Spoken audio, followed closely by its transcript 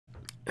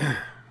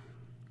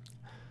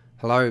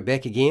Hello,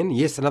 back again.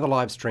 Yes, another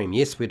live stream.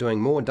 Yes, we're doing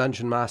more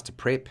Dungeon Master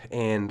prep,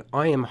 and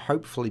I am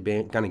hopefully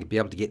going to be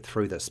able to get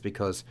through this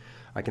because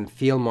I can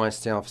feel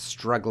myself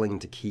struggling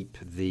to keep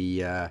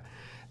the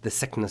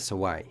sickness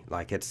away.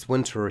 Like, it's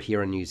winter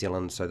here in New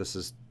Zealand, so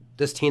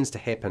this tends to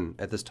happen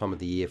at this time of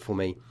the year for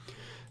me.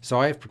 So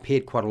I have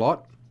prepared quite a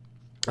lot.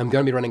 I'm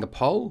going to be running a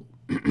poll,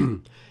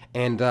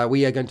 and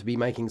we are going to be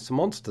making some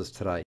monsters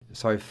today.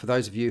 So for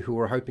those of you who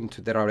are hoping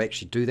that I would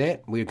actually do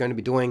that, we're going to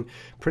be doing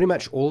pretty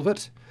much all of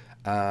it.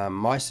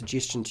 My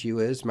suggestion to you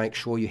is make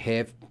sure you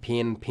have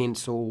pen,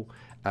 pencil,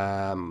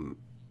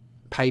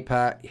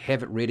 paper,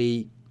 have it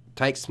ready,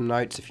 take some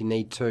notes if you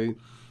need to,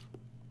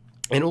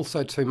 and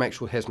also to make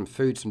sure you have some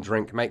food, some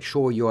drink. Make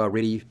sure you are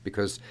ready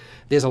because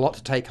there's a lot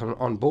to take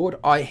on board.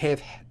 I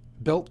have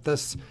built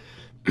this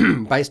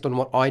based on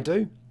what I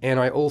do, and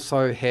I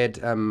also had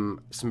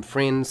some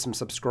friends, some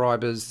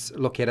subscribers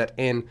look at it,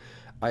 and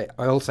I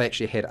also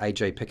actually had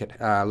AJ Pickett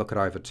look it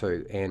over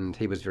too, and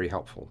he was very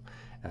helpful.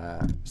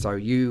 So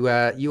you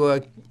are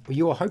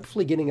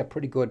hopefully getting a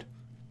pretty good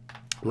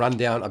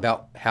rundown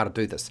about how to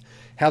do this.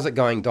 How's it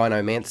going,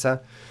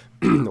 Dinomancer?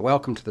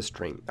 Welcome to the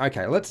stream.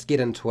 Okay, let's get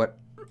into it.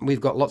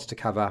 We've got lots to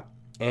cover,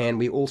 and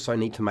we also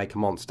need to make a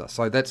monster.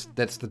 So that's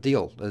the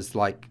deal. Is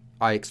like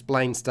I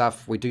explain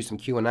stuff, we do some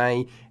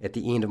Q&A at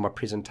the end of my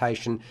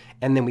presentation,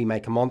 and then we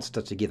make a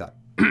monster together.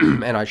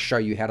 And I show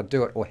you how to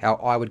do it, or how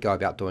I would go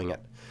about doing it,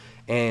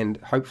 and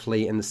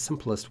hopefully in the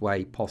simplest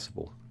way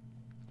possible.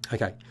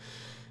 Okay.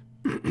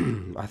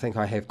 I think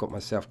I have got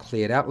myself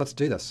cleared out. Let's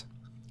do this.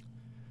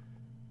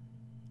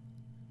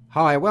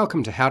 Hi,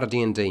 welcome to How to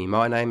D&D.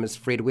 My name is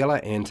Fred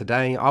Weller, and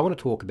today I want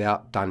to talk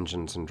about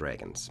Dungeons and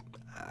Dragons.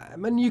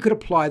 And you could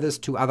apply this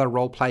to other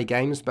roleplay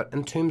games, but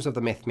in terms of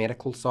the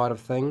mathematical side of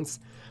things,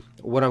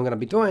 what I'm going to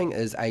be doing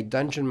is a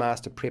Dungeon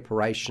Master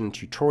preparation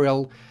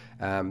tutorial.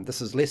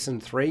 This is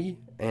lesson 3,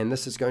 and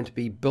this is going to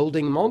be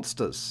building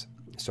monsters.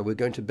 So we're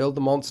going to build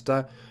the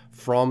monster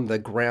from the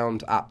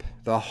ground up,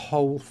 the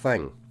whole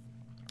thing.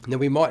 Now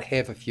we might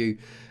have a few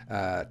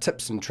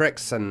tips and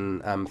tricks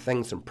and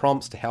things and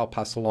prompts to help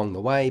us along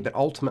the way, but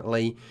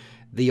ultimately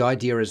the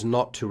idea is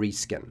not to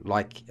reskin.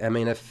 Like, I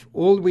mean, if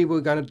all we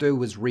were going to do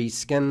was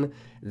reskin,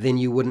 then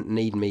you wouldn't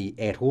need me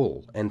at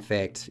all. In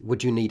fact,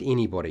 would you need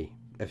anybody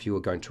if you were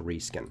going to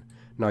reskin?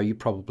 No, you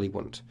probably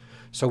wouldn't.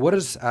 So what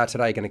is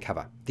today going to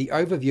cover? The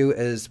overview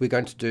is we're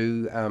going to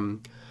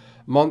do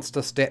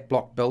monster stat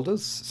block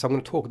builders. So I'm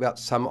going to talk about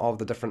some of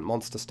the different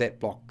monster stat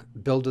block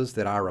builders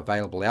that are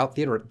available out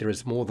there. There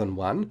is more than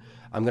one.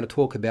 I'm going to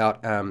talk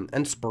about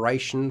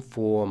inspiration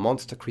for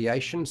monster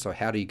creation. So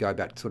how do you go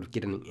about sort of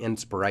getting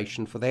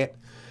inspiration for that?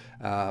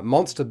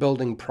 Monster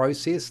building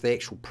process, the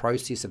actual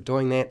process of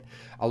doing that.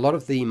 A lot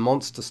of the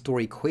monster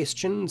story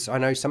questions. I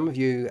know some of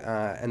you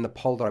in the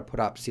poll that I put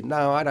up said,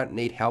 no, I don't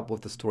need help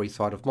with the story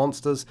side of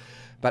monsters.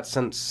 But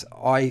since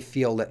I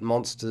feel that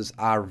monsters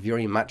are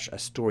very much a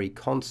story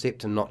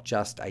concept and not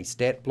just a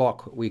stat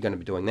block, we're going to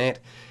be doing that.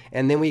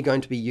 And then we're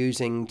going to be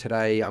using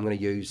today, I'm going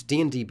to use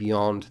D&D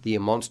Beyond, the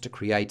monster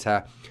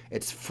creator.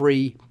 It's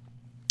free.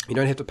 You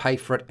don't have to pay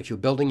for it. If you're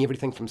building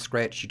everything from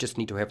scratch, you just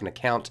need to have an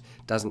account.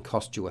 It doesn't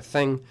cost you a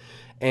thing.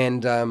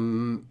 And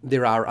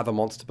there are other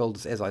monster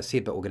builders, as I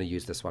said, but we're going to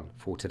use this one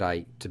for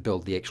today to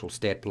build the actual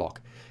stat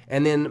block.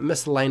 And then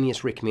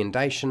miscellaneous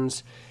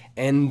recommendations.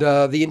 And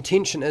the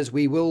intention is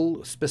we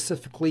will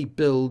specifically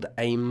build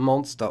a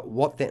monster.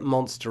 What that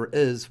monster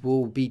is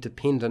will be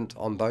dependent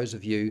on those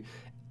of you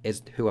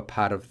who are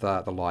part of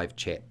the live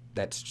chat.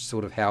 That's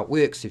sort of how it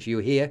works. If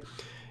you're here,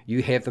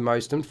 you have the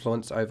most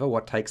influence over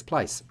what takes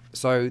place.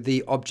 So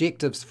the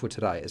objectives for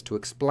today is to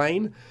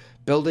explain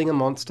building a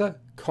monster,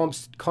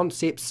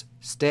 concepts,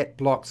 stat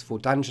blocks for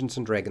Dungeons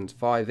and Dragons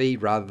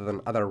 5e rather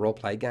than other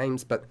roleplay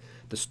games, but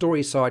the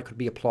story side could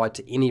be applied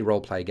to any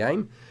roleplay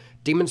game,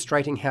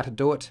 demonstrating how to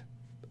do it,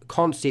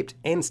 concept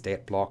and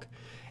stat block,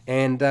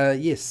 and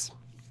yes,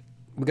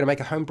 we're going to make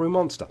a homebrew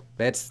monster.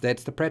 That's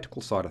the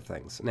practical side of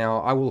things.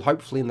 Now, I will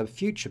hopefully in the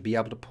future be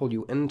able to pull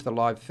you into the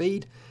live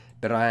feed,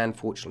 but I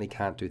unfortunately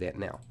can't do that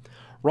now.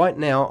 Right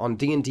now on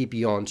D&D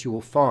Beyond, you will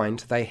find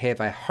they have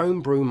a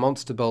homebrew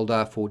monster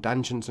builder for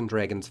Dungeons and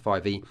Dragons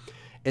 5e.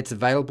 It's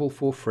available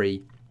for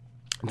free.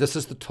 This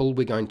is the tool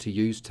we're going to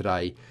use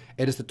today.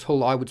 It is the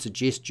tool I would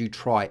suggest you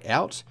try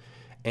out,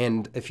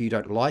 and if you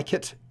don't like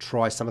it,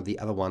 try some of the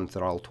other ones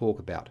that I'll talk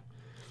about.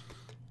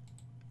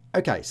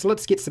 Okay, so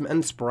let's get some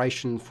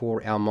inspiration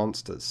for our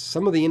monsters.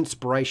 Some of the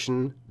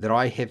inspiration that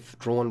I have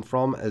drawn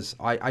from is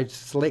I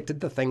selected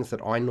the things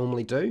that I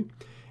normally do,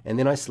 and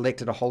then I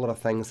selected a whole lot of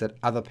things that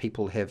other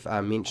people have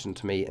mentioned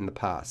to me in the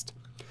past.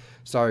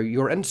 So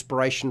your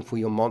inspiration for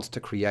your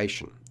monster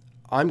creation.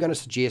 I'm going to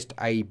suggest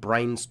a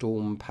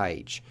brainstorm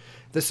page.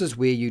 This is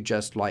where you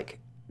just like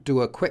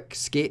do a quick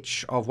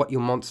sketch of what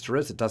your monster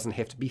is. It doesn't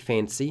have to be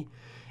fancy.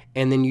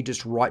 And then you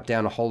just write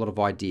down a whole lot of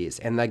ideas.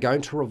 And they're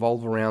going to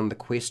revolve around the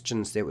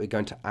questions that we're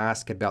going to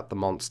ask about the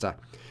monster.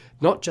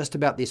 Not just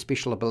about their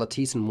special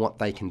abilities and what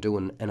they can do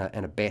in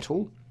a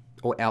battle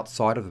or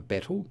outside of a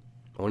battle,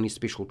 or any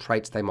special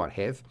traits they might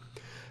have,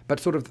 but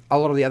sort of a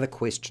lot of the other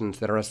questions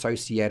that are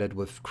associated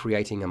with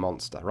creating a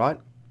monster, right?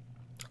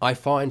 I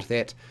find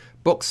that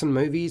books and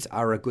movies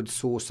are a good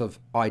source of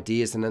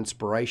ideas and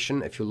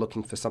inspiration if you're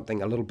looking for something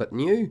a little bit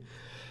new.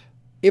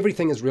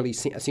 Everything has really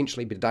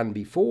essentially been done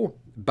before,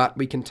 but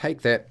we can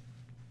take that,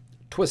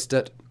 twist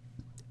it,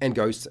 and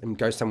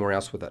go somewhere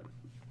else with it.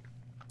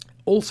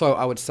 Also,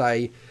 I would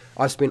say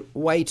I've spent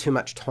way too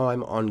much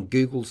time on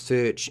Google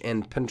search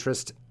and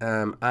Pinterest,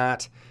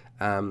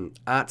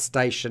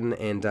 ArtStation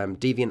and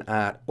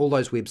DeviantArt. All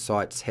those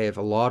websites have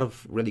a lot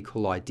of really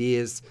cool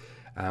ideas,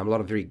 a lot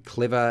of very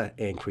clever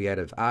and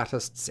creative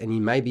artists, and you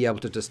may be able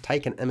to just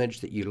take an image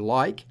that you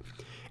like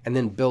and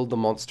then build the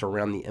monster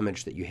around the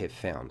image that you have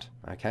found,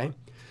 okay?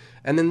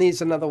 And then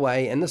there's another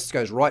way, and this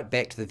goes right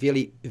back to the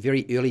very,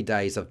 very early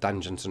days of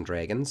Dungeons and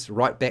Dragons,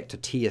 right back to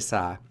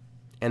TSR,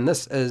 and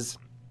this is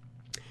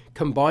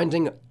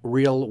combining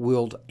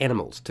real-world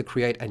animals to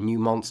create a new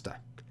monster.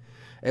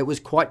 It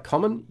was quite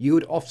common. You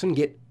would often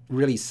get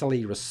really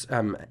silly results,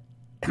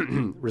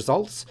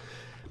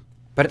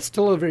 but it's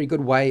still a very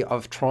good way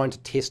of trying to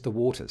test the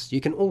waters.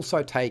 You can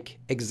also take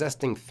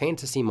existing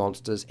fantasy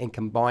monsters and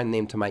combine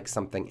them to make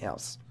something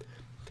else.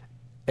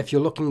 If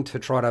you're looking to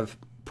try to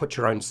put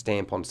your own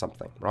stamp on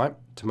something, right?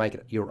 To make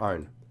it your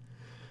own.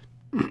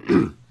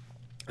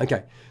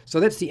 Okay, so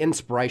that's the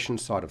inspiration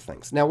side of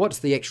things. Now, what's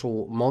the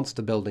actual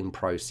monster building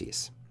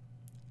process?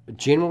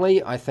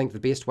 Generally, I think the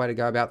best way to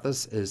go about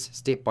this is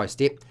step by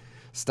step.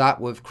 Start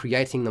with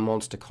creating the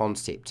monster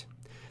concept.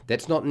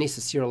 That's not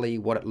necessarily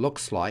what it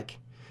looks like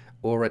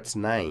or its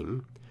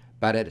name,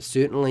 but it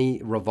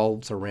certainly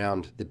revolves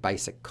around the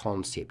basic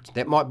concept.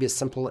 That might be as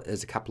simple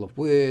as a couple of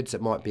words,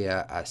 it might be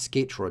a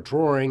sketch or a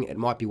drawing, it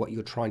might be what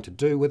you're trying to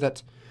do with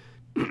it,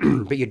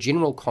 but your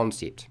general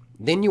concept.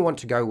 Then you want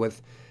to go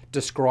with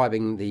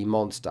describing the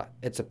monster,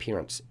 its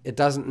appearance. It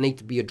doesn't need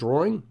to be a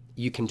drawing.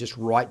 You can just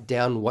write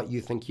down what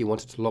you think you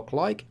want it to look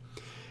like,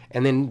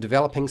 and then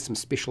developing some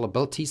special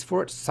abilities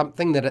for it,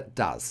 something that it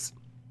does.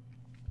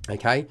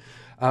 Okay,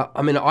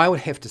 I mean, I would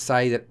have to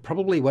say that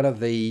probably one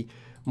of the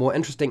more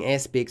interesting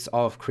aspects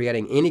of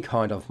creating any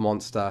kind of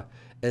monster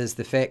is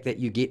the fact that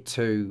you get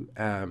to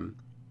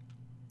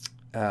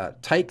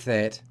take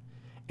that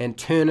and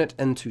turn it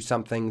into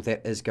something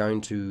that is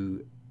going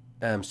to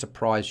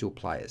surprise your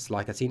players.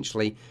 Like,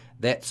 essentially,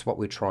 that's what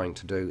we're trying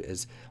to do,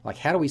 is like,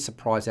 how do we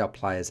surprise our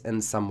players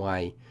in some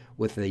way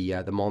with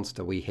the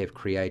monster we have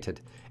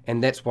created?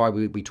 And that's why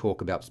we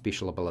talk about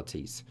special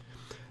abilities.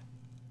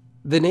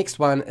 The next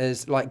one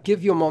is, like,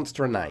 give your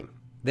monster a name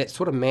that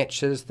sort of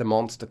matches the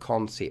monster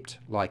concept.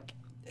 Like,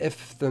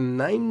 if the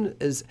name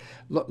is,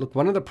 look,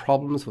 one of the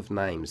problems with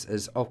names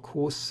is, of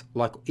course,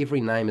 like,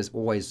 every name has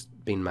always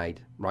been made,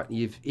 right?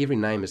 Every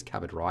name is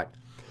covered, right?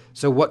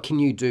 So what can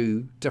you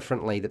do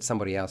differently that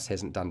somebody else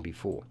hasn't done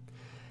before?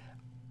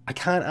 I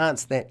can't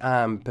answer that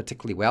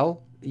particularly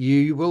well.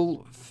 You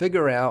will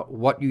figure out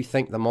what you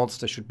think the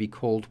monster should be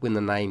called when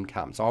the name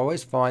comes. I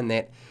always find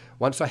that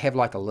once I have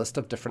like a list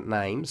of different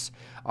names,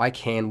 I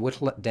can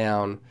whittle it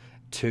down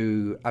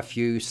to a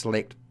few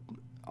select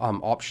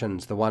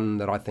options, the one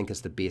that I think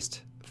is the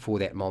best for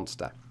that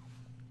monster.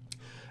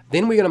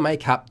 Then we're going to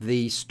make up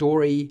the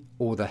story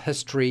or the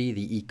history,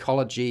 the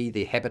ecology,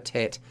 the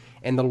habitat,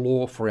 and the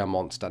lore for our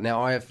monster.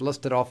 Now, I have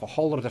listed off a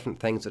whole lot of different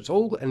things. It's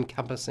all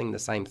encompassing the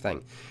same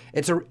thing.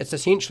 It's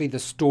essentially the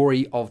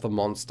story of the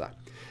monster.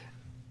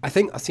 I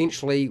think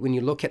essentially when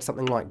you look at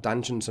something like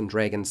Dungeons and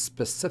Dragons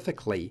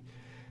specifically,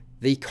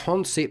 the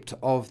concept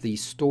of the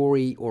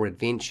story or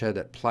adventure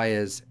that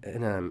players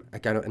are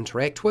going to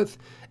interact with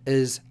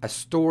is a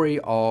story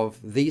of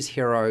these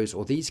heroes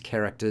or these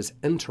characters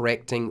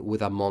interacting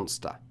with a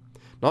monster.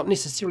 Not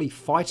necessarily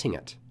fighting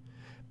it,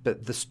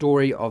 but the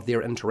story of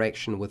their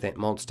interaction with that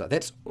monster.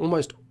 That's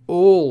almost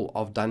all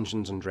of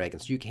Dungeons and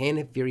Dragons. You can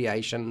have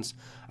variations.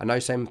 I know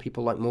some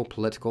people like more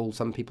political,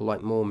 some people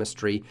like more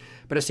mystery,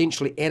 but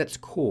essentially at its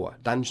core,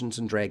 Dungeons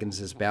and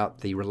Dragons is about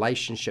the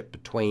relationship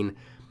between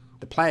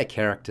the player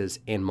characters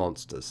and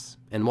monsters,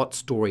 and what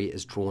story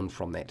is drawn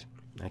from that.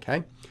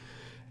 Okay.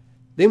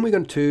 Then we're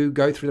going to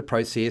go through the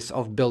process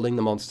of building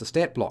the monster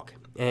stat block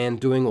and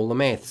doing all the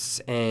maths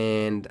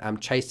and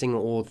chasing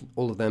all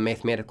of the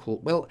mathematical,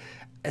 well,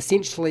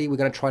 essentially we're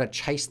going to try to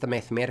chase the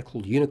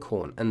mathematical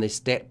unicorn in the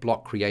stat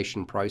block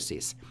creation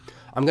process.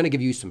 I'm going to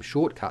give you some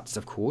shortcuts,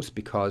 of course,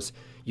 because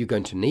you're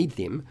going to need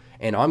them,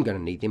 and I'm going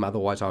to need them,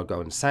 otherwise I'll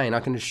go insane. I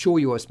can assure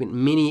you I've spent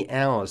many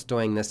hours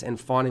doing this and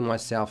finding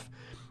myself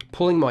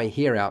pulling my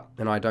hair out,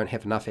 and I don't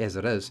have enough as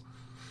it is,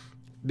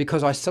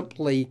 because I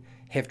simply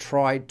have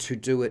tried to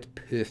do it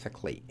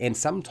perfectly. And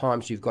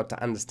sometimes you've got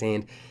to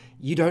understand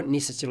you don't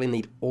necessarily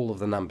need all of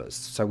the numbers.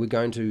 So we're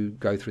going to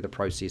go through the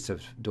process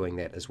of doing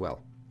that as well.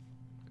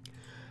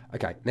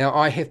 Okay, now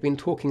I have been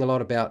talking a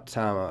lot about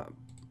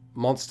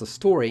monster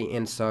story,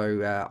 and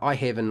so I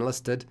have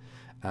enlisted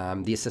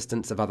the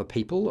assistance of other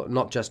people,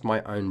 not just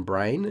my own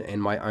brain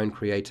and my own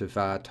creative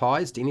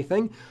ties to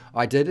anything.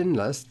 I did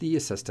enlist the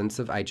assistance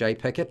of AJ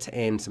Pickett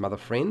and some other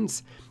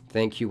friends.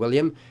 Thank you,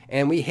 William.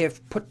 And we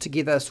have put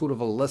together sort of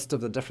a list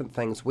of the different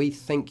things we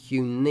think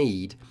you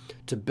need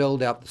to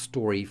build out the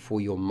story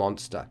for your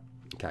monster.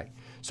 Okay,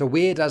 so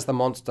where does the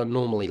monster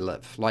normally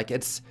live? Like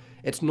its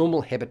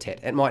normal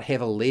habitat. It might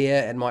have a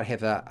lair, it might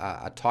have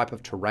a type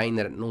of terrain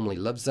that it normally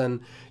lives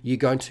in. You're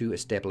going to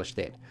establish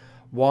that.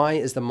 Why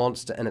is the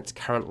monster in its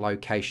current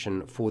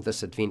location for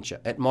this adventure?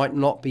 It might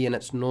not be in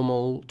its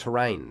normal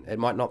terrain. It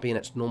might not be in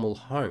its normal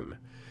home.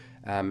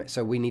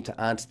 So we need to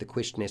answer the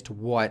question as to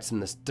why it's in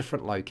this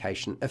different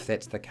location, if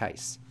that's the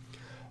case.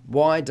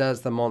 Why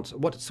does the monster,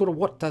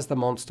 what does the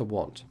monster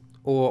want?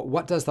 Or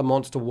what does the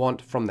monster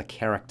want from the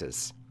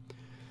characters?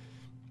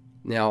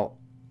 Now,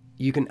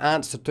 you can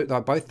answer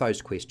both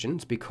those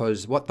questions,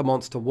 because what the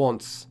monster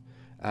wants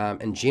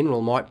in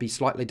general might be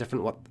slightly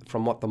different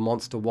from what the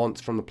monster wants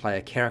from the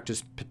player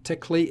characters,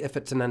 particularly if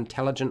it's an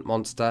intelligent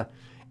monster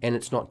and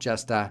it's not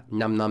just a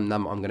num num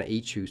num I'm going to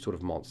eat you sort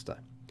of monster.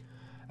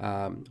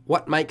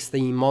 What makes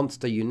the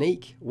monster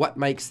unique? What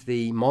makes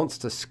the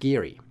monster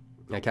scary?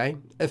 Okay,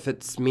 if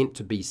it's meant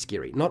to be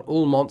scary. Not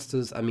all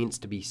monsters are meant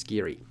to be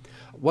scary.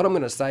 What I'm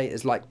going to say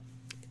is, like,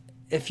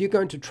 if you're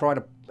going to try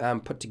to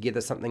put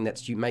together something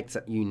that makes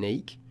it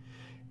unique,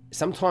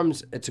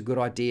 sometimes it's a good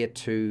idea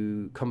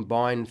to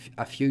combine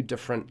a few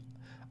different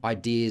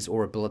ideas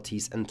or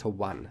abilities into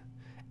one,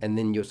 and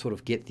then you'll sort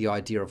of get the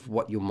idea of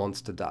what your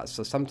monster does.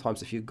 So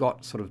sometimes if you've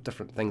got sort of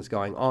different things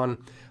going on,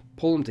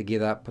 pull them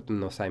together, put them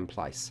in the same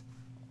place.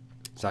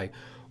 So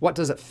what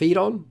does it feed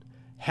on?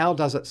 How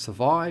does it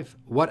survive?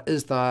 What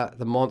is the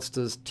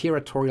monster's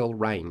territorial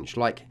range?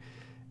 Like,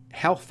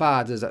 how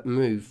far does it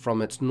move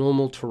from its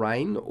normal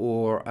terrain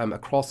or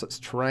across its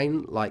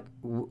terrain? Like,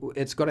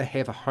 it's got to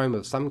have a home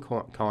of some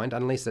kind,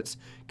 unless it's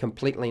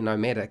completely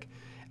nomadic.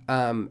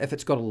 If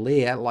it's got a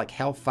lair, like,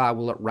 how far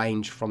will it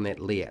range from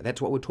that lair?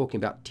 That's what we're talking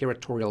about,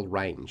 territorial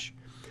range.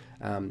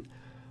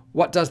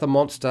 What does the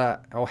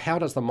monster, or how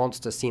does the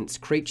monster sense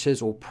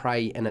creatures or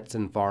prey in its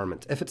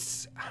environment? If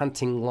it's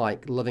hunting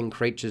like living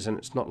creatures and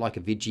it's not like a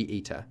veggie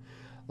eater,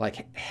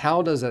 like,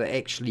 how does it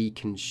actually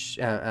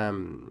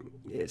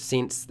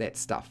sense that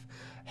stuff?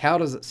 How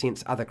does it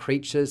sense other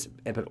creatures,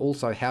 but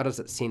also how does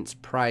it sense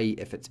prey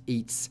if it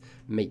eats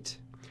meat?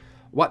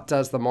 What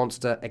does the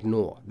monster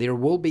ignore? There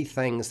will be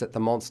things that the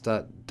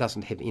monster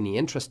doesn't have any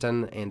interest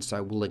in, and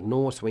so will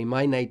ignore. So we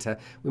might need to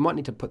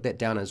put that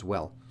down as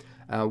well.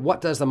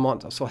 What does the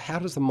monster? So how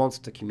does the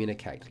monster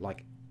communicate?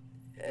 Like,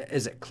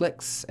 is it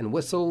clicks and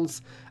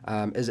whistles?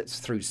 Is it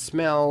through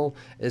smell?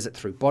 Is it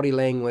through body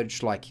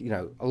language? Like, you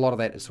know, a lot of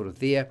that is sort of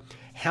there.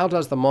 How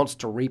does the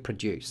monster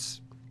reproduce?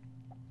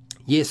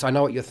 Yes, I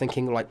know what you're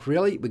thinking. Like,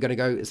 really? We're going to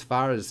go as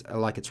far as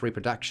like its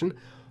reproduction?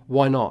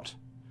 Why not?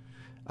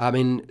 I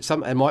mean,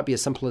 it might be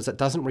as simple as it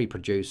doesn't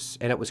reproduce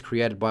and it was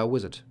created by a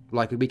wizard.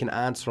 Like, we can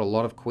answer a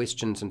lot of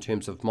questions in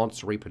terms of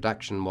monster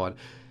reproduction. What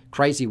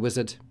crazy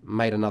wizard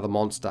made another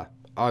monster?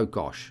 Oh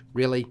gosh,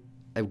 really?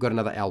 They've got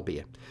another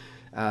owlbear.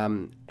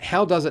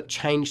 How does it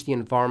change the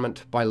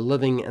environment by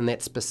living in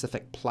that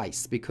specific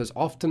place? Because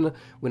often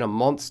when a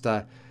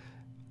monster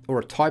or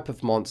a type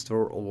of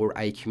monster or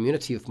a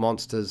community of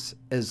monsters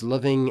is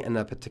living in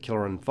a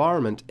particular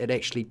environment, it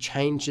actually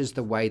changes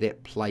the way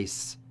that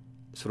place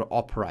sort of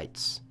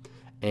operates.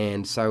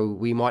 And so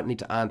we might need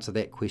to answer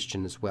that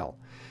question as well.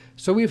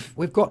 So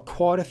we've got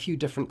quite a few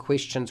different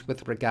questions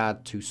with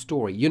regard to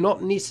story. You're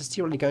not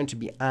necessarily going to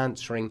be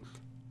answering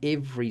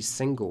every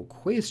single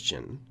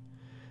question,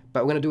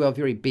 but we're going to do our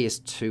very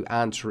best to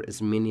answer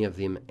as many of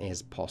them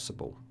as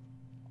possible.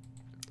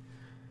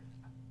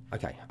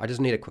 Okay, I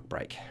just need a quick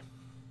break.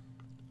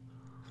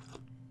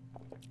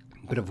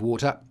 Bit of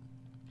water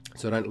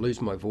so I don't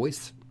lose my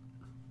voice.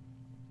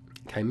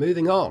 Okay,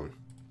 moving on.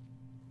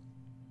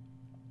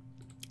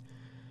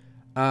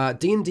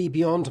 D&D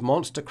Beyond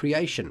monster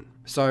creation.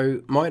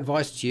 So my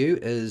advice to you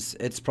is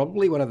it's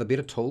probably one of the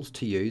better tools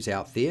to use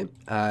out there.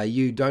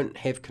 You don't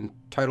have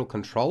total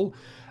control.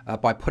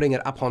 By putting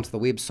it up onto the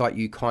website,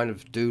 you kind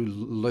of do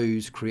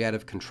lose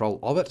creative control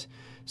of it.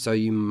 So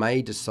you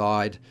may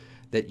decide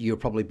that you're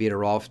probably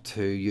better off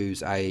to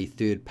use a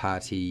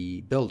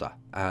third-party builder.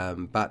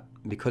 But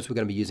because we're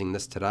going to be using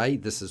this today,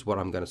 this is what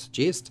I'm going to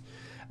suggest.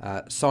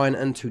 Sign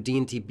into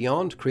D&D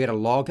Beyond, create a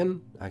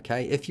login.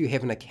 Okay, if you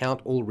have an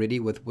account already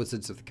with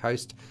Wizards of the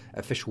Coast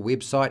official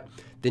website,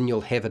 then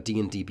you'll have a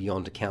D&D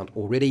Beyond account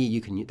already.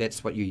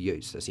 That's what you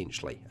use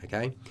essentially.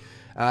 Okay,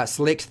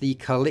 select the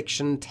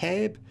collection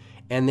tab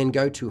and then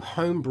go to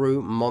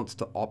Homebrew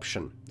Monster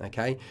option.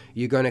 Okay,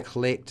 you're going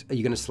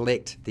to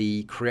select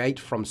the create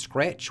from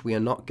scratch. We are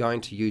not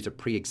going to use a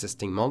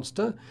pre-existing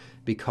monster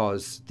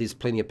because there's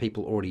plenty of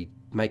people already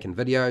making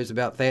videos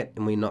about that,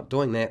 and we're not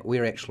doing that.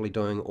 We're actually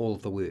doing all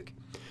of the work.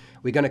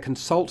 We're going to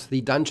consult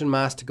the Dungeon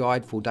Master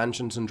Guide for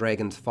Dungeons &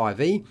 Dragons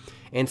 5e,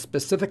 and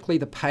specifically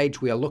the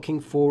page we are looking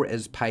for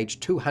is page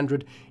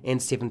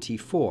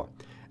 274.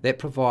 That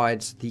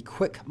provides the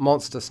quick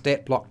monster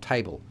stat block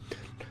table.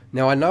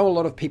 Now, I know a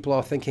lot of people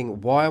are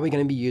thinking, why are we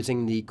going to be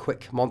using the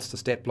quick monster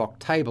stat block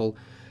table?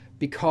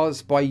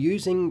 Because by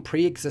using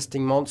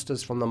pre-existing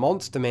monsters from the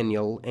monster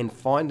manual and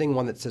finding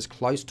one that's as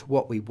close to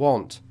what we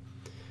want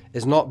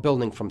is not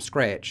building from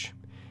scratch.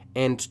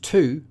 And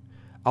two,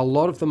 a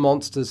lot of the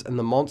monsters in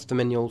the monster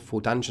manual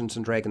for Dungeons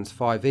 & Dragons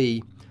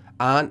 5e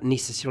aren't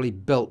necessarily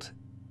built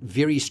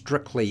very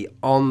strictly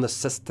on the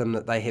system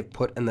that they have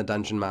put in the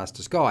Dungeon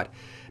Master's Guide.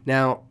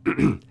 Now,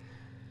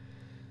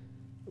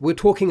 we're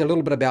talking a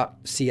little bit about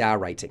CR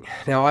rating.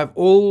 Now, I've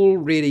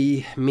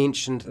already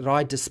mentioned that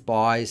I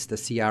despise the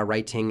CR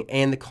rating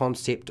and the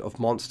concept of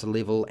monster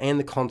level and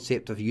the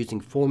concept of using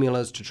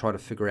formulas to try to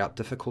figure out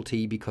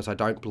difficulty, because I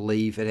don't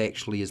believe it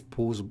actually is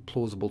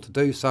plausible to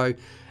do so.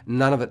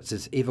 None of it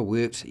has ever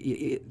worked.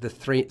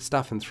 The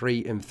stuff in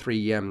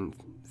 3E,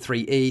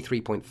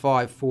 3.5,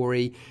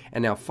 4E,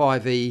 and now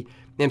 5E.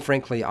 And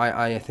frankly,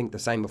 I think the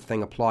same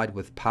thing applied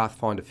with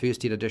Pathfinder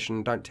First Ed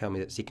Edition. Don't tell me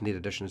that Second Ed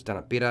Edition has done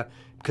it better,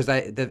 because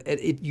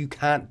you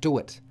can't do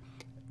it.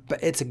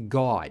 But it's a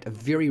guide, a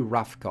very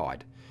rough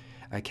guide.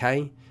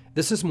 Okay?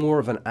 This is more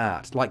of an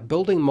art. Like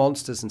building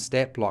monsters and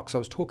stat blocks, I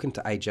was talking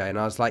to AJ and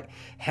I was like,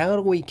 how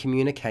do we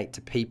communicate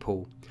to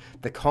people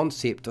the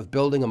concept of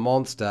building a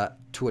monster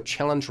to a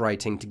challenge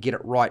rating to get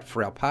it right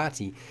for our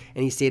party?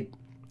 And he said,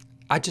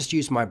 I just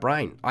use my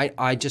brain.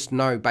 I just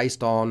know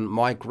based on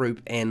my group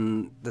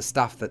and the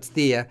stuff that's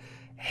there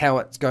how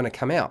it's going to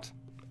come out.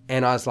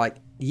 And I was like,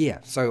 yeah,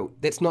 so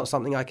that's not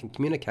something I can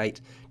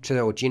communicate to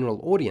our general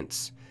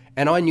audience.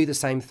 And I knew the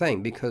same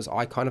thing because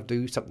I kind of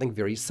do something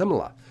very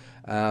similar.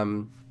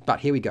 But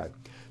here we go.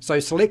 So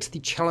select the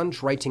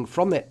challenge rating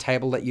from that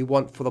table that you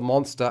want for the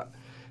monster.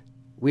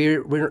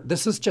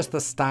 This is just the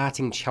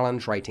starting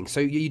challenge rating. So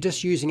you're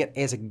just using it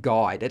as a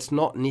guide. It's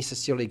not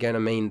necessarily going to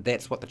mean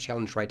that's what the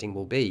challenge rating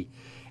will be.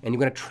 And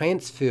you're going to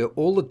transfer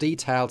all the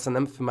details and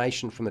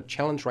information from the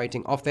challenge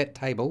rating of that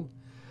table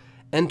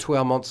into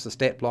our monster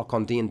stat block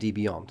on D&D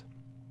Beyond.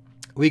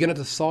 We're going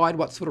to decide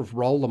what sort of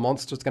role the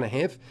monster is going to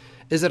have.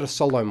 Is it a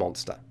solo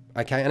monster?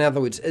 Okay, in other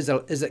words, is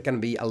it going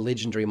to be a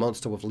legendary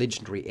monster with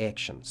legendary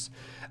actions?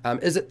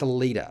 Is it the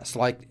leader? So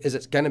like, is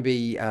it going to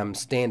be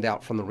stand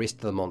out from the rest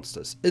of the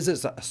monsters? Is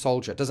it a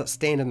soldier? Does it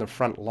stand in the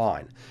front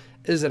line?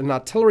 Is it an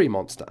artillery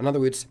monster? In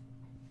other words,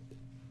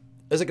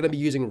 is it going to be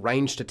using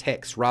ranged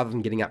attacks rather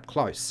than getting up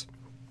close?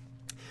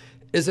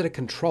 Is it a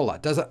controller?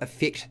 Does it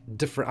affect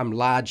different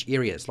large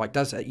areas? Like,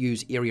 does it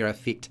use area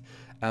effect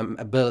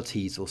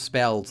abilities or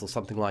spells or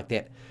something like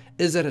that?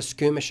 Is it a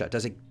skirmisher?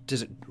 Does it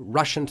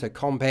rush into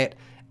combat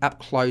up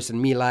close and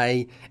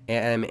melee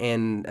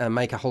and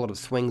make a whole lot of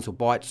swings or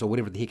bites or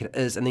whatever the heck it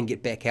is and then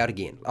get back out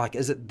again? Like,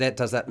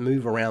 does that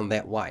move around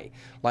that way?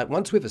 Like,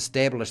 once we've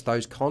established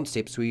those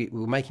concepts, we're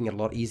making it a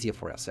lot easier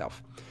for ourselves.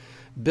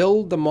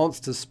 Build the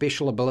monster's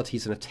special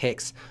abilities and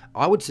attacks.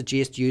 I would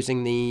suggest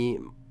using the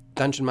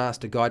Dungeon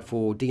Master Guide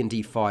for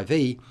D&D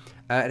 5e.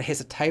 It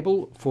has a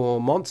table for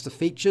monster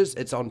features.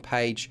 It's on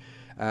page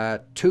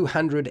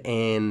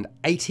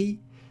 280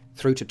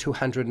 through to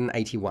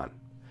 281.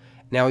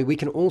 Now, we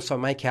can also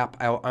make up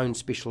our own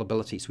special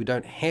abilities. We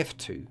don't have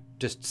to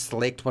just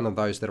select one of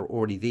those that are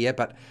already there,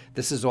 but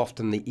this is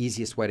often the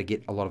easiest way to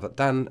get a lot of it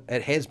done.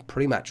 It has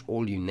pretty much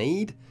all you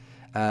need.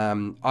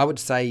 I would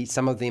say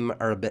some of them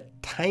are a bit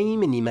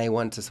tame and you may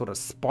want to sort of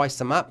spice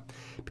them up,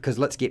 because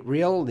let's get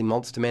real, the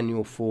monster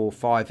manual for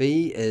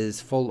 5e is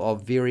full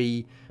of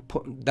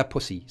they're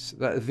pussies.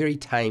 They're very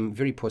tame,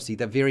 very pussy.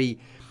 They're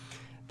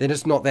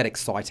just not that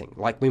exciting.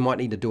 Like, we might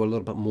need to do a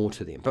little bit more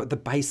to them. But the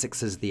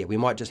basics is there. We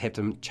might just have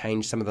to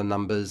change some of the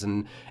numbers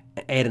and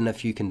add in a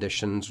few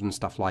conditions and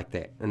stuff like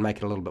that and make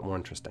it a little bit more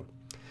interesting.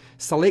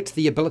 Select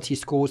the ability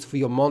scores for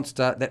your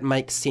monster that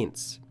make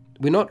sense.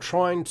 We're not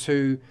trying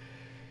to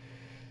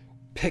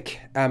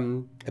pick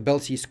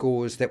ability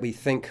scores that we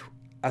think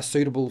are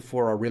suitable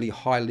for a really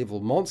high level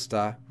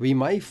monster. We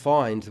may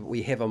find that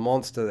we have a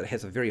monster that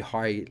has a very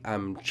high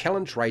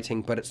challenge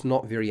rating, but it's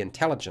not very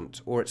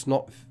intelligent, or it's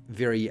not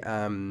very,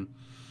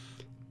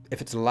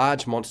 if it's a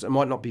large monster, it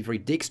might not be very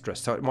dexterous,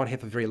 so it might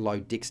have a very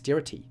low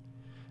dexterity.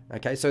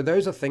 Okay, so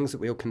those are things that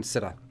we'll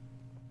consider.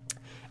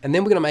 And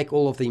then we're going to make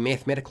all of the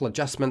mathematical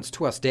adjustments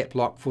to our stat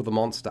block for the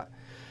monster.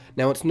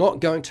 Now, it's not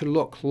going to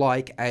look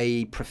like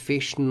a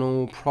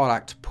professional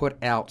product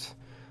put out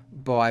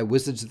by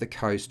Wizards of the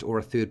Coast or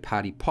a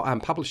third-party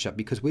publisher,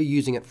 because we're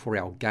using it for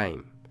our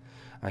game.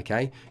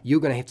 Okay, you're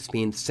going to have to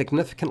spend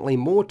significantly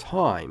more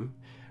time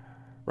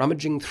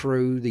rummaging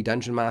through the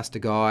Dungeon Master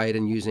Guide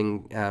and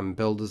using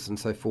builders and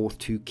so forth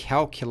to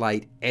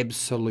calculate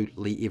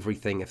absolutely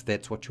everything if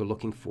that's what you're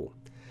looking for.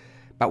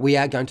 But we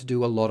are going to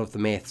do a lot of the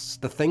maths,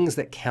 the things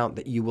that count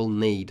that you will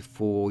need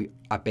for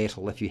a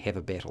battle if you have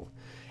a battle.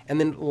 And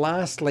then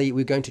lastly,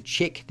 we're going to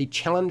check the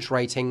challenge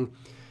rating.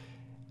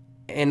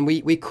 And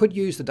we could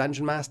use the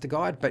Dungeon Master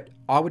Guide, but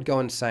I would go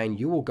insane,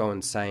 you will go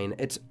insane,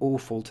 it's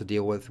awful to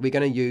deal with. We're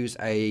going to use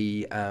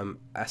a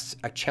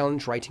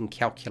challenge rating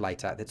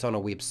calculator that's on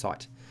a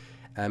website.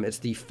 It's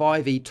the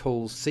 5e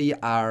Tools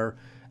CR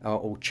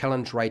or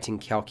challenge rating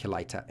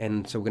calculator.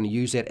 And so we're going to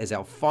use that as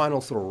our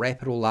final sort of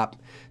wrap it all up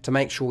to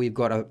make sure we've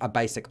got a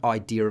basic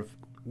idea of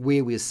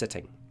where we're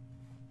sitting.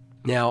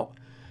 Now,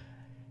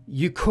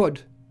 you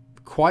could,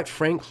 quite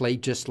frankly,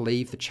 just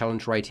leave the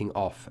challenge rating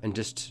off and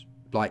just,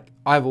 like,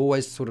 I've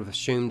always sort of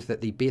assumed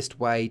that the best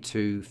way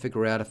to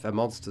figure out if a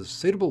monster is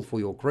suitable for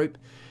your group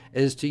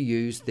is to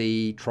use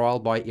the trial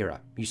by error.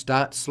 You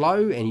start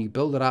slow and you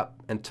build it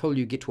up until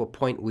you get to a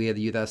point where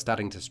they're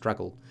starting to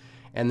struggle.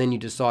 And then you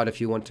decide if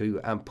you want to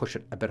push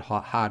it a bit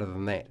harder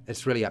than that.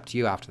 It's really up to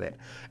you after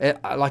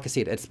that. Like I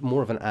said, it's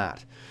more of an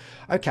art.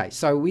 Okay,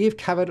 so we've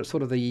covered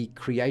sort of the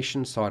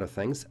creation side of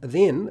things.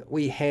 Then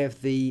we have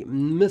the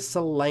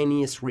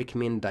miscellaneous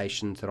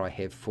recommendations that I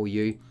have for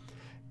you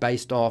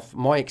based off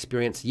my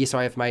experience. Yes,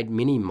 I have made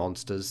many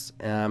monsters.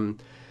 The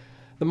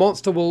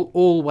monster will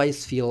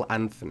always feel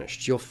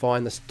unfinished. You'll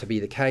find this to be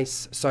the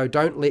case. So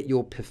don't let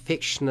your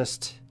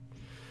perfectionist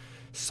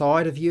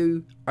side of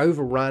you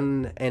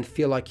overrun and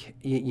feel like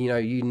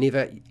you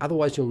never,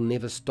 otherwise you'll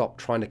never stop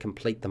trying to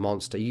complete the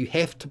monster. You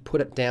have to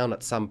put it down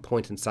at some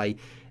point and say,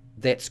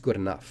 that's good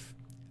enough.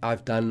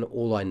 I've done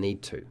all I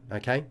need to,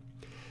 okay?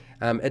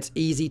 It's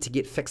easy to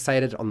get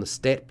fixated on the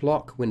stat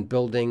block when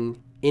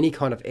building any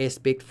kind of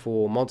aspect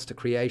for monster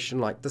creation.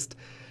 Like, just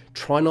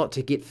try not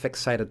to get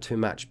fixated too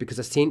much, because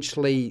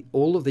essentially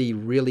all of the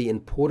really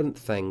important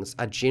things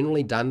are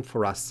generally done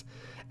for us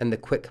in the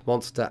quick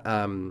monster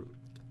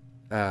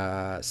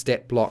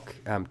stat block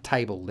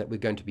table that we're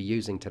going to be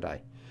using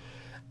today.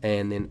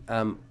 And then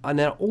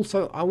now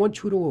also I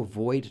want you to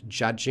avoid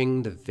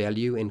judging the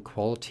value and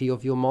quality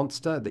of your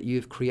monster that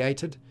you've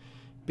created,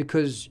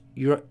 because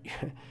you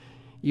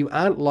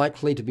aren't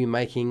likely to be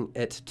making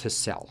it to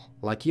sell.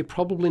 Like, you're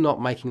probably not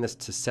making this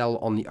to sell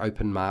on the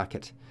open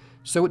market.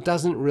 So it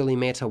doesn't really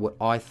matter what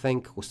I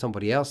think or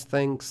somebody else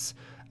thinks.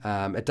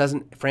 It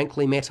doesn't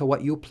frankly matter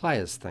what your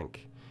players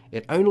think.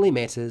 It only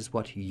matters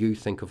what you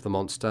think of the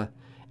monster.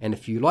 And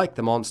if you like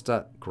the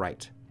monster,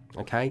 great.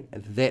 Okay?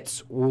 And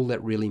that's all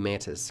that really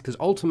matters. Because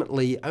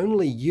ultimately,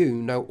 only you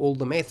know all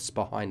the maths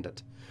behind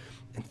it.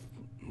 And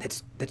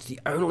that's the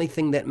only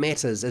thing that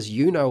matters, is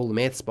you know all the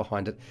maths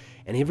behind it.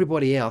 And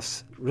everybody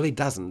else really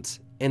doesn't.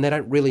 And they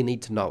don't really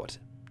need to know it.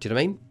 Do you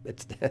know what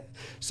I mean?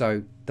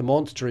 So the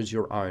monster is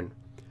your own.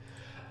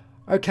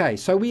 Okay,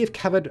 so we have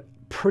covered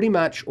pretty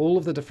much all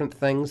of the different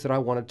things that I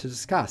wanted to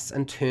discuss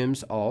in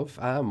terms of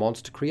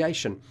monster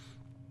creation.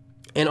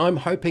 And I'm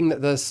hoping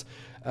that this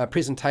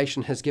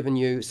presentation has given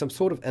you some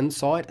sort of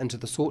insight into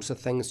the sorts of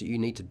things that you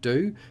need to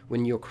do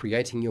when you're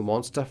creating your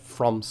monster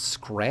from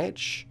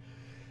scratch.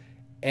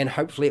 And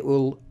hopefully it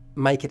will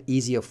make it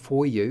easier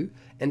for you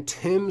in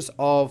terms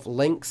of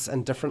links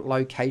and different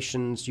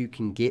locations you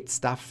can get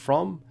stuff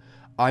from.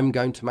 I'm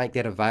going to make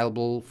that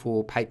available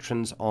for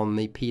patrons on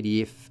the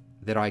PDF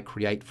that I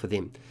create for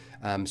them.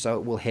 So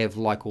it will have,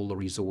 like, all the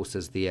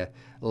resources there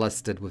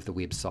listed with the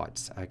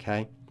websites,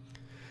 okay?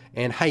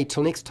 And hey,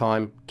 till next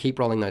time, keep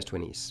rolling those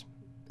 20s.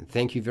 And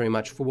thank you very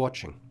much for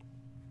watching.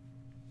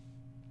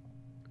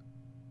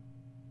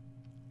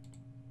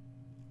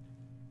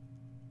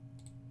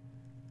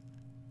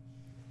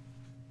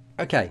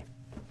 Okay,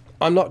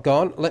 I'm not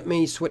gone. Let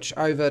me switch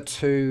over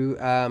to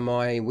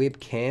my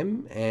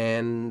webcam,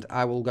 and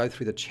I will go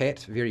through the chat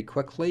very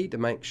quickly to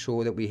make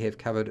sure that we have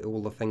covered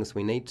all the things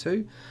we need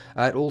to.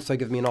 It also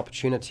gives me an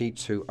opportunity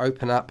to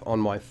open up on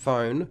my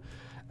phone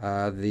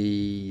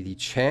the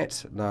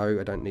chat. No,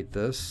 I don't need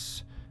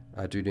this.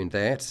 I do need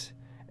that.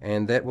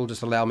 And that will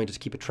just allow me to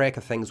keep a track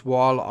of things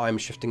while I'm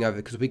shifting over,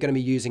 because we're going to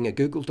be using a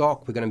Google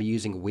Doc, we're going to be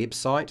using a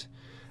website,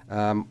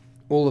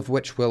 all of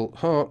which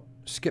will,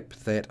 skip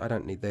that, I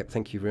don't need that,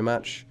 thank you very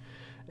much.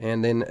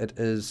 And then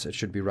it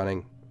should be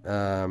running.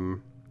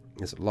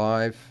 Is it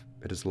live?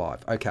 It is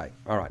live. Okay,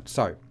 all right,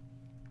 so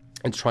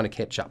it's trying to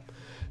catch up.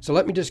 So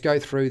let me just go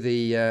through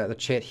the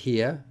chat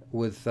here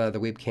with the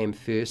webcam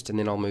first, and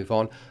then I'll move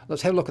on.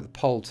 Let's have a look at the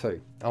poll too.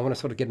 I want to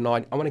sort of get an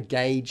idea, I want to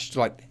gauge,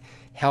 like,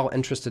 how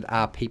interested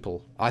are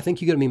people. I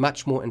think you're going to be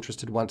much more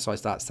interested once I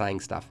start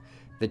saying stuff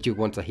that you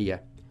want to hear.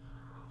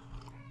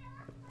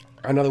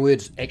 In other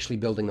words, actually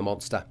building the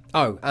monster.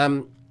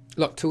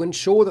 Look, to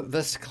ensure that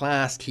this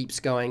class keeps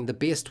going, the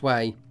best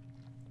way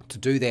to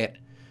do that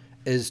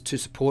is to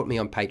support me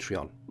on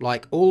Patreon.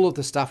 Like, all of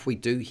the stuff we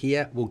do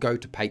here will go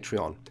to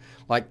Patreon.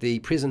 Like, the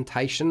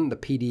presentation, the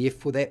PDF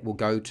for that will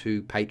go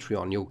to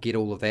Patreon. You'll get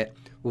all of that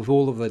with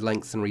all of the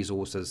links and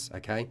resources,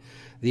 okay?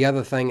 The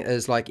other thing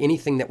is, like,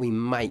 anything that we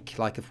make,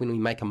 like when we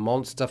make a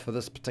monster for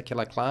this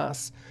particular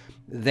class,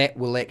 that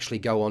will actually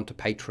go on to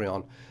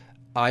Patreon.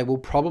 I will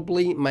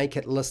probably make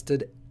it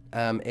listed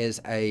as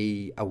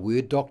a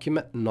Word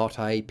document, not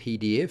a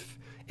PDF.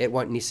 It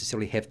won't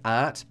necessarily have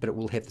art, but it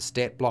will have the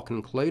stat block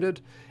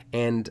included,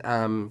 and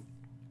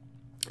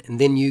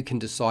then you can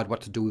decide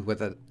what to do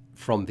with it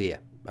from there,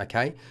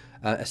 okay?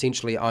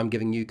 Essentially, I'm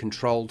giving you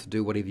control to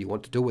do whatever you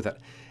want to do with it.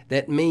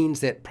 That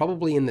means that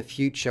probably in the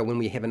future, when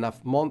we have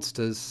enough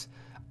monsters,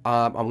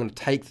 I'm going to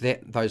take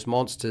those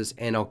monsters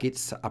and I'll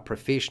get a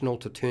professional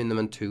to turn them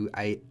into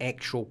an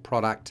actual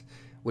product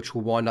which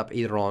will wind up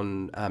either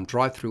on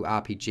Drive-Through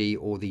RPG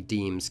or the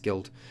DM's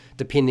Guild,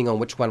 depending on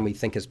which one we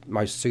think is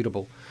most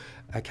suitable.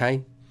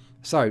 Okay,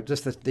 so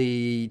just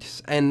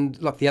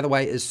and look, the other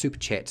way is Super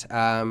Chat.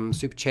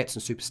 Super Chats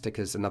and Super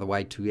Stickers, another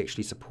way to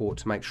actually support,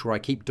 to make sure I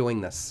keep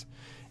doing this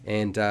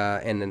and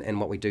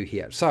what we do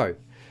here. So,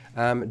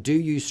 do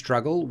you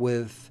struggle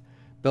with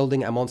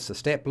building a monster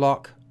stat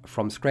block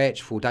from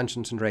scratch for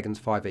Dungeons and Dragons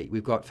 5e?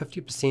 We've got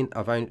 50%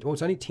 of only, well,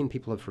 it's only 10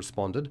 people have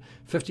responded.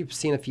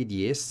 50% have said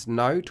yes,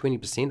 no,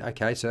 20%.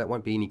 Okay, so that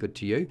won't be any good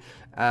to you.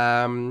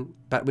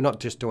 But we're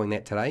not just doing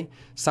that today.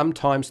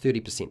 Sometimes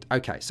 30%.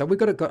 Okay, so we've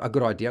got a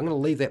good idea. I'm going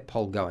to leave that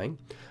poll going.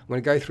 I'm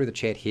going to go through the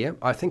chat here.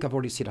 I think I've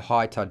already said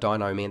hi to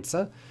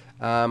Dinomancer.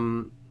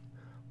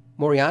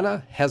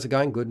 Moriana, how's it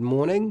going? Good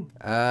morning.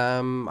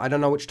 I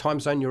don't know which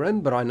time zone you're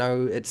in, but I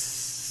know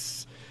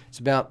it's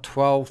about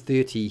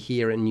 12:30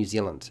 here in New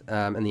Zealand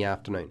in the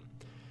afternoon.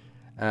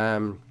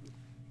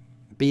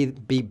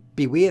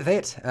 Beware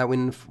that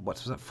when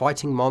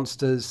fighting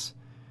monsters,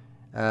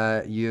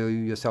 you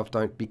yourself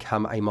don't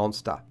become a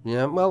monster.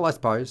 Yeah, well, I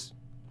suppose.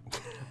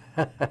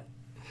 The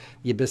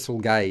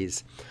abyssal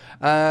gaze.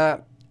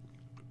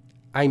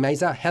 Hey,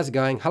 Mesa, how's it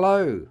going?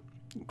 Hello.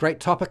 Great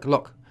topic.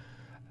 Look,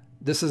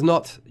 this is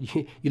not,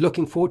 you're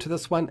looking forward to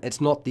this one.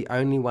 It's not the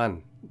only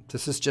one.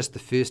 This is just the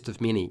first of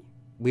many.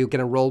 We're going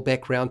to roll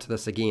back around to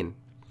this again.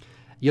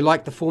 You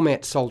like the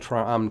format,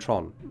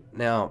 Soltron?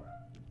 Now,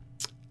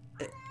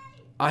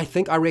 I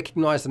think I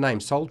recognize the name,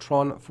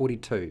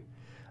 Soltron42.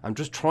 I'm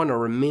just trying to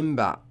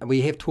remember.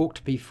 We have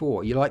talked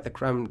before. You like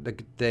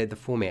the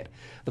format.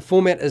 The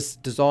format is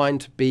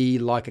designed to be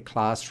like a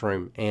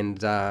classroom, and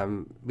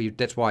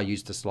that's why I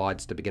used the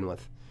slides to begin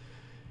with.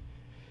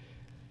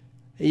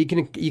 You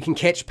can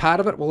catch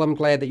part of it. Well, I'm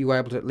glad that you were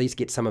able to at least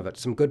get some of it.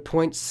 Some good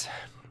points.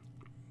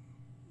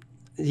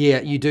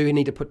 Yeah, you do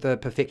need to put the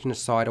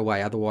perfectionist side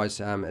away, otherwise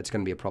it's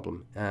going to be a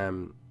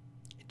problem.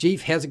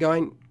 Jeef, how's it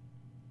going?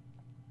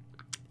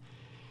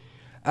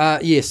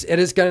 Yes, it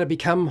is going to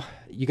become,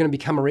 you're going to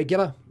become a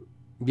regular.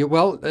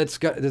 Well,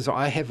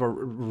 I have a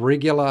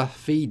regular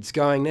feeds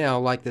going now,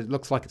 like it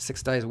looks like it's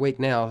 6 days a week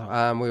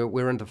now.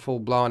 We're into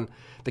full-blown.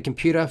 The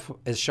computer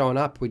is showing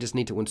up, we just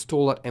need to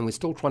install it, and we're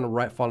still trying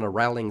to find a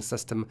railing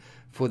system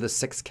for the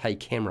 6K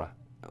camera,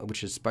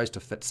 which is supposed to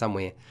fit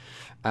somewhere.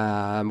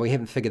 We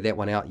haven't figured that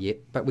one out yet,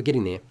 but we're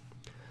getting there.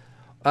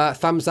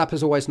 Thumbs up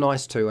is always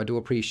nice too. I do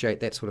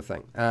appreciate that sort of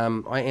thing.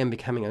 I am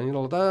becoming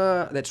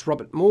that's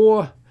Robert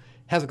Moore.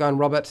 How's it going,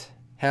 Robert?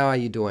 How are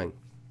you doing?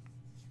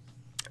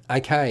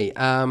 Okay.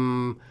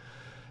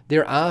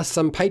 There are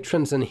some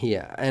patrons in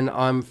here, and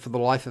I'm, for the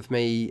life of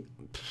me,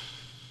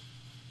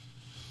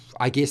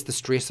 I guess the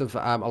stress of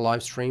a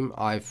live stream,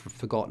 I've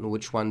forgotten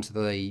which ones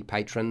are the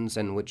patrons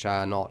and which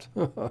are not.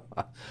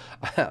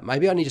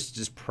 Maybe I need to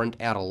just print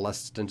out a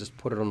list and just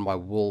put it on my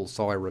wall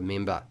so I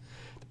remember.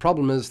 The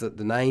problem is that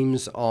the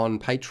names on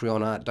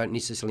Patreon don't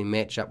necessarily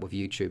match up with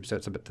YouTube, so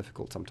it's a bit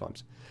difficult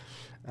sometimes.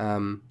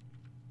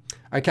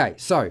 Okay,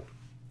 so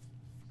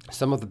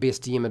some of the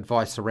best DM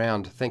advice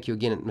around. Thank you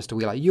again, Mr.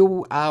 Wheeler.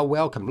 You are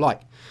welcome.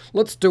 Like,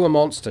 let's do a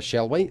monster,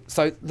 shall we?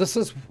 So this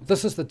is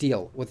the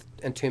deal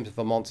in terms of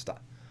a monster.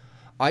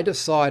 I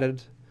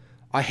decided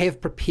I have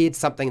prepared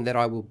something that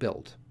I will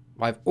build.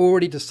 I've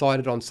already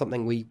decided on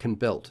something we can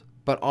build,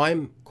 but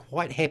I'm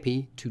quite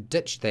happy to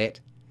ditch that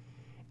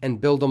and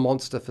build a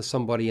monster for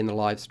somebody in the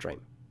live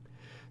stream.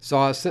 So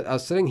I was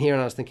sitting here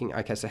and I was thinking,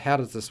 okay, so how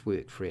does this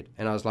work, Fred?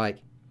 And I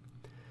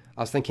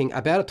was thinking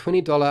about a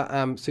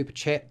 $20 super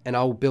chat and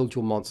I'll build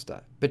your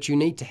monster. But you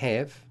need to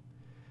have,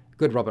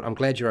 good Robert, I'm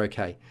glad you're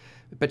okay.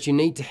 But you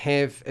need to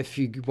have, if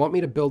you want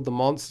me to build the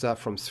monster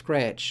from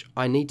scratch,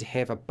 I need to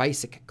have a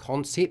basic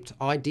concept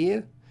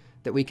idea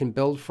that we can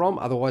build from.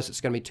 Otherwise,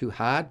 it's going to be too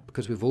hard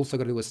because we've also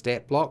got to do a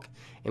stat block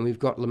and we've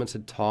got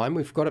limited time.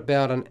 We've got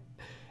about an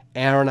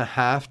hour and a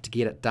half to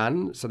get it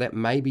done, so that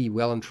may be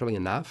well and truly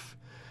enough.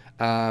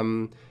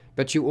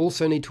 But you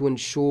also need to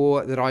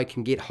ensure that I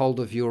can get hold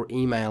of your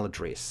email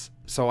address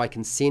so I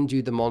can send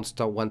you the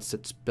monster once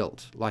it's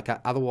built.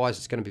 Otherwise,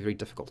 it's going to be very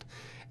difficult.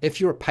 If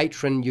you're a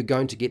patron, you're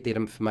going to get that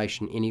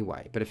information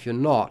anyway. But if you're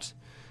not,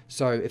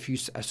 so if you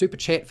super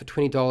chat for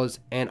 $20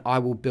 and I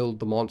will build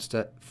the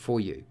monster for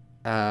you,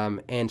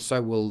 and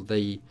so will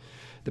the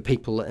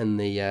people in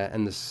the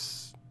in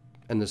this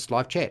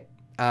live chat.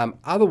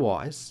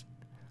 Otherwise,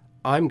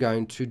 I'm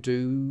going to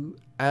do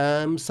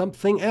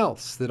something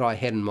else that I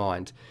had in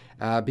mind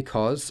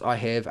because I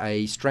have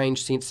a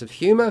strange sense of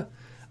humor.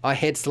 I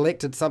had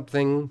selected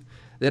something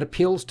that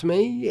appeals to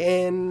me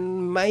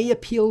and may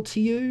appeal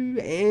to you,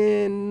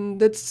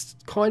 and it's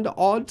kind of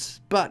odd,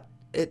 but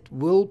it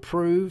will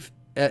prove,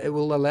 it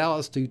will allow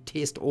us to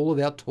test all of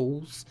our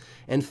tools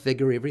and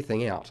figure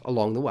everything out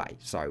along the way.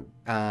 So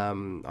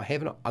I'm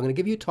going to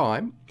give you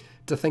time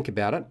to think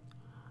about it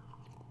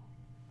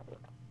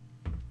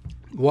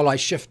while I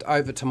shift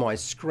over to my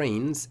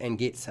screens and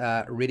get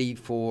ready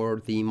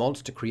for the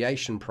monster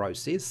creation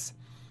process.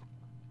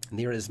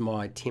 There is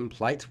my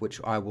template, which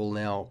I will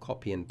now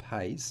copy and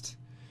paste,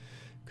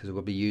 because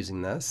we'll be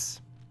using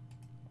this.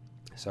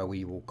 So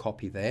we will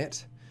copy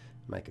that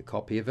Make a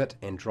copy of it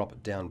and drop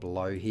it down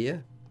below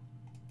here.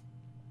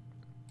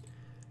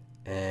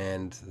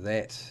 And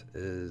that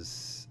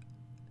is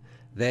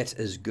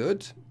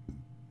good.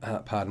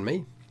 Pardon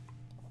me.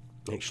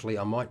 Actually,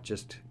 I might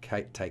just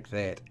take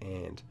that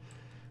and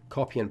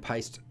copy and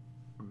paste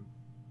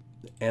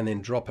and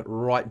then drop it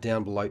right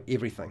down below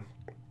everything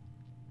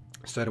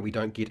so that we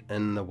don't get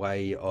in the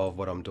way of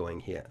what I'm doing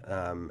here.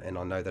 And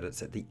I know that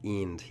it's at the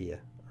end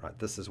here. Right,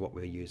 this is what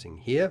we're using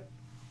here.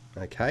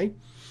 Okay,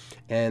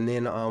 and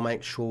then I'll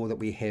make sure that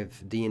we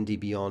have D&D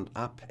Beyond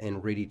up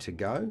and ready to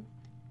go.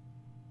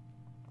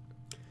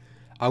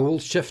 I will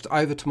shift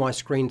over to my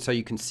screen so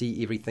you can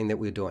see everything that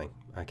we're doing.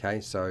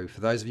 Okay, so for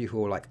those of you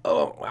who are like,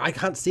 oh, I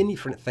can't see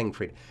anything,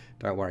 Fred,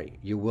 don't worry,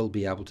 you will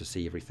be able to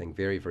see everything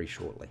very, very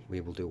shortly. We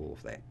will do all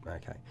of that.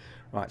 Okay,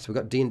 right, so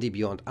we've got D&D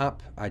Beyond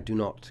up. I do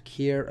not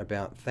care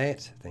about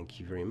that. Thank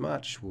you very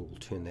much. We'll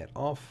turn that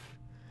off.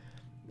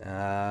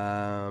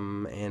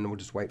 And we'll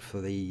just wait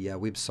for the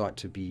website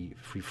to be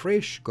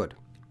refresh. Good.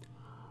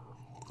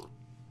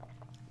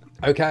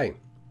 Okay,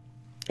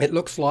 it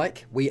looks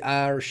like we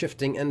are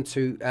shifting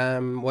into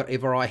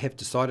whatever I have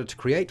decided to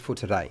create for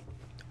today.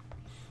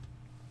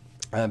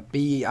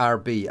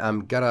 BRB.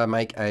 I'm gonna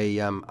make a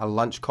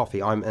lunch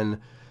coffee. I'm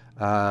in.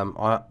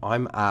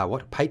 I'm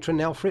what, patron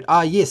now, Fred?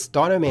 Ah, yes,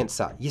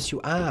 Dinomancer. Yes, you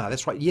are.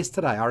 That's right.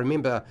 Yesterday, I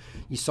remember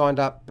you signed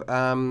up.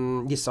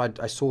 Yes,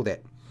 I saw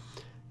that.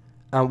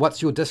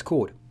 What's your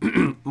Discord?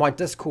 My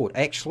Discord,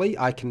 actually,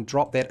 I can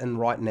drop that in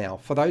right now.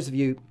 For those of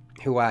you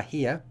who are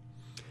here,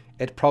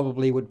 it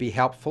probably would be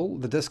helpful.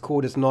 The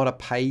Discord is not a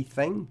pay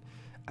thing.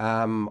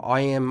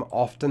 I am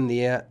often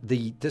there.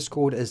 The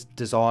Discord is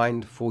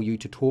designed for you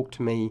to talk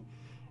to me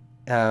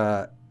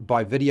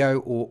by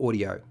video or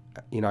audio.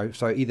 You know,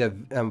 so either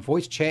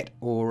voice chat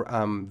or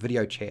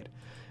video chat.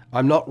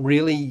 I'm not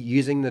really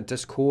using the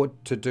Discord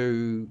to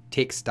do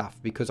tech stuff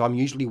because I'm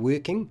usually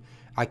working.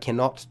 I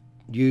cannot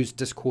use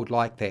Discord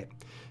like that.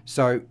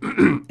 So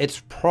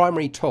its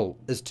primary tool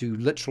is to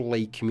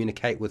literally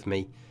communicate with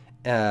me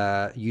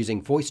using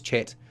voice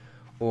chat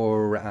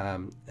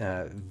or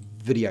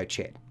video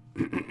chat.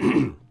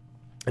 And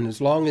as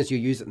long as you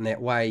use it in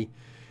that way,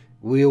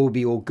 we'll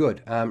be all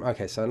good.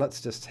 Okay, so let's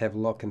just have a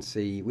look and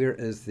see where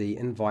is the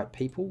invite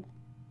people.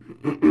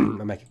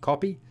 I'll make a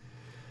copy.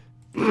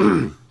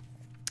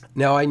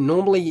 Now I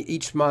normally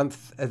each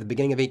month, at the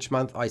beginning of each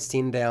month, I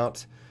send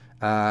out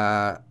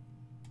an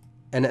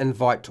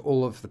invite to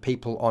all of the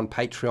people on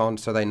Patreon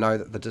so they know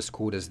that the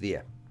Discord is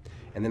there.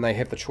 And then they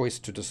have the choice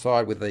to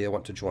decide whether they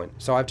want to join.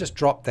 So I've just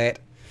dropped that.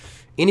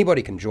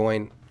 Anybody can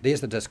join.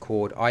 There's the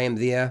Discord. I am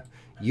there,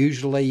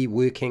 usually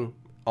working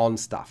on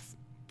stuff.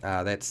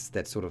 That's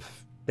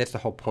the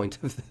whole point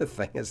of the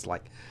thing. It's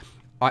like,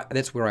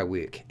 that's where I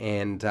work.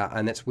 And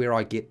that's where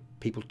I get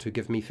people to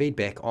give me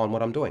feedback on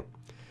what I'm doing.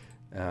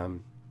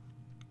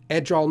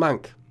 Agile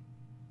Monk.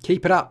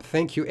 Keep it up.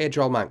 Thank you,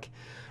 Agile Monk.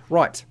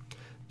 Right.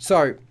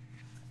 So,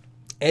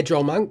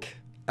 Agile Monk,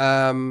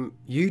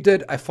 you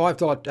did a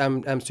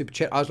 $5 super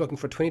chat. I was looking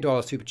for a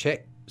 $20 super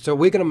chat. So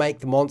we're going to make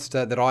the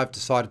monster that I've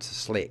decided to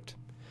select.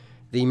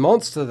 The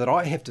monster that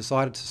I have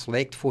decided to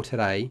select for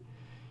today,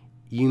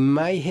 you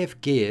may have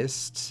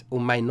guessed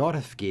or may not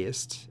have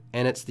guessed,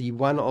 and it's the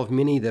one of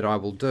many that I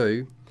will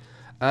do.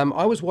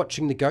 I was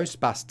watching the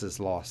Ghostbusters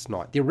last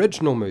night, the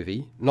original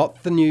movie,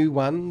 not the new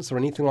ones or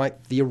anything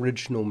like the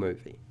original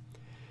movie.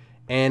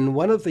 And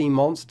one of the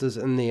monsters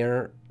in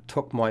there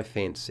took my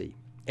fancy.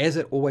 As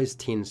it always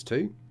tends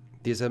to,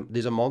 there's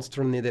a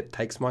monster in there that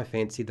takes my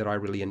fancy that I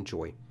really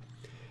enjoy.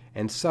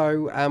 And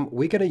so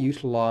we're going to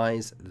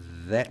utilize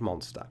that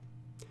monster.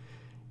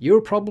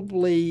 You're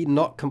probably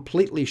not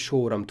completely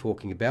sure what I'm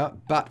talking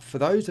about, but for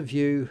those of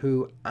you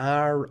who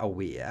are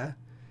aware,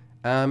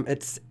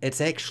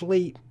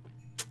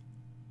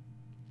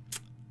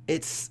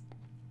 it's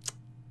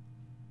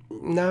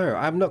no,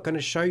 I'm not going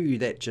to show you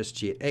that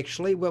just yet.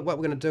 Actually, what we're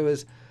going to do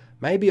is,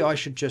 maybe I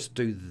should just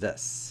do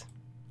this.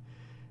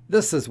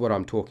 This is what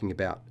I'm talking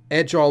about.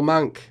 Agile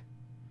Monk.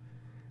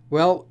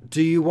 Well,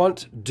 do you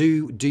want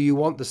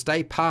the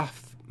Stay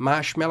Puft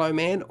Marshmallow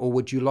Man, or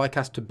would you like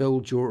us to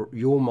build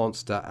your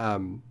monster,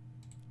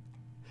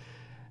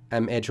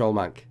 Agile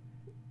Monk?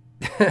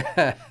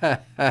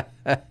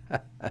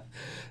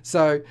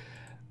 So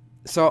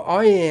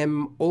I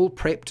am all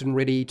prepped and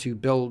ready to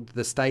build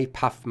the Stay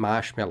Puft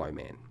Marshmallow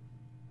Man.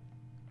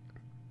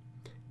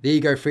 There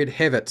you go, Fred.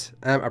 Have it.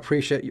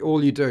 Appreciate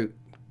all you do.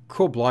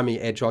 Cool, blimey,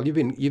 Agile.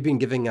 You've been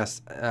giving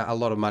us a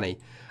lot of money.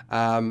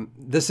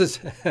 This is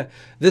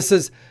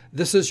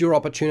your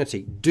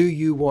opportunity. Do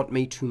you want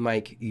me to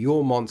make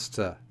your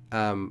monster,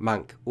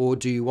 Monk, or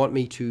do you want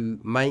me to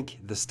make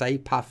the Stay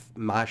Puft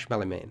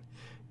Marshmallow Man?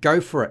 Go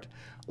for it.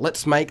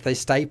 Let's make the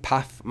Stay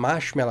Puft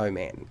Marshmallow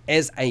Man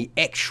as a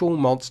actual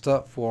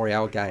monster for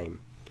our game.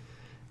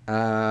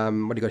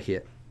 What do you got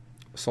here?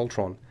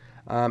 Soltron.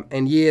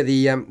 And yeah,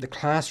 the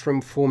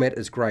classroom format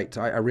is great.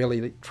 I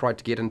really tried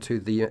to get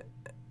into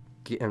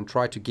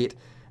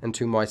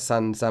my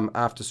son's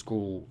after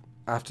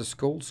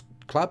schools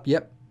club.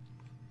 Yep.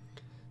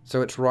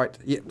 So it's right.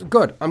 Yeah,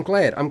 good. I'm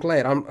glad. I'm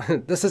glad.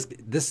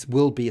 This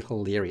will be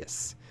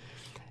hilarious.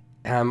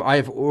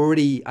 I've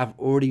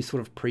already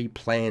sort of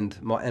pre-planned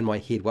in my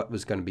head what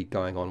was going to be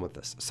going on with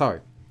this.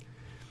 So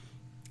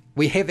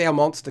we have our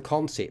monster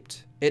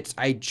concept. It's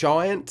a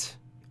giant,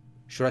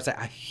 should I say,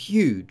 a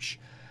huge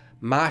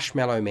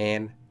marshmallow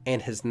man,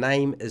 and his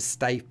name is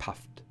Stay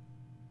Puft.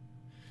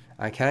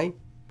 Okay,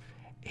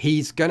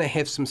 he's going to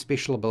have some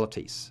special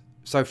abilities.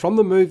 So from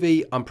the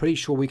movie, I'm pretty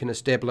sure we can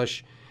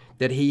establish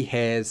that he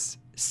has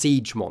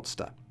Siege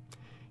Monster.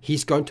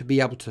 He's going to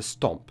be able to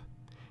stomp.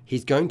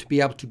 He's going to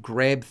be able to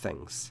grab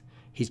things.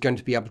 He's going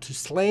to be able to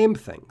slam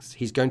things.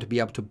 He's going to be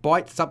able to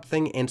bite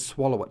something and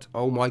swallow it.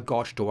 Oh my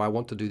gosh, do I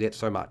want to do that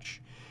so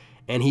much.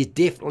 And he's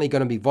definitely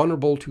going to be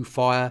vulnerable to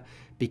fire,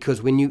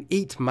 because when you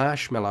eat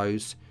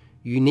marshmallows,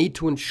 you need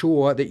to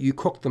ensure that you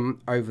cook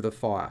them over the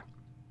fire.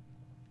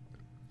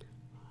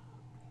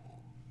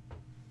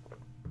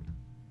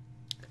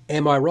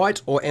 Am I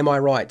right, or am I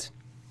right?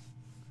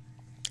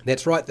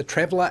 That's right, the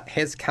traveller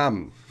has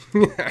come.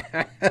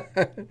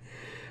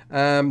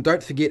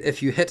 Don't forget,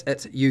 if you hit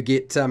it, you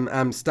get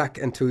stuck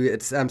into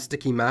its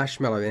sticky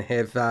marshmallow and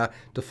have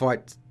to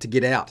fight to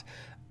get out.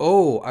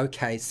 Oh,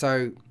 okay,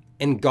 so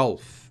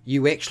engulf.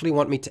 You actually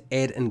want me to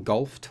add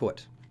engulf to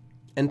it.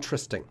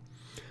 Interesting.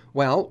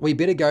 Well, we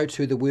better go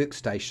to the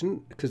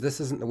workstation, because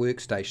this isn't the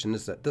workstation,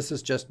 is it? This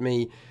is just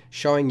me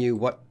showing you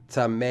what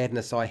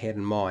madness I had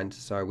in mind.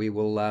 So we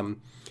will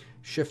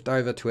shift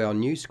over to our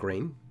new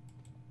screen.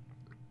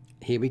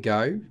 Here we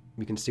go.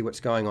 You can see what's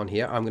going on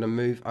here. I'm going to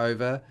move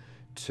over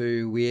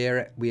to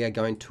where we are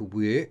going to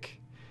work.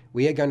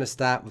 We are going to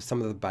start with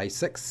some of the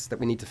basics that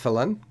we need to fill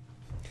in.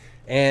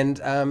 And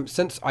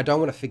since I don't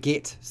want to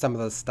forget some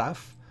of the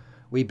stuff,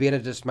 we better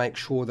just make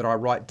sure that I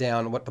write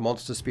down what the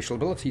monster's special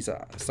abilities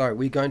are. So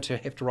we're going to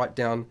have to write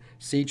down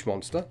Siege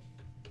Monster.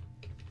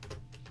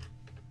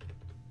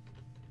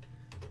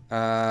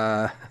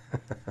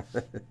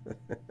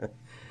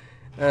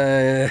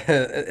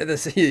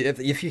 If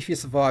you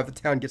survive, the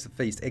town gets a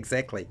feast.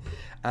 Exactly.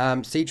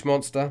 Siege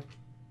Monster.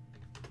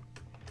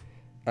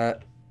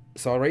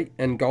 Sorry,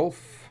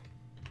 engulf.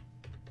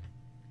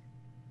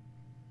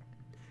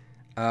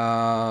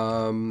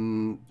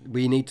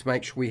 We need to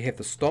make sure we have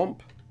the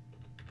stomp.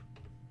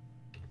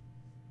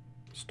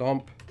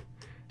 Stomp,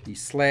 the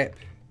slap,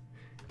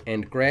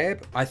 and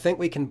grab. I think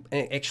we can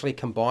actually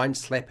combine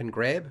slap and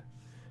grab.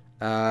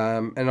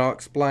 And I'll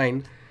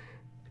explain,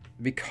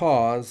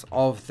 because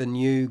of the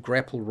new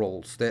grapple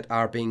rules that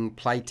are being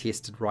play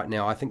tested right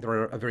now. I think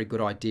they're a very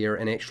good idea,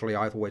 and actually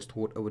I've always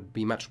thought it would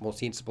be much more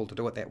sensible to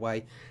do it that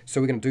way.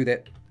 So we're going to do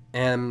that,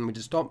 and we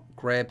just stomp,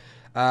 grab.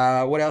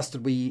 What else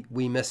did we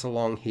miss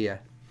along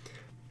here?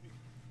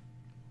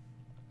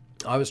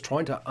 I was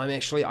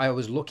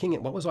looking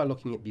at, what was I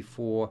looking at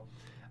before?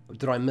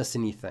 Did I miss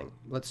anything?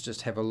 Let's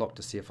just have a look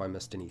to see if I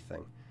missed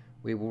anything.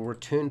 We will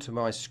return to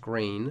my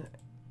screen.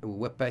 We'll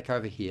whip back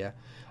over here.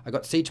 I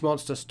got Siege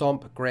Monster,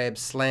 Stomp, Grab,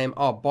 Slam.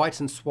 Oh, Bite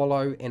and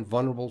Swallow, and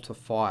Vulnerable to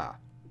Fire.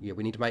 Yeah,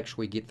 we need to make sure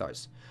we get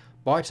those.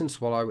 Bite and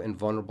Swallow and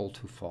Vulnerable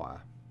to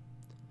Fire.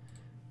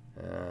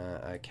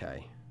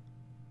 Okay.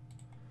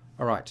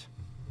 All right.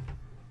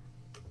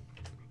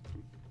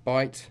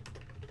 Bite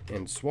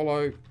and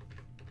Swallow.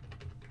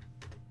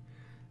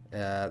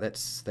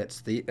 That's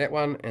that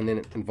one, and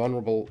then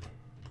invulnerable,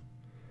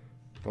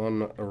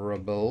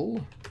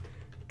 vulnerable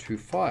to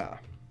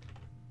fire.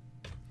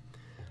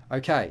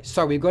 Okay,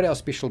 so we've got our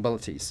special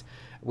abilities.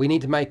 We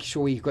need to make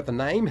sure we've got the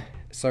name.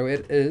 So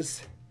it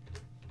is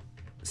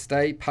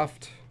Stay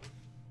Puft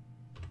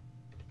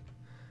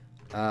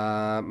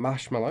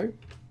Marshmallow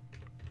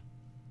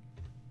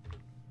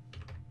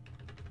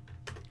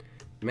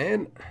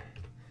Man.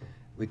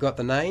 We got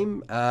the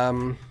name.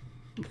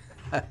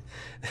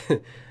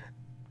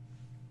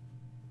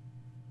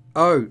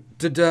 Oh,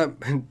 did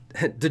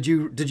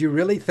you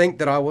really think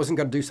that I wasn't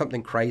going to do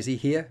something crazy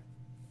here?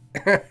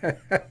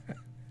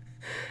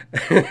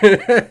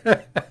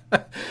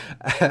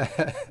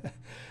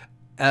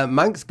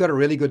 Monk's got a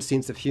really good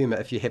sense of humor,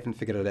 if you haven't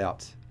figured it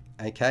out.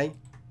 Okay,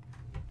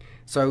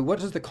 so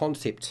what is the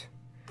concept?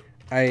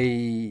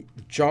 A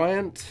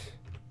giant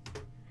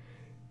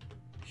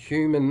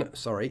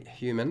humanoid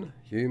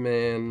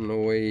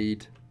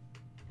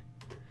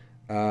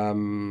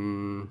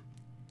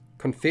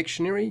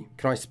confectionery.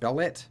 Can I spell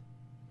that?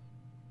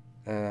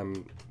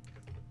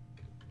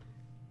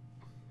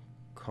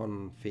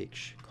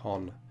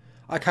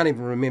 I can't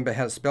even remember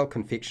how to spell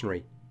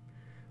confectionery.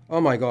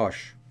 Oh my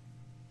gosh.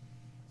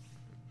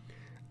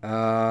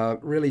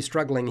 Really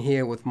struggling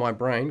here with my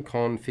brain.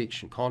 Oh,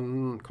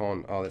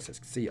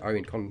 that's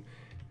C-O-N,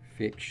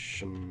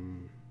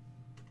 confection.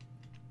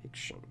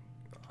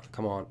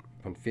 Come on,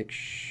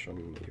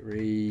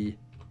 confectionery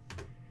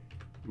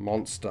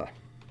monster.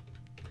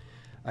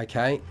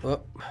 Okay,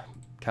 oh,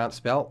 can't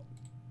spell.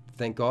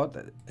 Thank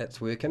God that's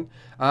working.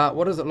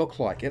 What does it look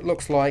like? It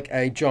looks like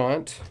a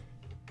giant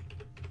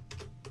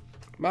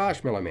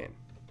Marshmallow Man.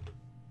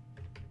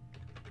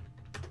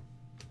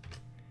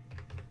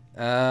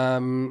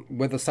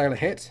 With a sailor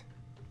hat.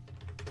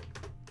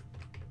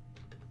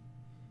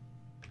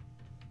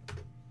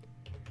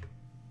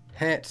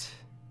 hat,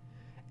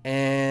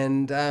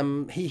 and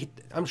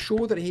I'm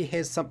sure that he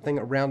has something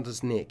around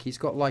his neck. He's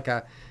got like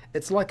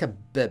it's like a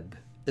bib,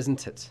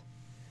 isn't it?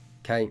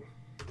 Okay,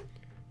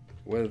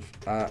 with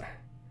a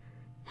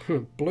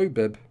blue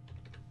bib,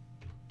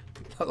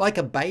 like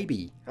a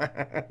baby.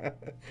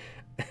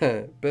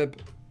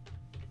 Bib,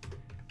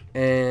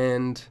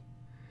 and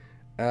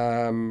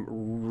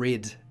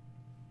red,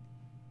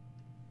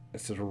 a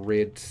sort of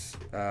red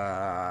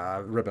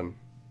ribbon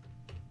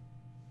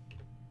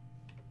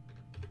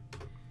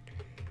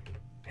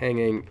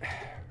hanging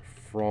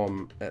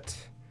from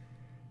it.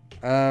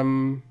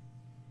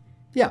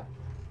 Yeah,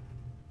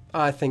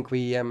 I think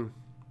we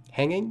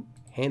hanging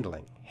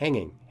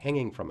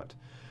from it.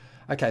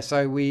 Okay,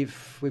 so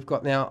we've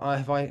got now.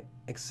 Have I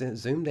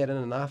zoomed that in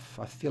enough?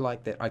 I feel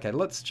like that. Okay,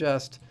 let's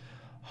just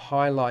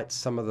highlight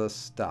some of this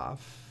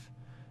stuff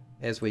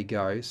as we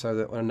go, so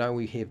that I know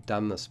we have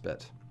done this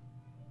bit.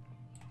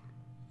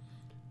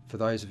 For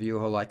those of you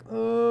who are like,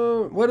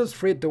 oh, what is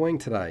Fred doing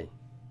today?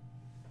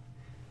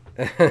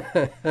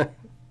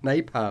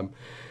 Napalm.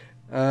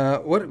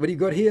 What do you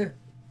got here,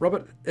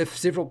 Robert? If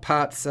several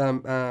parts,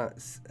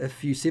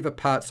 if you sever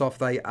parts off,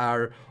 they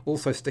are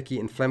also sticky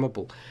and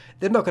flammable.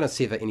 They're not going to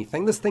sever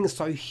anything. This thing is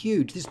so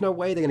huge. There's no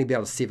way they're going to be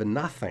able to sever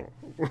nothing.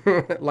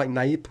 Like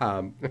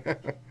napalm.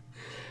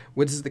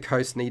 Wizards of the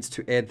Coast needs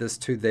to add this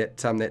to that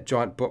that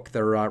giant book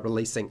they're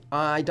releasing.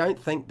 I don't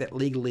think that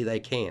legally they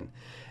can.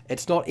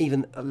 It's not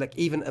even like,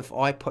 even if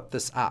I put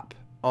this up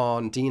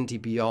on D&D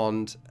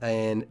Beyond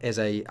and as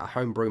a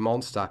homebrew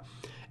monster,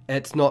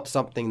 it's not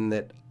something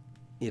that,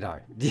 you know,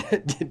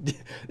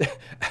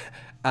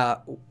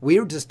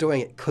 we're just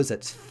doing it because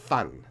it's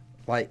fun.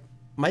 Like,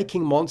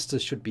 making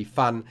monsters should be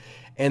fun,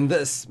 and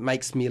this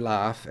makes me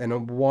laugh,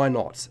 and why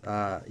not?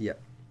 Yeah.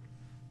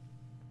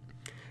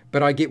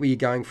 But I get where you're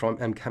going from,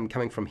 and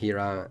coming from here.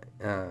 I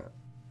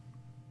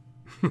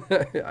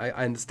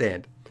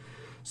understand.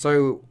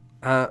 So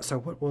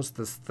what was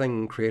this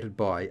thing created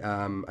by?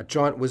 A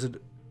giant wizard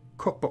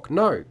cookbook?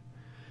 No.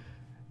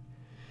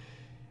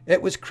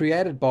 It was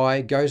created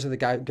by Gozer the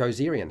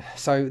Gozerian.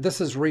 So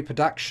this is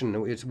reproduction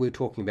we're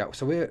talking about.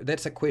 So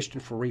that's a question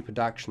for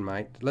reproduction,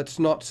 mate. Let's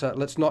not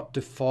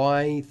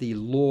defy the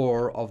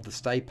lore of the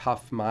Stay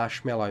Puft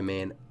Marshmallow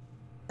Man.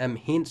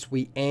 Hence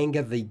we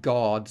anger the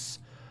gods,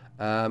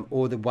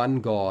 or the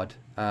one god,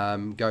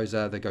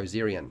 Gozer the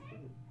Gozerian.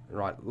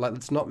 Right,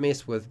 let's not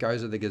mess with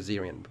Gozer the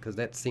Gozerian, because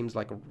that seems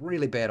like a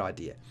really bad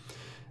idea.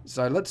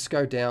 So let's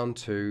go down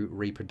to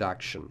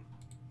reproduction.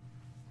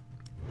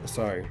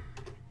 So,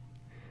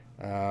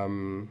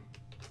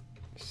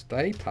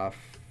 Stay Puft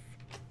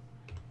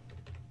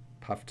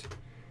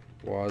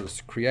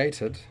was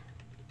created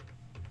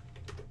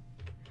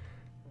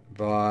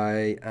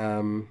by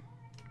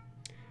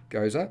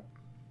Gozer.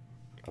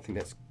 I think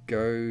that's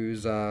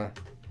Gozer.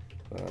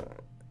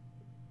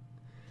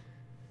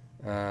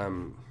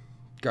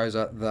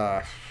 Gozer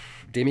the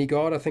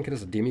demigod. I think it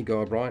is a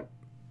demigod, right?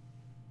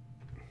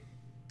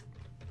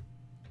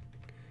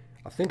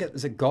 I think it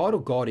is a god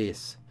or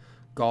goddess.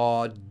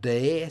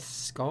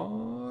 Goddess.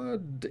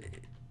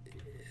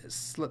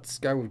 Let's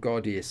go with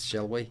goddess,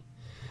 shall we?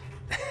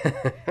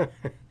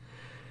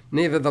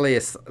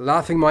 Nevertheless,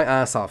 laughing my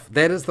ass off.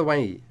 That is the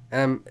way.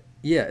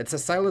 Yeah, it's a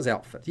sailor's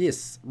outfit.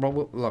 Yes.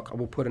 Well, look, I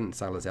will put in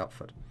sailor's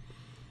outfit.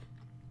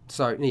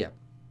 So, yeah.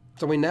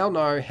 So we now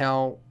know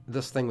how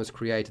this thing was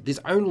created. There's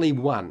only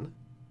one,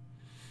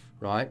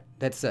 right?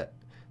 That's it.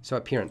 So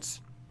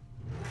appearance.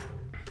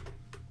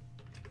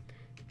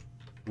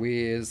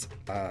 Where's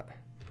a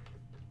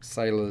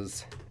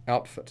sailor's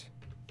outfit?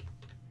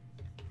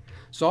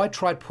 So I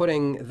tried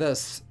putting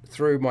this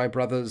through my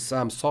brother's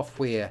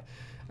software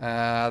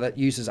that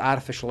uses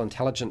artificial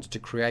intelligence to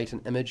create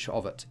an image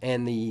of it,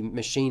 and the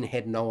machine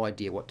had no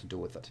idea what to do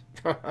with it.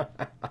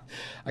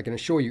 I can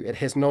assure you, it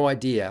has no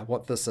idea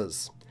what this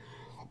is.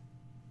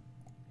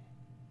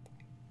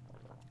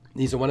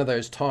 These are one of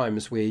those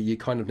times where you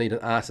kind of need an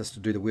artist to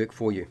do the work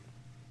for you.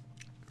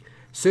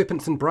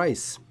 Serpent's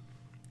Embrace.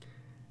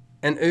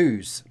 An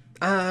ooze.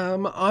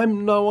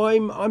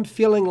 I'm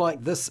feeling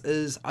like this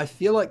is, I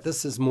feel like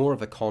this is more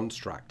of a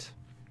construct.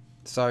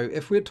 So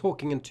if we're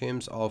talking in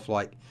terms of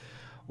like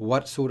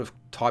what sort of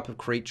type of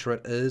creature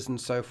it is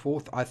and so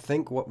forth, I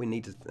think what we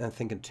need to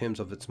think in terms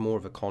of, it's more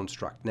of a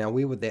construct. Now,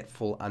 where would that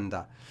fall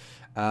under?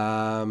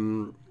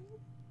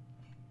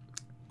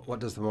 What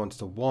does the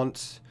monster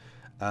want?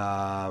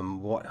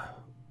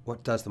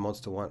 What does the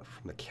monster want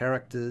from the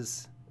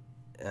characters?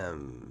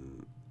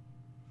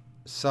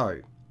 So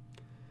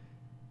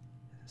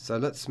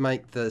let's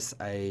make this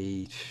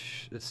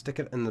let's stick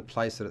it in the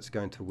place that it's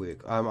going to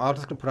work. I'm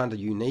just going to put under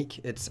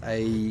unique. It's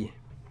a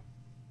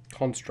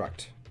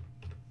construct.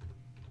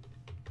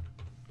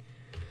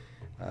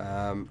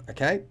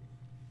 Okay.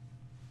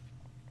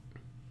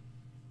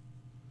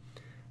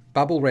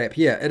 Bubble wrap.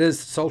 Yeah, it is,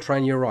 Soul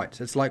Train, you're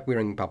right. It's like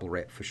wearing bubble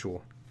wrap for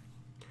sure.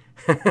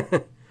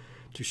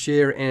 To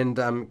share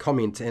and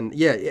comment, and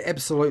yeah,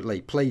 absolutely,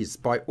 please,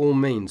 by all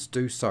means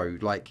do so.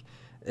 Like,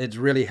 it's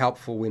really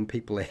helpful when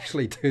people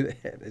actually do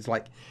that. It's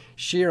like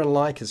Share and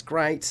like is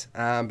great,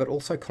 but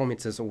also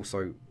comments is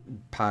also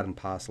part and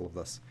parcel of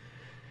this.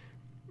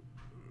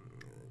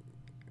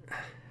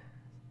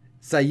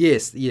 Say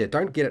yes, yeah,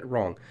 don't get it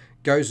wrong.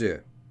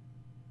 Gozer.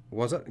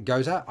 Was it?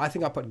 Gozer? I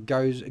think I put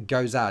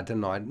Gozer,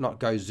 didn't I? Not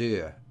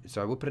Gozer.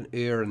 So we'll put an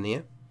in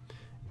there.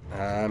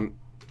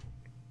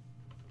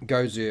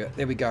 Gozer.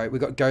 There we go. We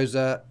got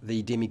Gozer,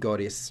 the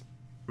demigoddess.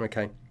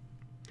 Okay.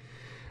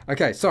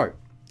 Okay, so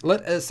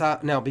let us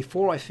now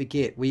before I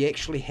forget, we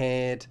actually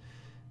had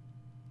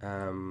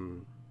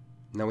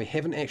no, we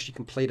haven't actually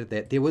completed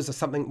that. There was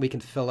something we can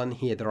fill in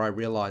here that I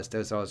realized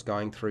as I was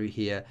going through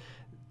here.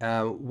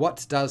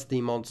 What does the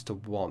monster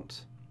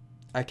want?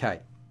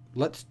 Okay,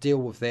 let's deal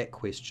with that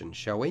question,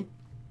 shall we?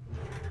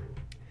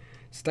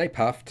 Stay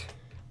Puft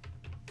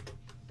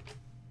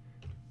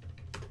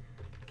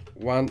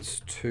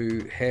wants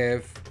to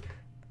have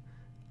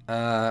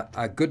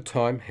a good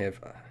time. Have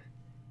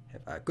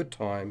a good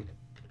time.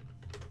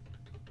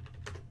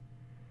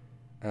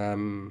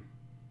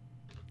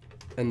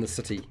 In the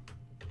city.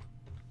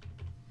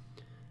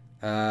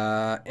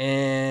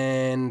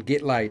 And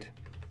get laid.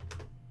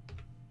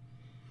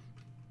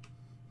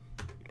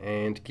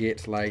 And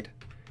get laid.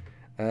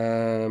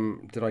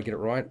 Did I get it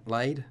right?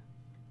 Laid?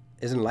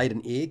 Isn't laid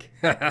an egg?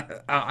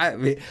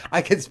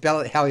 I can spell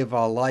it however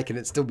I like and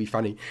it'd still be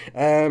funny.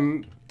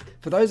 For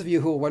those of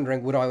you who are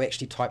wondering, would I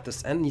actually type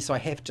this in? Yes, I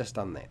have just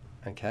done that.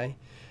 Okay.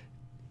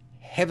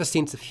 Have a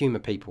sense of humour,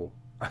 people.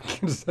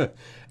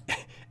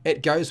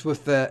 It goes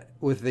with the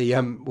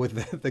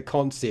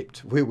concept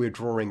where we're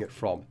drawing it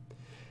from.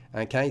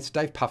 Okay, so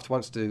Dave Puft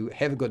wants to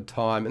have a good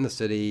time in the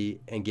city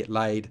and get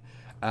laid.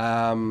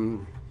 Yeah,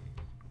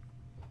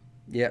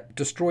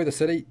 destroy the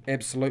city,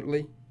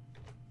 absolutely.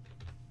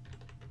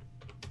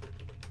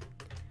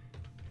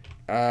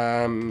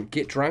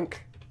 Get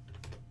drunk.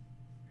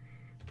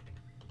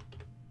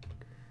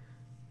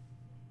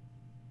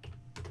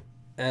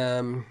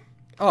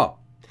 Oh,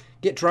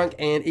 get drunk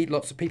and eat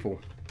lots of people.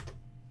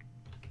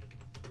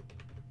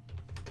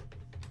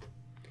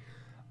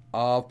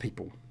 Of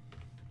people.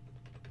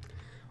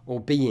 Or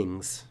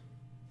beings.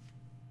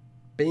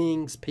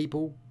 Beings,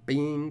 people,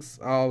 beings.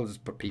 I'll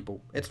just put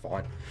people. It's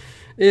fine.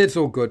 It's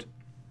all good.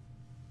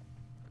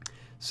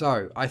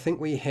 So, I think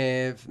we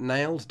have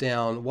nailed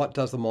down what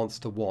does the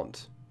monster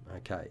want.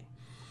 Okay.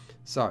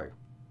 So,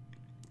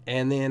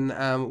 and then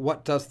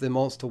what does the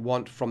monster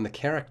want from the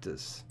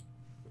characters?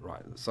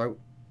 Right, so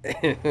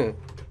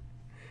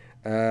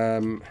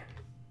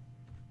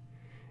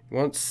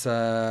wants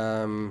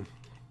so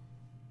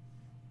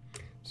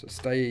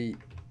Stay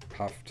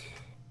Puft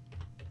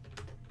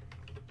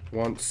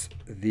wants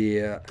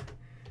their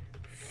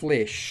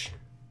flesh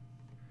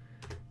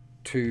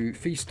to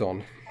feast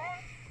on.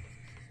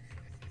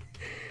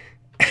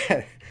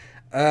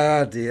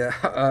 Oh dear.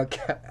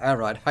 Okay. All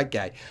right.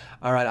 Okay.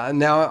 All right.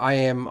 Now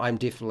I'm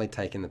definitely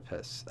taking the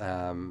piss.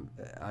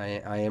 I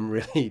am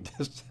really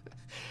just.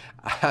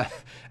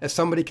 If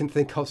somebody can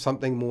think of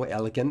something more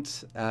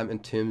elegant in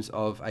terms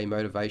of a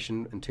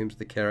motivation, in terms of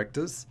the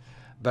characters,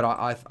 but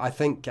I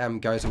think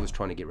Gozer was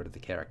trying to get rid of the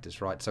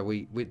characters, right? So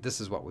we this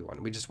is what we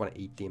want. We just want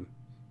to eat them.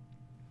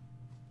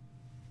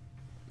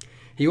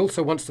 He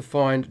also wants to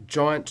find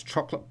giant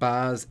chocolate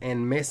bars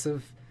and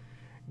massive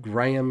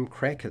graham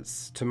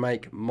crackers to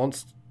make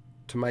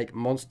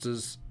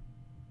monsters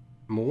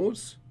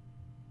s'mores.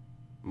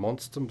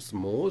 Monster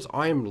s'mores.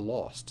 I am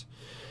lost,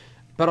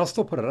 but I'll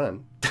still put it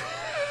in.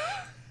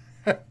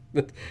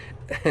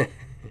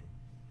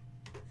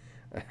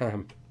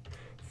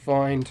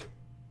 Find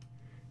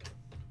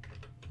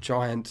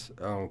giant.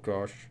 Oh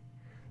gosh,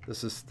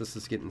 this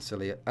is getting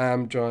silly.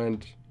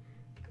 Giant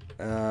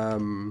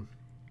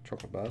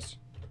chocolate bars.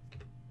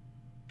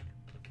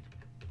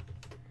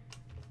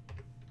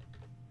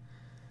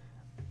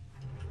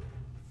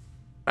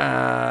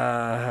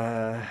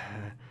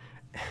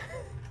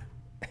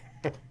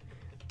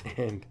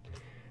 And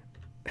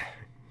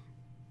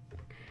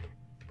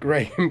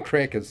graham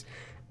crackers.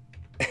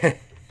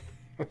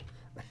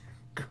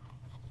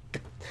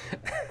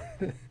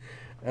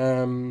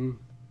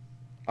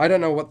 I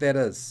don't know what that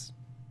is.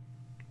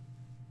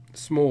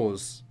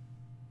 S'mores.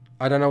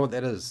 I don't know what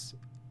that is.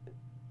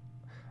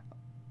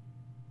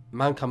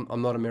 Monk,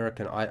 I'm not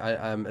American.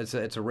 It's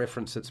a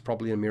reference. It's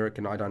probably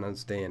American. I don't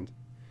understand.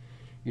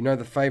 You know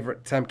the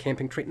favourite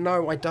camping treat?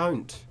 No, I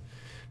don't.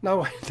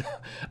 No, I don't.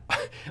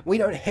 We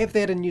don't have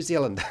that in New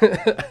Zealand.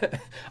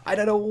 I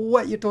don't know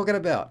what you're talking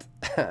about.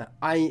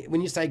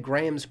 When you say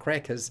Graham's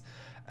crackers,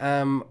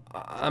 I'm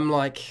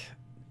like,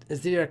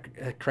 is there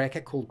a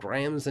cracker called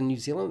Graham's in New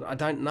Zealand? I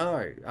don't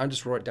know. I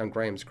just wrote down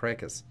Graham's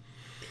crackers.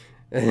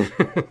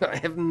 I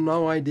have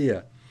no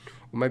idea.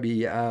 Or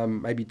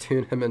maybe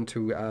turn him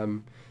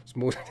into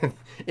small.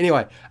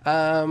 Anyway,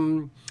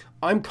 I'm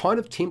kind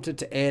of tempted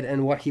to add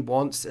in what he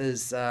wants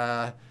is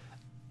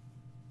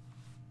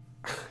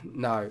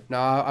no,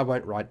 I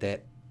won't write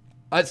that.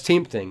 It's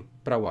tempting,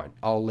 but I won't.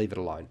 I'll leave it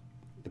alone.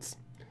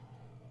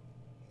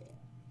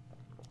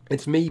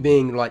 It's me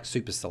being like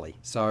super silly.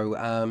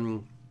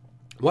 So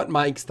what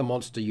makes the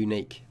monster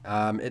unique?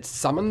 It's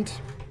summoned.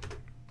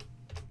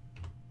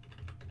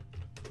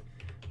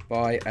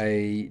 by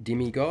a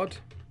demigod.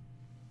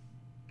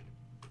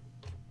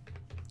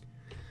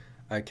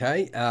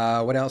 Okay,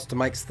 what else to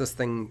make this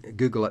thing?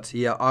 Google it.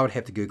 Yeah, I would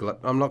have to Google it.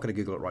 I'm not going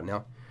to Google it right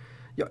now.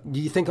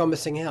 Do you think I'm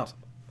missing out?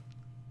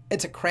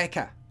 It's a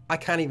cracker. I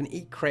can't even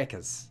eat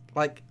crackers.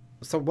 Like,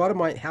 so what am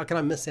I? How can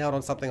I miss out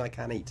on something I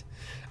can't eat?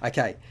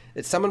 Okay,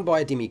 it's summoned by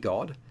a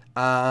demigod.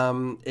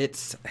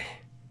 It's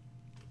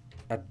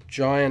a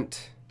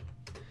giant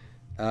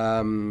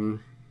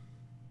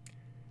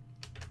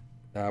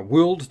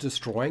world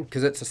destroying,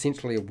 because it's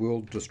essentially a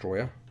world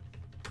destroyer.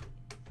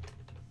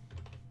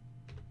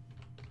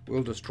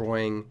 World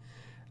destroying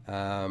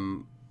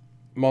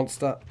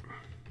monster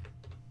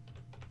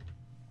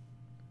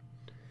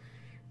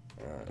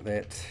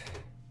that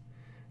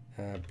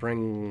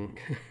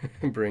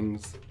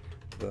brings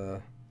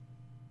the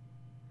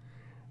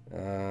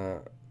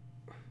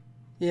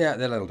yeah,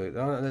 that'll do.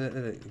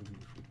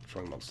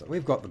 Destroying monster.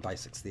 We've got the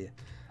basics there.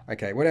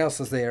 Okay, what else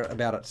is there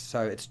about it?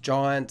 So it's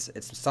giant,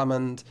 it's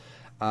summoned.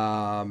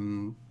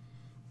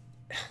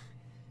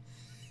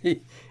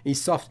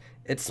 He's soft.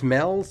 It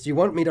smells. You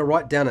want me to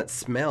write down it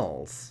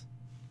smells?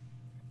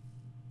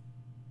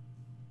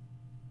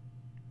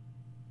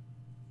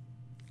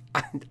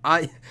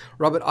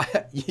 Robert,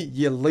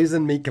 you're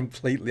losing me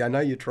completely. I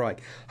know you're trying.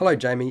 Hello,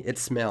 Jamie. It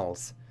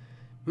smells.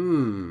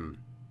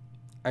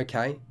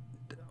 Okay.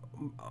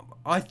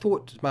 I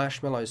thought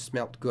marshmallows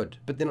smelt good,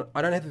 but then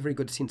I don't have a very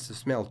good sense of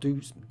smell.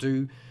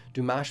 Do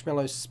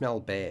marshmallows smell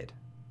bad?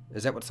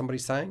 Is that what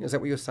somebody's saying? Is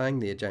that what you're saying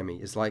there,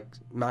 Jamie? Is like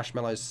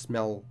marshmallows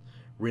smell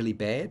really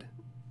bad?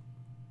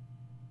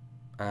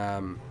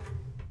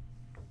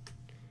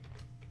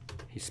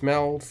 He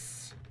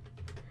smells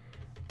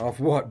of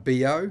what?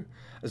 BO?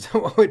 Is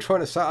that what we're trying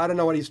to say? I don't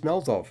know what he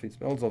smells of. He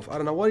smells of... I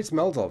don't know what he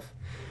smells of.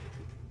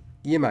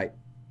 Yeah, mate.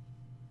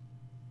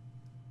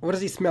 What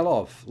does he smell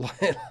of?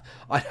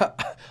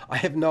 I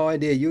have no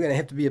idea. You're going to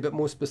have to be a bit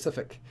more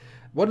specific.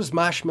 What does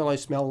marshmallow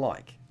smell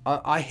like?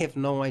 I have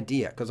no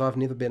idea, because I've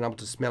never been able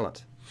to smell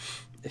it.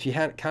 If you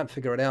can't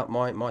figure it out,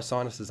 my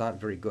sinuses aren't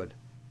very good.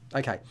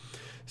 Okay,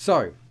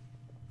 so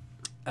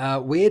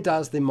where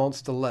does the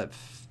monster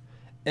live?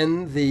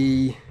 In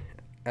the...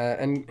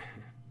 in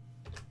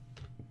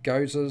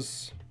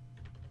Goza's...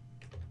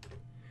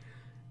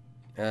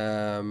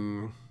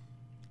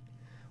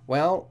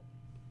 well...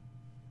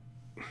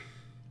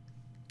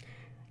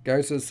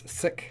 Goza's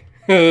sick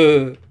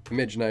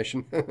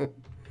imagination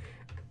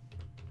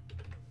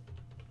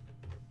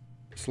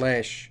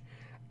slash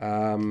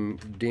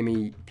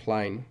demi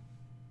plane,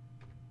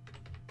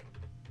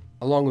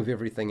 along with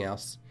everything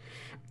else.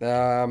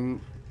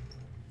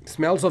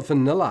 Smells of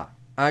vanilla.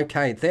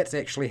 Okay, that's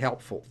actually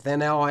helpful.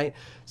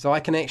 So I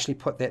can actually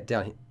put that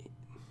down.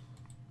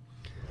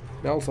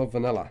 Smells of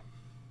vanilla.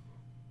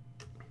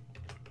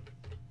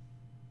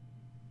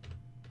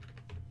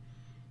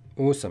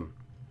 Awesome.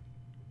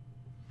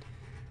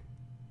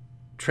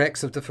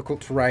 Tracks of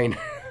difficult terrain.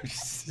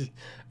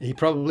 He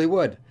probably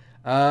would.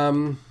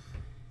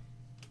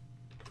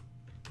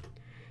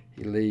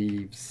 He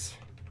leaves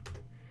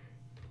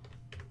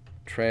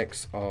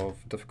tracks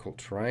of difficult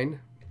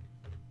terrain.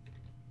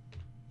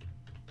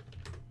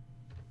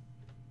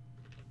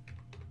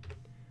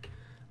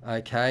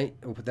 Okay,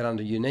 we'll put that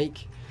under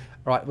unique.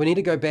 Right, we need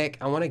to go back.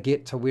 I want to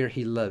get to where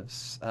he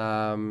lives.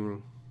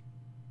 Because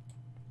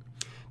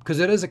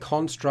it is a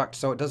construct,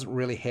 so it doesn't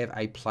really have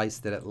a place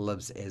that it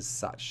lives as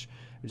such.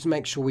 Just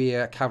make sure we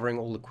are covering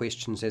all the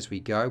questions as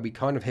we go. We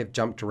kind of have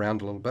jumped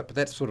around a little bit, but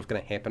that's sort of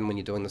going to happen when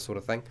you're doing this sort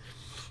of thing.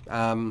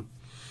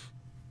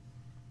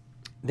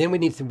 Then we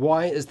need to,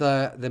 why is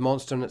the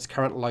monster in its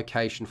current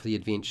location for the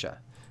adventure?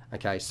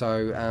 Okay,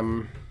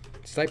 so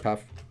Stay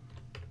Puft.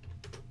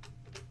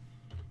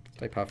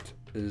 Stay Puft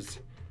is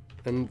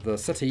in the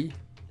city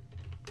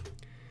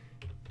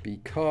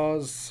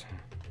because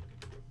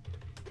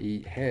he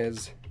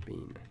has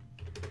been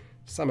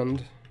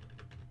summoned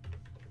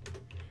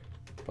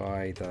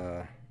by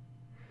the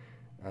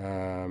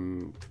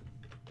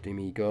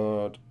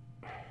demigod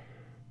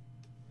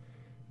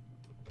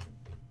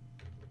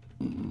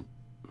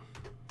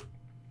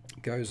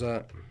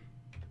Goza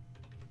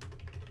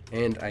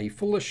and a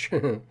foolish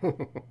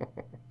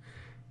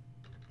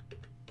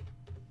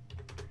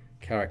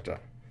character.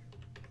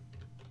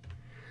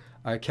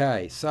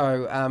 Okay,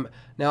 so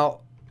now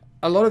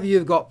a lot of you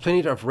have got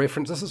plenty of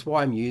reference. This is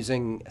why I'm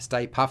using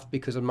Stay Puft,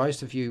 because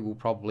most of you will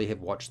probably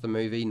have watched the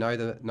movie, know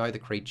the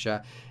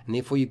creature, and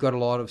therefore you've got a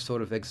lot of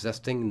sort of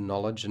existing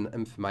knowledge and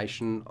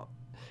information.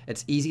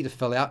 It's easy to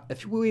fill out.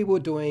 If we were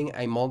doing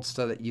a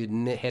monster that you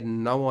had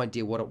no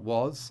idea what it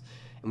was,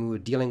 and we were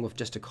dealing with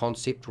just a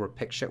concept or a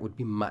picture, it would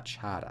be much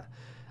harder.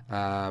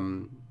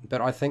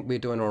 But I think we're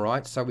doing all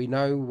right. So we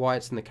know why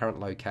it's in the current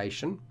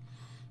location.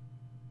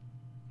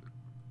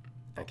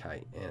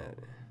 Okay.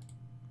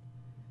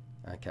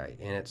 Okay,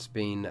 and it's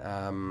been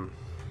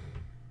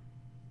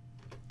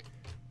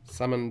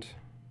summoned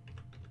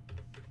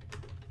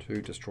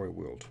to destroy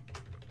world.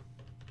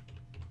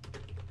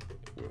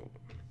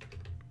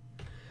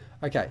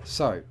 Okay,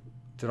 so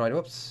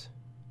whoops.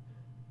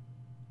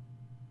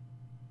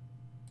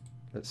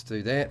 Let's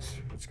do that.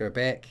 Let's go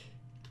back.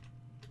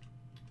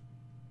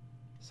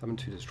 Summon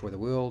to destroy the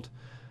world.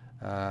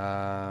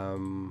 Got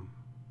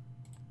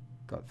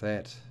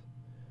that.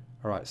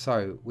 Alright,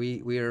 so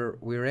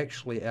we're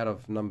actually out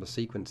of number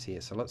sequence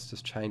here, so let's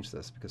just change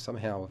this, because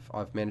somehow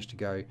I've managed to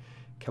go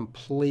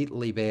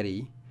completely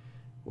batty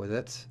with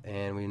it,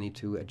 and we need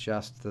to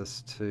adjust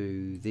this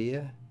to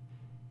there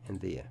and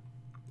there.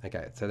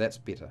 Okay, so that's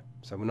better.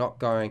 So we're not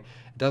going,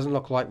 it doesn't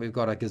look like we've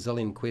got a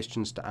gazillion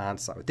questions to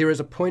answer. There is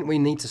a point we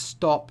need to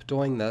stop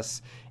doing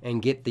this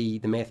and get the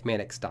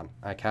mathematics done,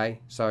 okay?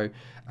 So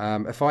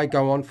if I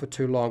go on for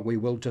too long, we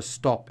will just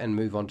stop and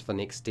move on to the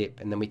next step,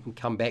 and then we can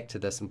come back to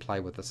this and play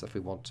with this if we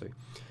want to.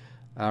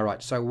 All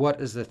right, so what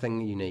is the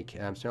thing unique?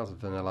 Smells of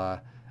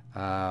vanilla.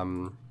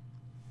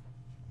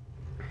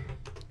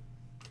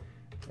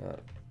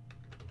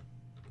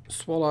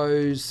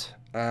 Swallows,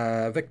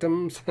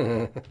 victims.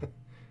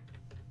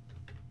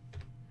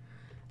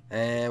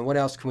 And what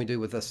else can we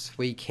do with this?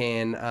 We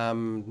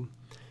can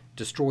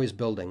destroys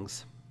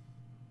buildings.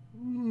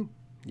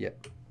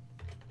 Yep.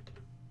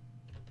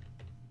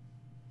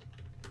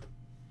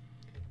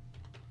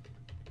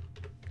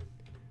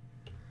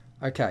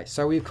 Okay,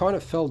 so we've kind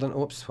of filled in.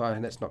 Oops,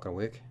 well, that's not going to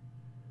work.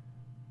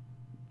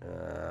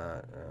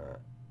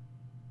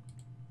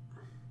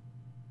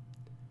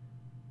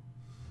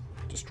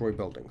 Destroy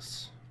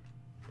buildings.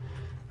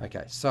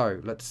 Okay, so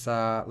let's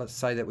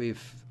say that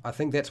we've. I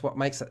think that's what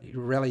makes it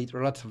really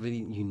relatively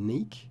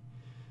unique.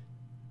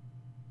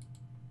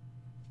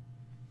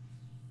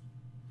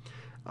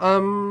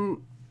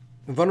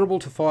 Vulnerable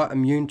to fire,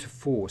 immune to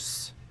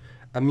force.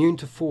 Immune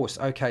to force.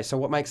 Okay, so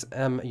what makes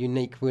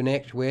unique?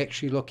 We're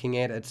actually looking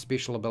at its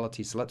special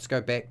abilities. So let's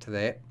go back to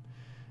that.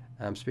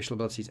 Special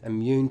abilities,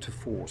 immune to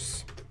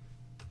force.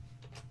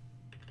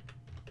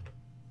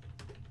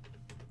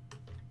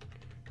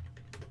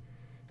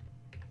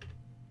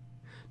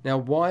 Now,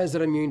 why is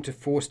it immune to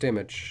force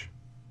damage?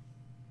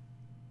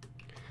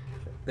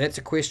 That's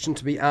a question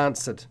to be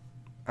answered.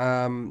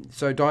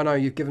 So, Dino,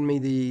 you've given me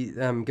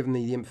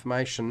the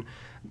information.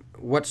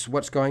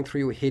 What's going through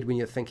your head when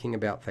you're thinking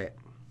about that?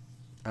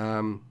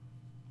 When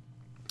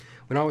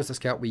I was a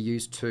scout, we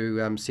used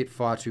to set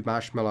fire to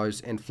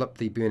marshmallows and flip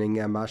the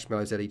burning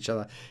marshmallows at each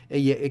other.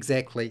 Yeah,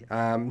 exactly.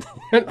 I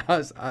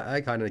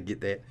kind of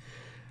get that.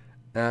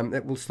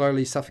 It will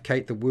slowly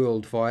suffocate the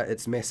world via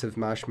its massive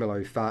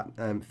marshmallow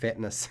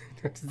fatness.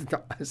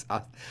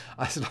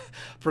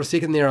 For a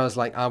second there, I was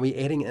like, are we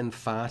adding in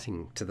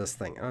farting to this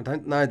thing? And I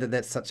don't know that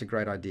that's such a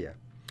great idea.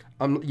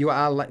 You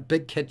are late,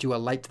 big kid, you are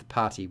late to the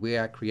party. We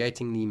are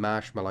creating the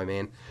Marshmallow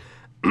Man.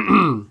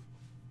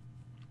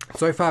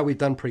 So far, we've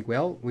done pretty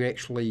well. We're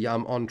actually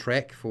on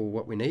track for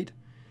what we need.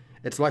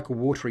 It's like a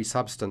watery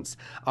substance.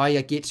 I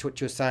get what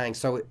you're saying.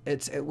 So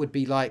it would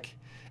be like,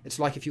 it's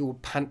like if you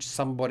would punch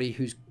somebody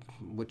who's,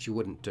 which you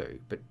wouldn't do,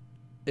 but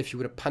if you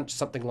were to punch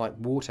something like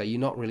water, you're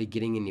not really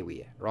getting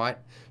anywhere, right?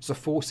 So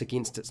force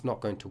against it's not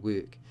going to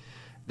work.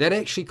 That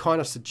actually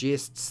kind of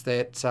suggests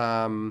that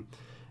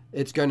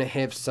it's going to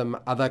have some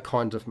other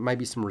kind of,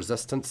 maybe some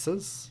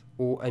resistances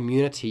or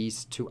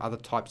immunities to other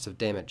types of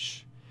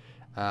damage,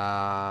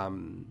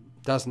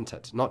 doesn't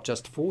it? Not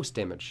just force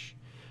damage.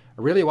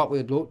 Really what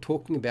we're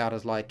talking about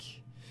is like,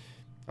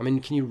 I mean,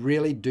 can you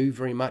really do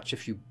very much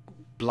if you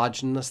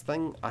bludgeon this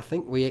thing? I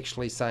think we're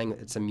actually saying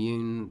it's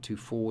immune to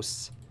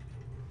force.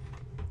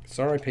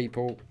 Sorry,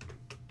 people.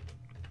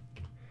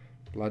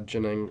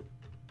 Bludgeoning.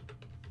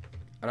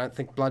 I don't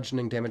think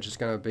bludgeoning damage is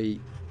going to be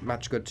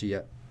much good to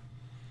you.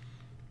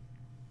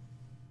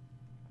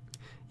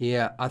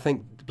 Yeah, I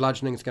think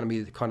bludgeoning is going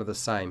to be kind of the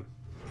same.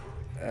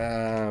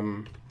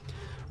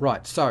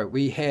 Right, so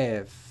we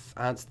have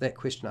answered that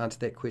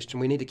question.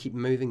 We need to keep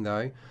moving,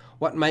 though.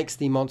 What makes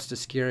the monster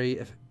scary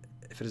if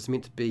it is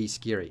meant to be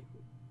scary?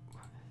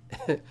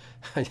 It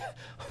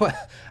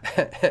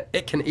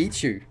can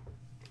eat you.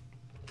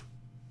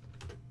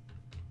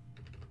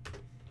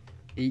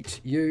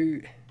 Eat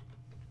you.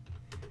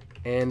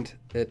 And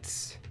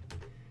it's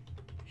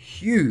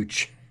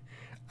huge.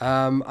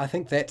 I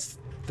think that's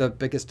the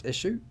biggest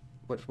issue.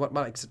 What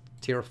makes it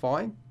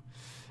terrifying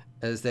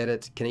is that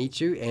it can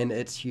eat you and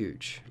it's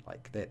huge.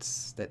 Like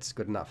that's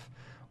good enough.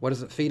 What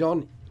does it feed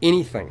on?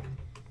 Anything.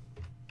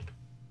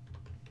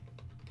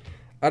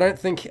 I don't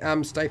think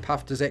Stay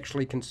Puft is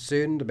actually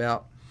concerned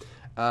about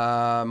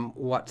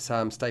what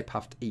Stay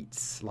Puft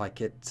eats.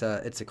 Like it's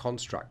a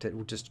construct. It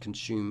will just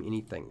consume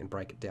anything and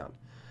break it down.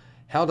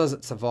 How does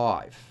it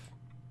survive?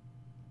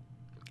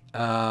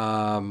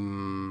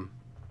 Well,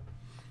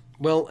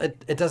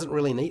 it doesn't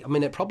really need. I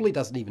mean, it probably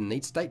doesn't even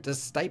need state.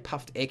 Does Stay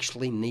Puft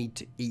actually need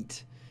to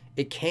eat?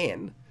 It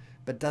can,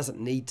 but doesn't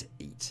need to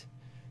eat.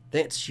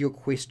 That's your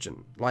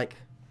question. Like,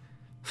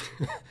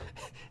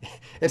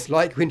 it's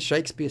like when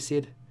Shakespeare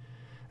said,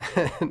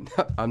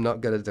 no, I'm not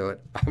going to do it.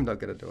 I'm not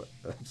going to do it.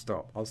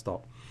 Stop. I'll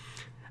stop.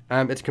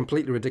 It's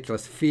completely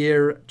ridiculous.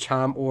 Fear,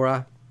 charm,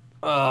 aura.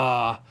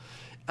 Well,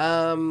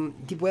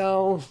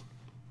 a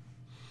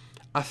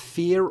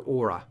fear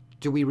aura.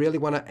 Do we really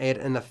want to add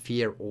in a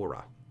fear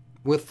aura?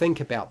 We'll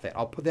think about that.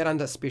 I'll put that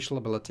under special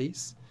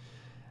abilities.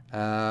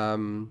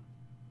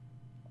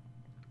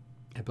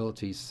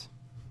 Abilities.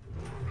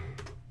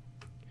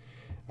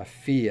 A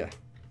fear.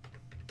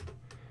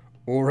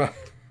 Aura.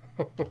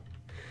 I'm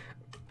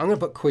going to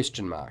put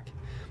question mark.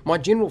 My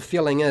general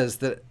feeling is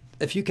that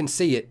if you can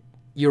see it,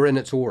 you're in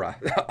its aura.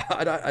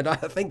 I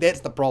think that's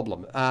the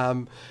problem.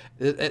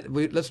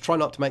 Let's try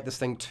not to make this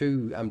thing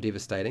too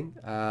devastating.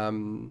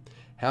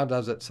 How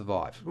does it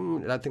survive? I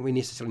don't think we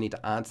necessarily need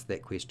to answer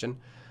that question.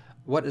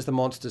 What is the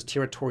monster's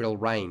territorial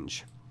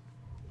range?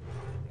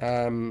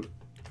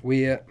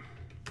 Wherever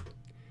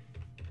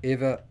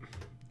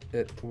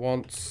it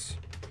wants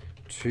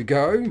to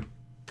go,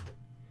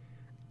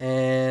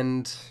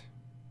 and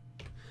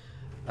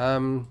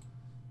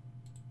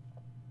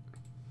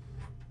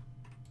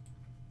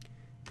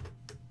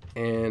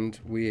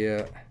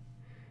where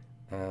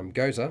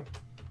Gozer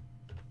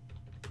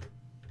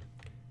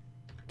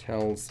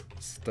tells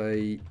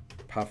Stay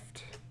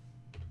Puft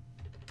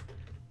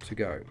to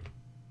go.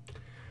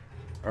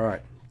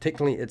 Alright,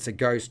 technically it's a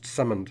ghost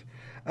summoned.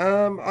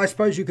 I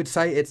suppose you could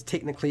say it's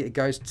technically a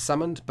ghost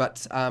summoned,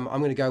 but I'm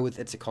going to go with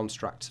it's a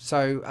construct.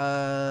 So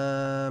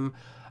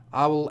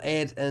I will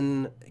add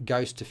in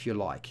ghost if you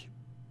like,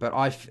 but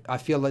I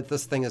feel like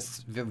this thing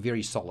is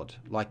very solid.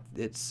 Like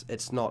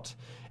it's not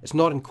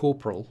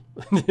incorporeal.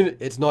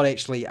 It's not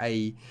actually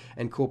a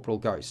incorporeal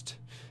ghost.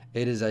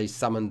 It is a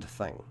summoned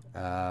thing.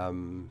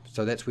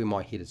 So that's where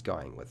my head is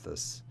going with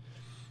this.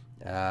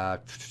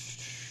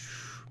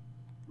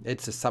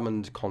 It's a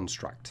summoned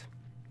construct.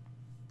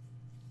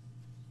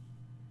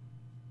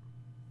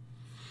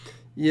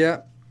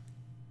 Yeah,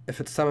 if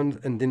it's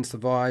summoned and then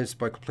survives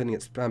by completing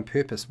its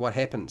purpose, what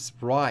happens?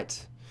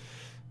 Right.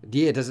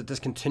 Yeah, does it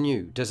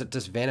discontinue? Does it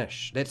just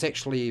vanish? That's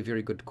actually a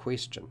very good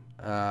question.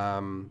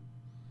 I'm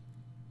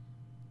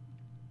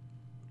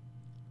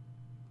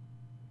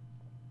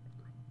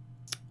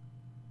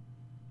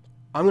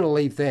going to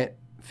leave that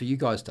for you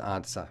guys to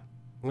answer.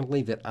 I'm going to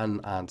leave that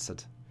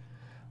unanswered.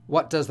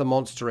 What does the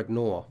monster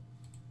ignore?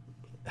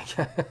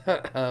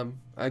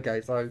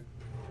 Okay, so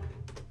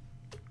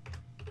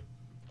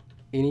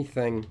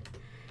anything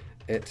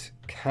it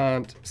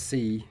can't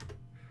see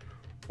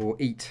or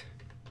eat.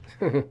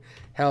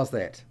 How's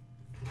that?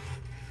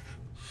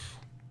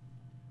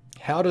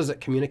 How does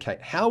it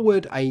communicate? How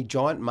would a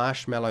giant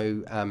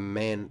marshmallow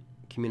man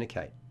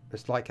communicate?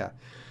 It's like a...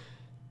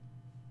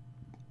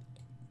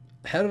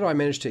 How did I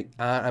manage to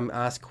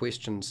ask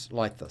questions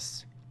like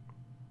this?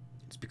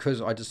 It's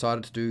because I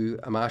decided to do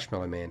a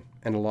Marshmallow Man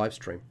and a live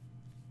stream.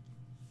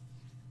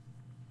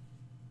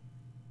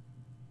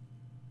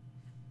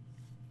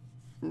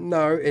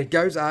 No, it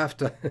goes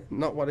after,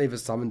 not whatever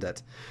summoned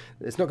it.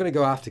 It's not going to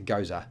go after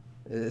Gozer.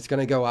 It's going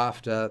to go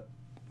after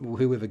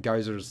whoever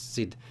Gozer has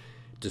said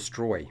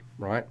destroy,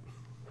 right?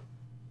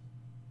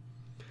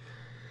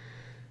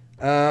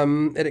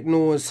 It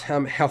ignores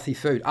healthy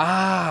food.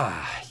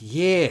 Ah,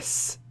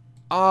 yes.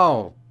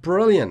 Oh,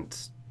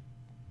 brilliant.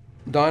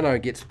 Dino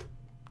gets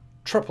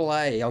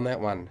AAA on that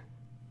one.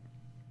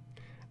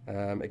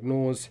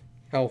 Ignores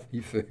healthy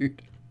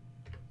food.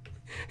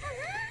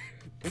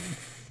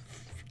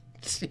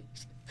 See.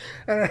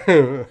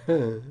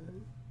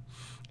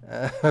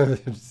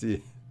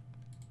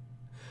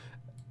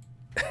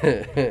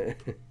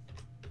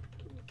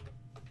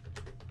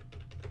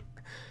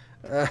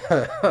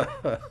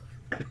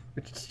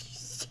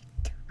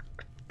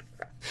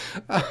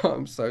 Oh,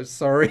 I'm so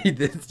sorry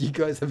that you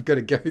guys have got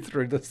to go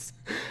through this.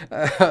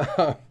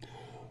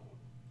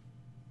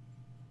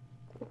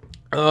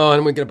 Oh,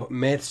 and we're going to put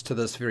maths to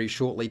this very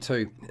shortly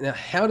too. Now,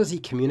 how does he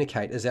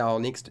communicate is our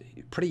next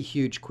pretty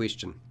huge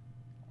question.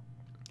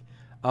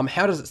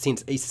 How does it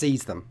sense? He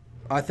sees them.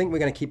 I think we're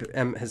going to keep it,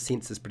 his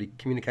senses, but he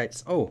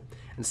communicates. Oh,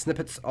 and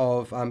snippets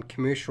of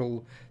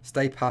commercial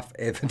Stay Puft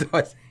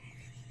advertising.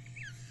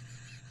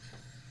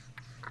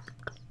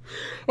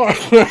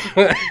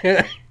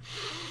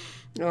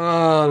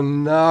 Oh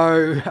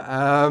no.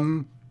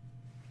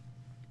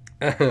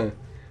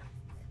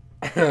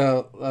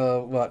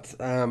 What?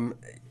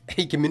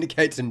 He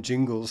communicates in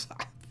jingles.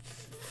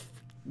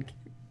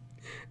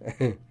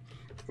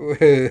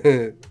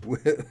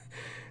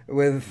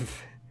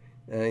 with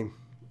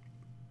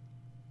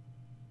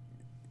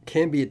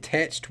can be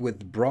attached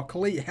with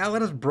broccoli. How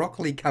does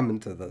broccoli come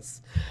into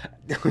this?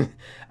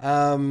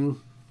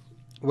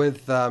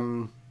 With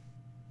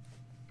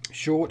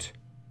short,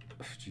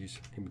 oh, geez,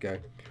 here we go.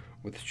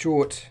 With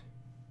short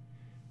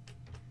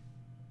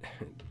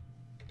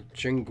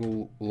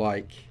jingle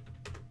like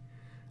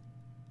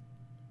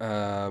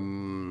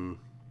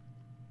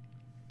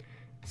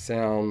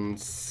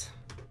sounds.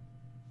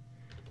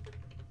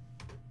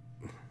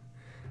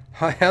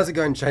 Hi, how's it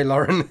going, Jay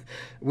Lauren?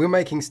 We're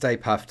making Stay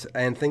Puft,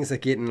 and things are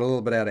getting a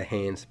little bit out of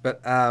hand, but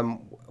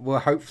we'll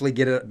hopefully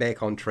get it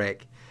back on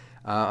track.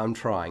 I'm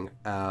trying.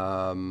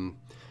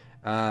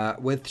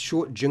 With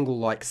short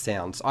jingle-like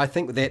sounds. I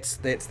think that's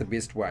the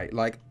best way.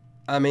 Like,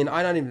 I mean,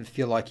 I don't even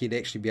feel like he'd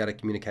actually be able to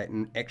communicate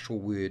in actual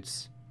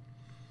words.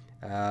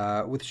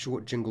 With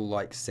short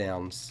jingle-like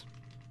sounds.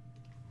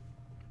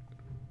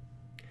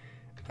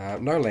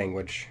 No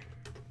language.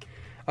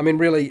 I mean,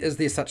 really, is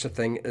there such a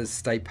thing as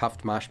Stay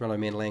Puft Marshmallow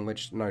Man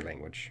language? No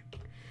language.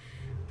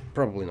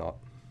 Probably not.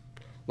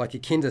 Like,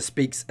 Akenda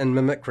speaks in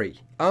mimicry.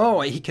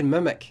 Oh, he can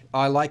mimic.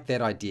 I like that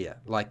idea.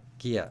 Like,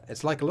 yeah,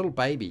 it's like a little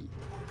baby.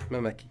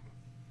 Mimic.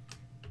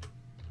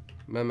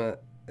 Mimic.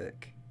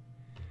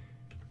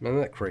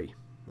 Mimicry.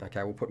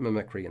 Okay, we'll put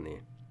mimicry in there.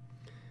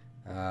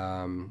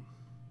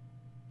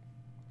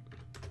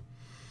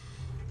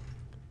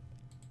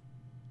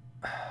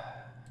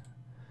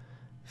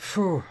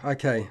 Phew,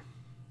 okay.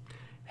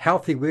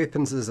 Healthy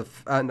weapons is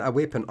a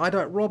weapon. I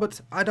don't,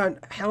 Robert. I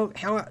don't. How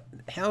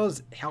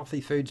has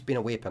healthy foods been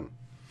a weapon?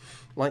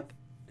 Like,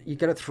 you're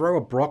going to throw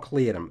a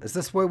broccoli at him. Is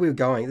this where we're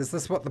going? Is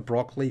this what the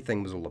broccoli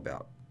thing was all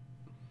about?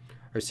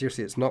 Oh,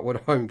 seriously, it's not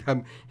what I'm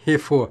come here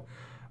for.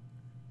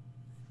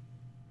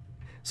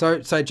 So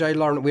Jay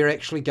Lauren, we're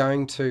actually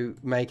going to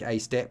make a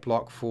stat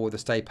block for the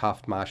Stay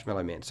Puft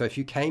Marshmallow Man. So if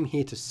you came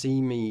here to see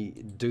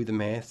me do the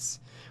maths,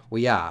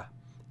 we are.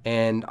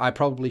 And I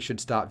probably should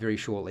start very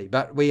shortly.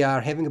 But we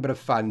are having a bit of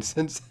fun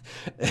since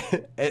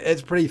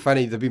it's pretty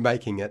funny to be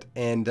making it.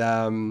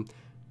 And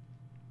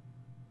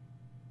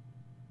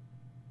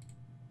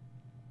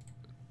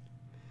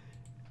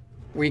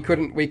we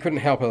couldn't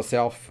help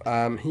ourselves.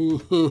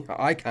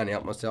 I can't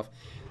help myself.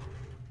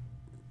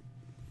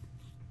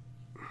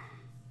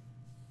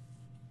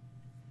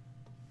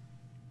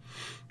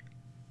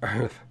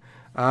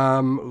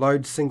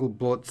 Load single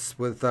bullets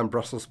with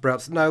Brussels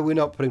sprouts. No, we're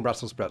not putting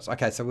Brussels sprouts.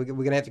 Okay, so we're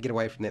going to have to get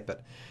away from that.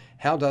 But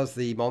how does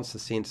the monster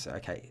sense?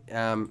 Okay,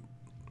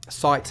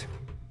 sight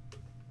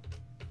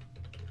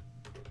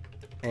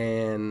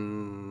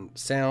and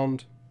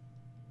sound.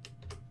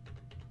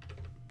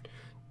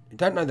 I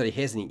don't know that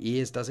he has any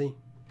ears, does he?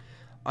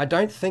 I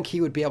don't think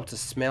he would be able to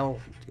smell.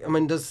 I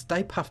mean, does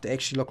Stay Puft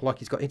actually look like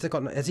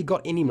has he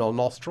got any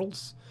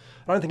nostrils?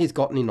 I don't think he's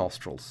got any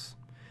nostrils.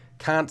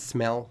 Can't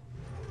smell.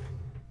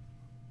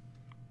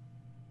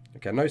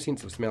 Okay, no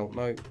sense of smell.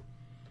 No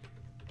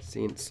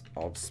sense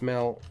of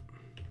smell.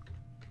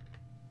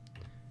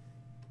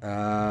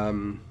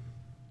 The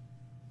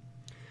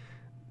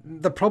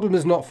problem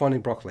is not finding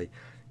broccoli.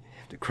 You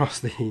have to cross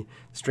the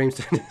streams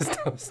to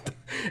stuff.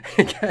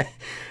 Okay,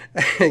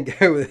 and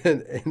go with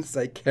it and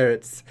say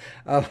carrots.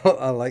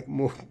 I like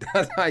more.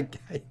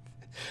 Okay.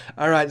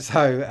 All right.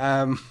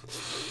 So,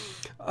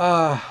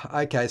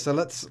 okay. So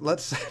let's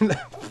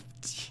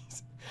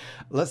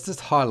let's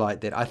just highlight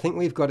that. I think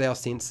we've got our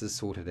senses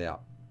sorted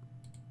out.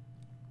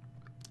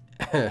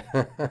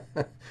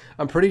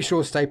 I'm pretty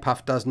sure Stay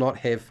Puft does not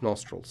have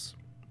nostrils.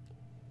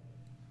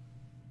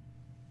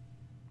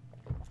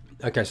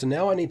 Okay, so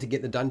now I need to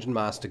get the Dungeon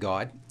Master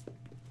Guide,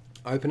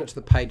 open it to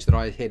the page that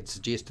I had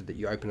suggested that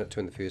you open it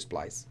to in the first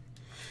place,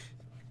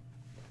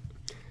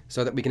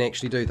 so that we can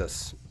actually do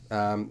this.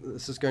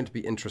 This is going to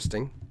be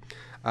interesting.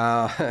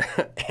 And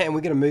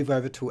we're going to move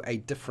over to a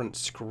different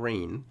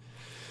screen.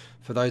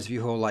 For those of you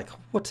who are like,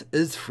 what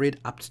is Fred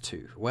up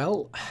to?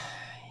 Well,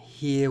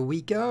 here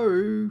we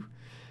go.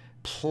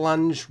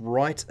 Plunge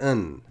right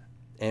in.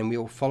 And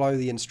we'll follow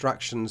the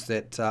instructions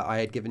that I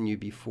had given you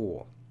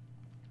before.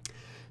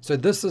 So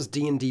this is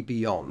D&D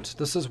Beyond.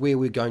 This is where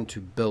we're going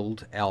to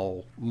build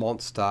our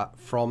monster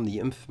from the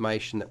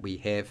information that we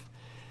have.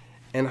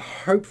 And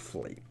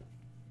hopefully,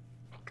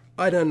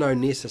 I don't know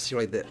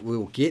necessarily that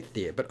we'll get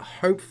there, but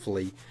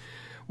hopefully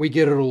we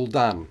get it all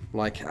done.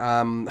 Like,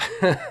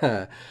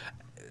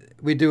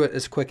 we do it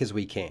as quick as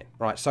we can.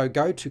 Right, so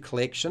go to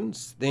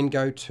collections, then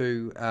go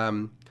to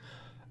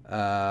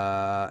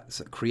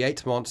so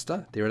create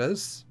monster. There it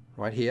is,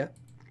 right here.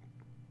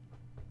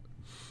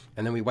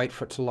 And then we wait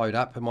for it to load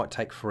up. It might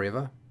take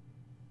forever.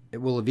 It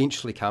will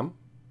eventually come.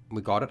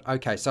 We got it.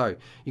 Okay, so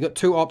you got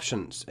two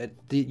options.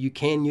 You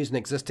can use an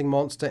existing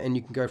monster and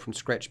you can go from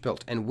scratch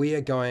built. And we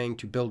are going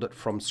to build it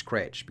from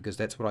scratch because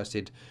that's what I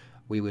said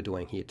we were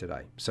doing here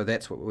today. So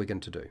that's what we're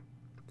going to do.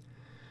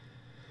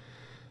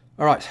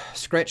 All right,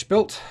 scratch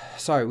built.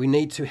 So we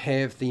need to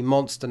have the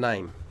monster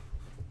name.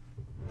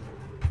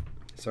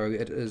 So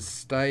it is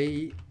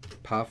Stay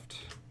Puft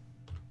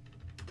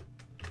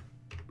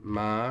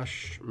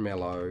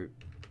Marshmallow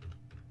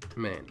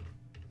Man.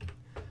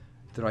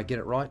 Did I get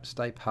it right?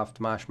 Stay Puft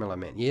Marshmallow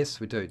Man.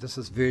 Yes, we do. This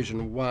is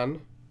version 1.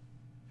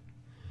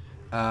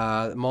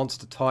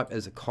 Monster type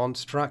is a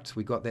construct.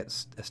 We got that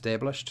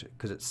established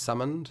because it's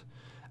summoned.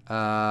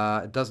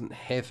 It doesn't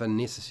have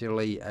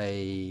necessarily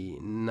a...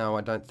 No,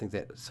 I don't think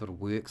that sort of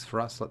works for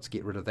us. Let's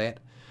get rid of that.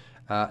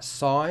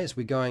 Size,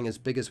 we're going as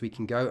big as we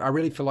can go. I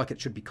really feel like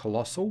it should be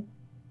colossal,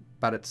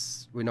 but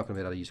we're not going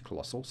to be able to use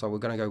colossal, so we're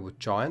going to go with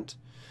giant.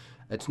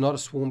 It's not a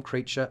swarm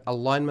creature.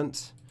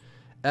 Alignment,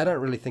 I don't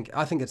really think...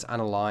 I think it's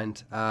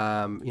unaligned.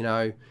 You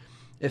know,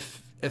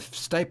 if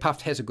Stay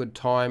Puft has a good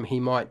time, he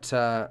might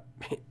ditch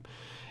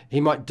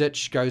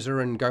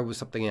Gozer and go with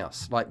something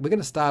else. Like, we're going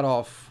to start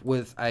off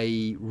with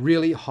a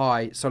really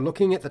high... So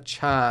looking at the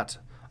chart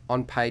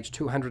on page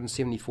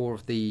 274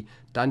 of the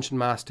Dungeon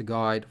Master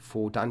Guide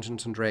for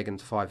Dungeons &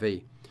 Dragons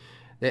 5e,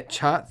 that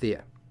chart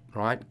there,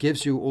 right,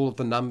 gives you all of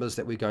the numbers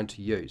that we're going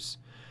to use.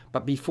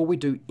 But before we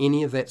do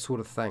any of that sort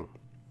of thing,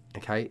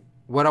 okay,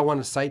 what I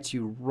want to say to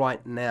you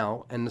right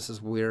now, and this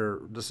is where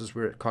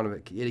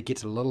it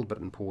gets a little bit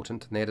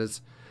important, and that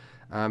is,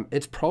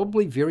 it's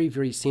probably very,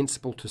 very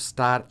sensible to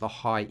start at the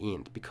high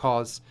end,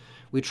 because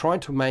we're trying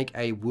to make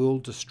a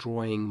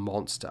world-destroying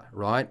monster,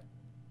 right?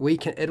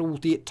 It'll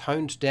get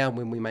toned down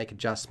when we make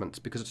adjustments,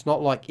 because it's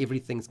not like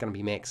everything's going to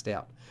be maxed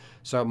out.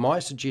 So my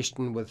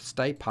suggestion with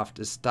Stay Puft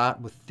is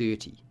start with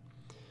 30.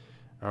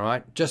 All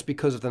right, just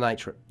because of the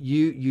nature.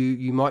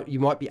 You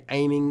might be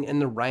aiming in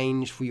the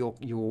range for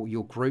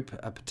your group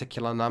a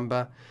particular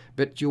number,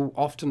 but you'll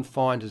often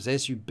find is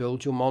as you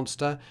build your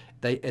monster,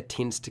 it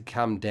tends to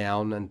come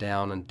down and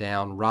down and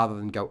down rather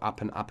than go up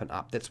and up and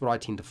up. That's what I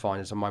tend to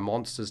find, is that my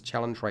monster's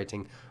challenge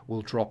rating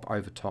will drop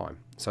over time.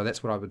 So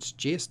that's what I would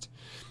suggest.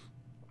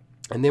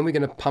 And then we're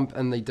going to pump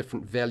in the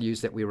different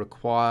values that we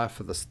require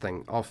for this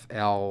thing off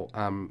our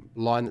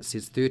line that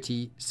says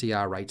 30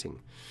 CR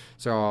rating.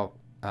 So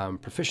our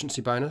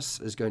proficiency bonus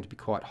is going to be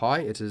quite high.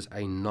 It is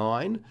a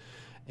 9,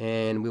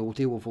 and we will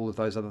deal with all of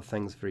those other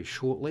things very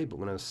shortly, but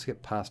we're going to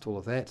skip past all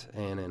of that.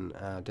 And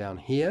then down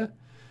here,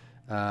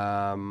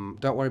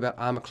 don't worry about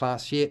armor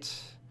class yet.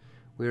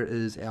 Where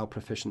is our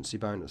proficiency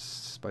bonus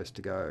supposed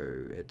to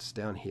go? It's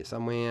down here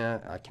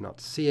somewhere. I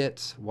cannot see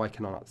it. Why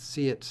can I not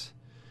see it?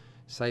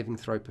 Saving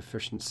throw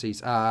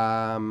proficiencies.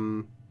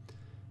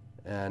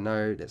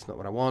 No, that's not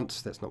what I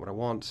want. That's not what I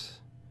want.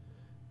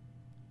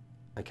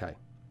 Okay.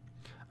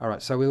 All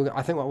right, so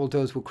I think what we'll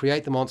do is we'll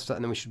create the monster,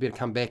 and then we should be able to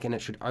come back, and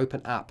it should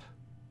open up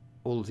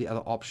all of the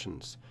other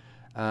options.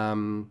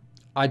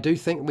 I do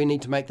think we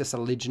need to make this a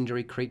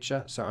legendary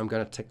creature, so I'm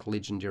going to tick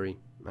legendary.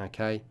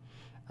 Okay.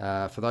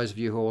 For those of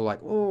you who are like,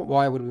 oh,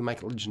 why would we make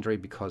it legendary?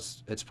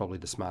 Because it's probably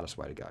the smartest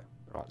way to go.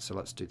 All right, so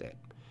let's do that,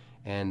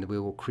 and we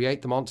will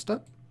create the monster.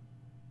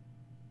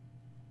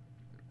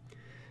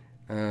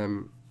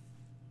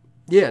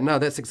 Yeah, no,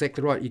 that's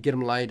exactly right. You get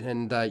them laid,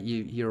 and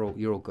you're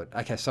all good.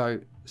 Okay,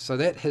 so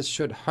that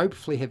should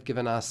hopefully have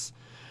given us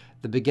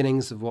the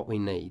beginnings of what we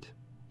need.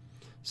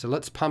 So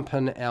let's pump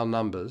in our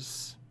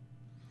numbers.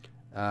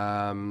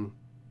 Now,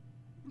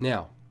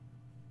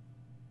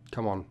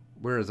 come on,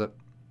 where is it?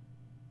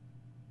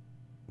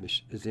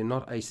 Is there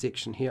not a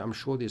section here? I'm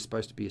sure there's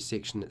supposed to be a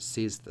section that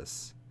says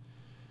this,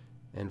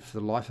 and for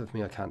the life of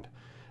me, I can't.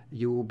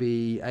 You will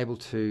be able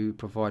to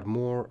provide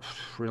more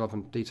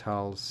relevant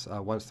details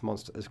once the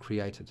monster is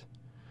created.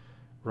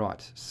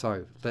 Right,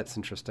 so that's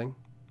interesting.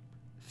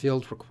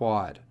 Field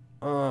required.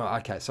 Oh,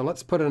 okay, so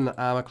let's put in an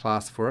armor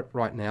class for it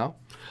right now.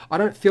 I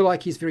don't feel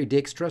like he's very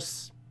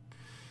dexterous.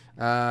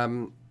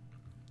 Do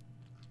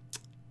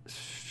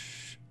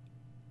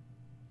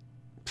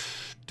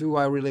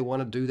I really want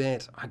to do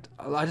that?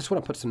 I just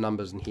want to put some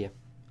numbers in here.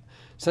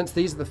 Since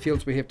these are the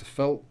fields we have to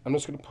fill, I'm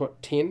just going to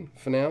put 10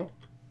 for now.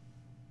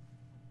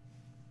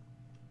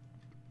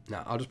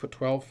 No, I'll just put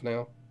 12 for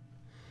now.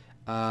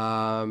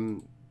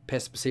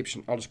 Passive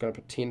perception, I'm just going to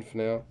put 10 for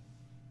now.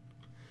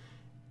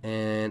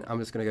 And I'm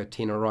just going to go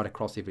 10 right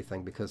across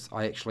everything, because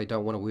I actually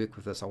don't want to work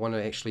with this. I want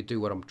to actually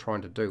do what I'm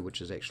trying to do,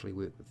 which is actually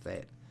work with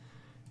that.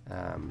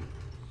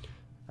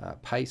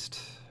 Paste.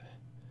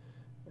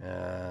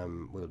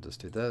 We'll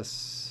just do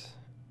this.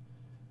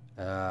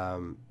 A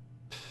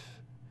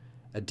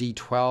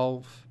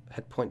D12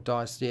 hit point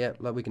dice. Yeah,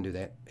 we can do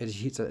that.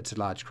 It's a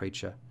large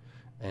creature.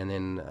 And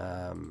then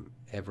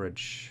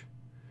average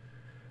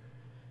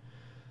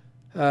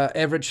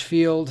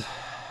field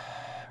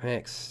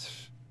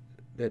max.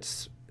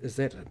 That's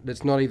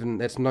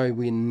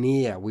nowhere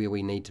near where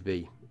we need to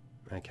be.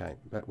 Okay,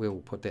 but we'll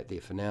put that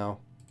there for now.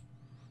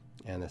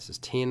 And this is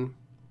 10.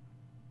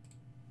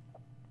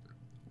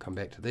 Come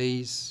back to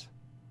these.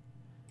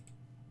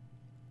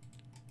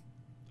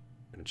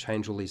 I'm going to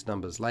change all these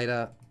numbers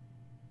later.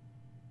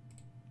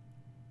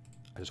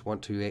 I just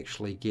want to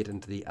actually get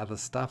into the other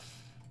stuff.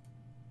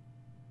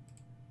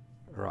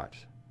 Right,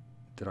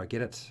 did I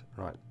get it?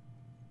 Right,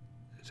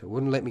 so it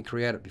wouldn't let me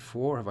create it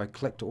before. Have I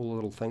clicked all the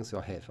little things?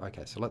 I have.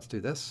 Okay, so let's do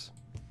this.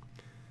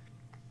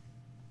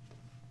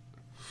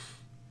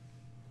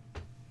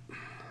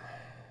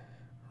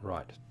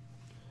 Right,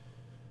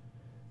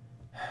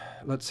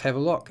 let's have a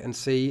look and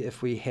see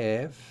if we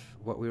have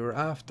what we were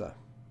after.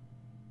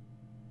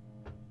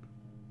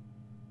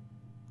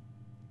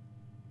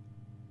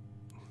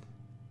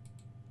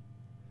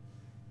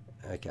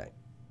 Okay.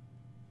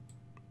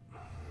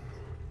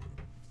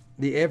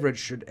 The average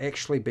should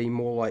actually be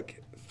more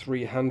like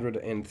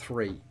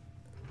 303.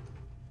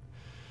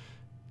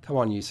 Come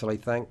on, you silly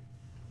thing.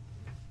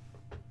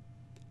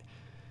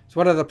 So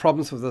one of the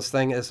problems with this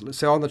thing is,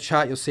 so on the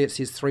chart you'll see it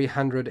says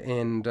 300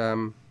 and,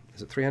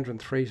 is it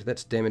 303? So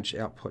that's damage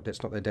output.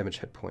 That's not the damage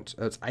hit points.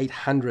 It's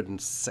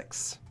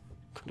 806.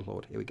 Good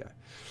Lord, here we go.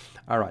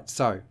 All right,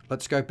 so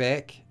let's go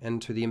back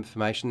into the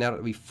information now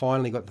that we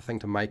finally got the thing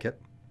to make it.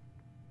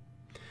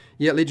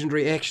 Yeah,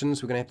 legendary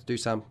actions, we're going to have to do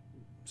some.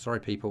 Sorry,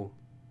 people.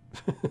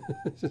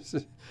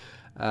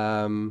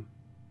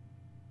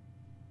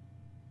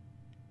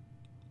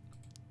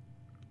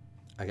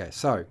 Okay,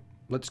 so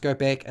let's go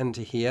back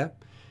into here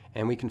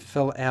and we can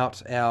fill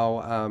out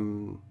our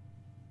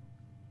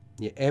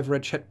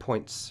average hit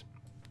points.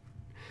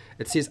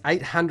 It says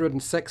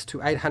 806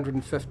 to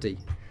 850.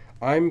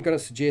 I'm going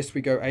to suggest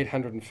we go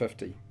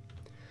 850.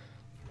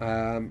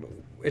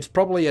 It's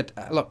probably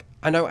look,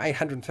 I know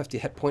 850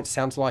 hit points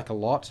sounds like a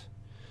lot,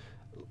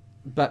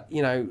 but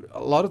you know, a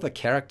lot of the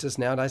characters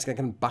nowadays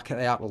can bucket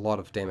out a lot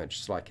of damage.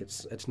 It's like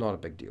it's not a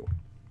big deal.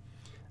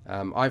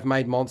 I've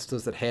made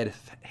monsters that had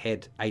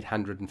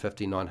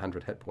 850,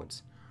 900 hit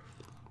points.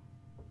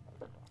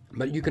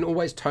 But you can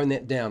always tone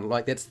that down.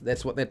 Like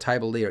that's what that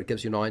table there, it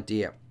gives you an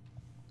idea.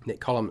 That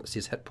column that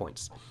says hit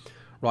points.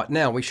 Right,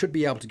 now we should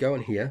be able to go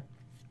in here,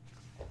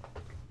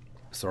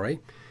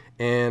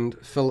 and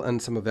fill in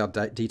some of our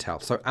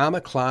details. So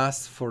armor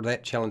class for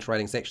that challenge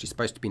rating is actually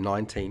supposed to be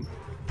 19.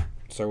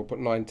 So we'll put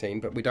 19,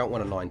 but we don't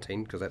want a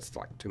 19 because that's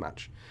like too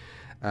much.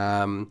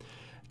 Can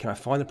I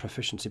find the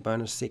proficiency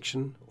bonus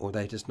section, or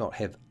they just not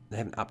have? They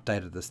haven't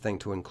updated this thing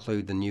to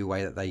include the new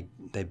way that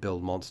they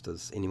build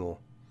monsters anymore.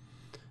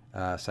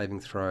 Saving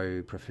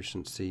throw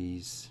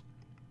proficiencies.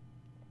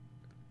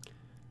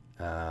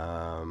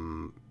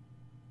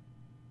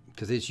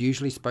 Because there's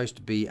usually supposed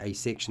to be a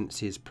section that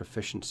says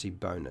proficiency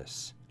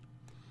bonus,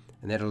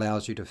 and that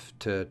allows you to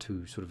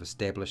sort of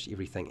establish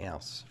everything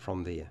else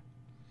from there.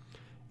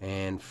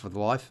 And for the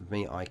life of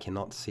me, I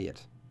cannot see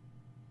it.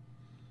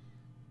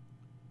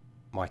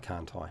 Why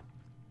can't I?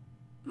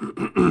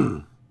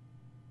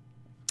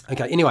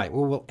 Okay, anyway,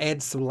 we'll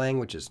add some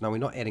languages. No, we're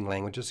not adding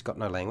languages. It's got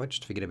no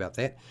language. Forget about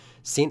that.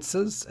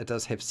 Senses. It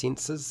does have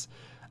senses.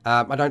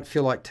 I don't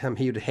feel like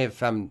he would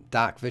have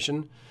dark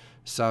vision.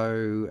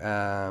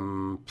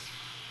 So,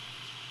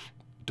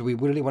 do we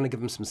really want to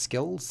give him some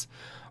skills?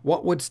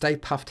 What would Stay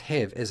Puft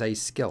have as a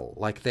skill?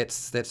 Like,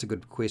 that's a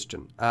good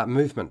question.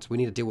 Movement. We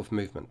need to deal with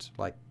movement.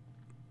 Like,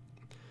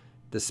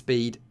 the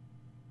speed.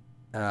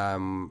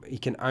 He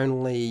can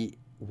only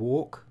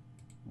walk.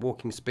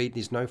 Walking speed.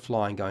 There's no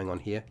flying going on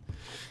here.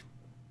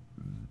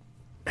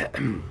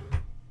 I'm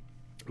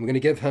going to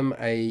give him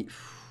a...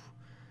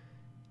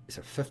 Is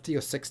it 50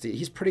 or 60?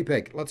 He's pretty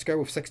big. Let's go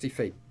with 60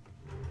 feet.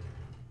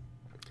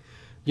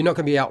 You're not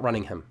going to be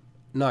outrunning him.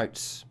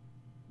 Notes.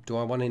 Do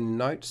I want any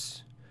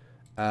notes?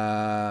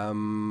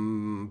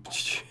 I'm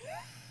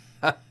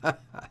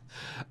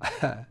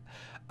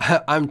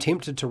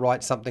tempted to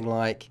write something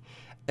like,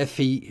 if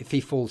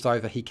he falls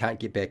over, he can't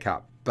get back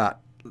up. But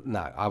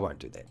no, I won't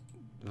do that.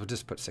 We'll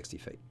just put 60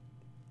 feet.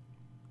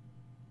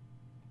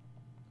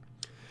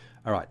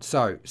 All right,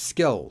 so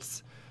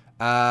skills.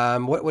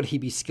 What would he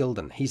be skilled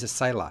in? He's a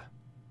sailor.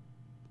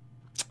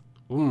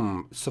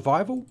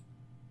 Survival?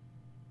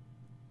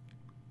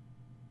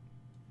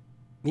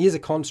 He is a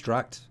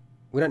construct.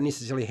 We don't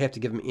necessarily have to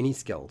give him any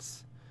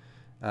skills.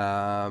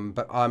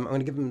 But I'm going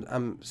to give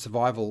him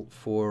survival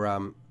for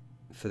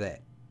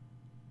that.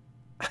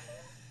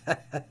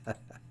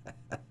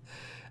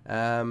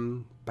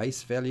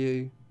 Base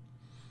value.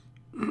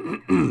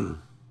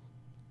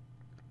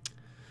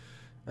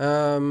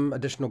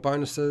 Additional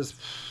bonuses.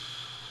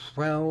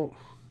 Well,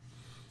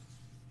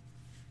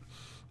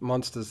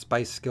 monsters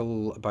base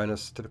skill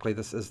bonus. Typically,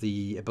 this is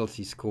the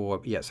ability score.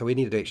 Yeah, so we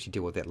need to actually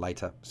deal with that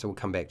later. So we'll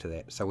come back to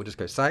that. So we'll just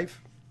go save.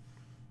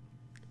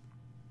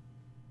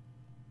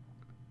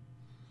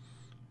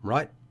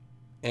 Right.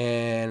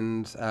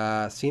 And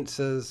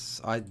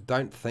sensors, I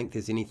don't think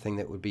there's anything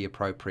that would be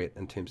appropriate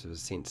in terms of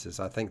his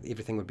sensors. I think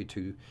everything would be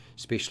too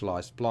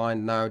specialized.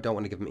 Blind, no, don't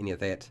want to give him any of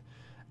that.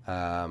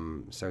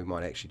 So we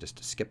might actually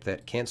just skip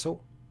that,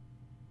 cancel.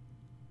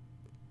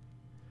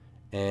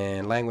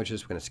 And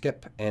languages we're going to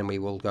skip, and we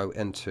will go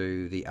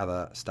into the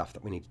other stuff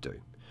that we need to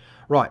do.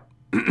 Right.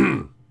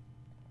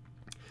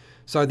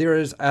 So there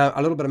is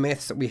a little bit of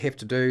maths that we have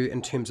to do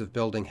in terms of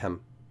building him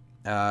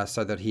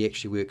so that he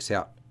actually works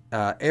out.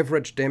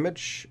 Average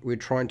damage we're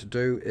trying to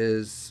do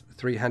is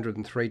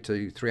 303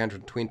 to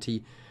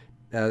 320.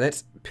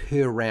 That's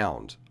per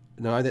round.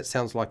 No, that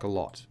sounds like a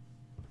lot.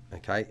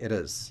 Okay, it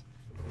is.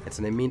 It's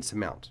an immense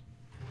amount.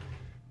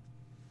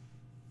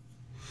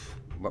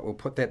 But we'll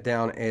put that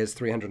down as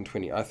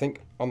 320. I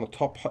think on the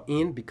top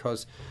end,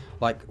 because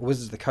like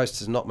Wizards of the Coast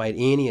has not made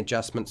any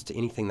adjustments to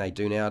anything they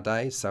do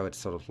nowadays, so it's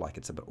sort of like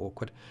it's a bit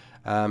awkward.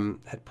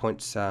 Hit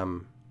points,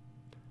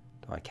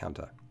 die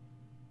counter.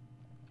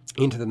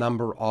 Enter the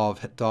number of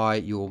hit die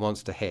your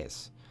monster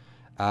has.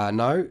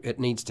 No, it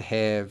needs to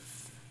have,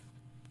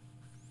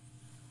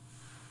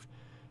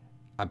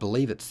 I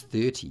believe it's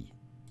 30.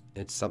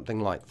 It's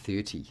something like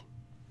 30.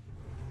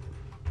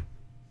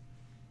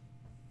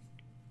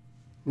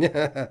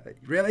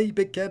 Really,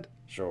 big kid?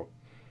 Sure.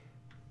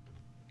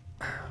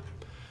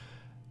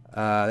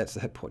 That's the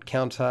hit point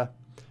counter.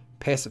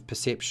 Passive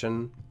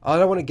perception. I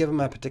don't want to give him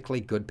a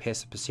particularly good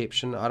passive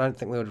perception. I don't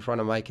think we were trying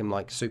to make him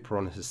like super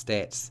on his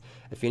stats.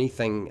 If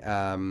anything,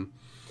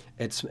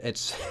 it's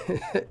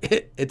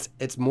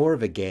it's more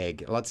of a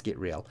gag. Let's get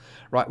real.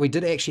 Right, we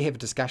did actually have a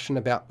discussion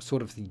about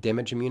sort of the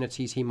damage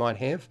immunities he might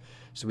have,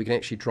 so we can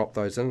actually drop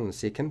those in a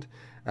second.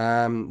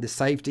 The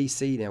save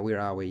DC. Now, where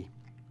are we?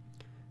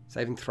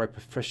 Saving throw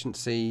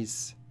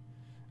proficiencies.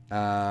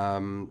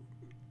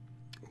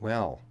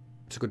 Well,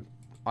 it's a good.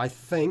 I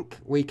think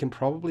we can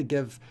probably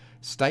give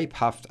Stay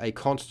Puft a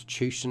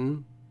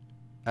Constitution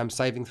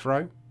saving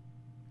throw.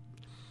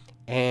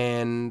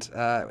 And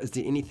is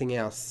there anything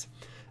else?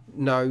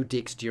 No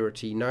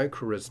dexterity, no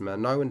charisma,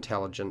 no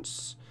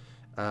intelligence.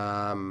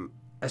 A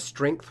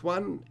strength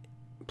one.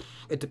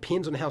 It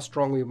depends on how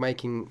strong we're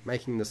making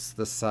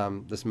this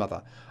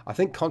mother. I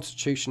think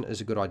constitution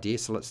is a good idea,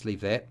 so let's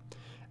leave that.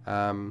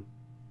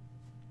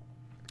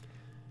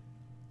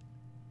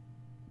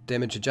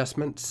 Damage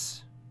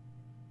adjustments.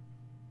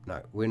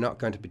 No, we're not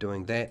going to be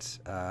doing that.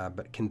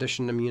 But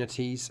condition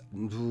immunities.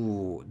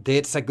 Ooh,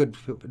 that's a good.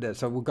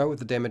 So we'll go with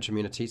the damage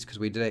immunities because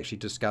we did actually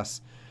discuss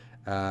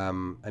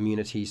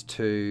immunities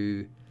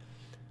to,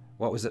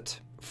 what was it?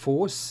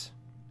 Force.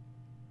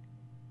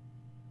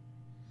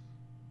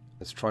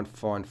 Let's try and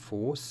find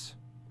force.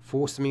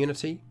 Force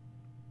immunity.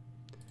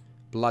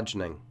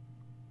 Bludgeoning.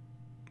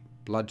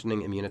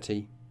 Bludgeoning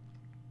immunity.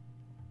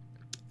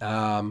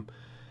 I'm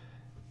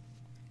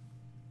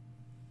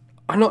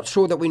not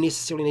sure that we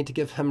necessarily need to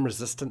give him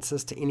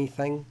resistances to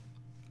anything.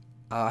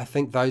 I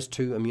think those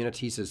two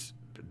immunities is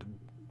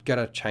going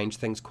to change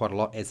things quite a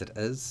lot as it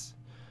is.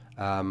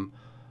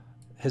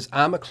 His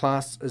armor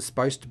class is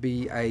supposed to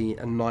be a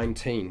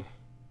 19.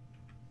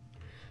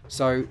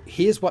 So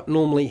here's what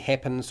normally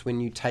happens when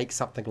you take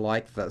something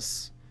like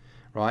this,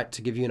 right,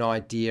 to give you an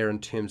idea in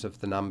terms of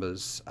the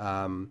numbers.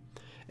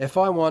 If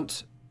I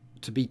want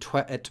to be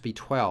it to be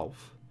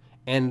 12,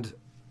 and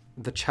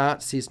the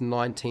chart says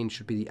 19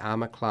 should be the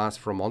armor class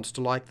for a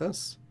monster like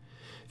this,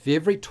 for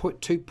every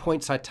 2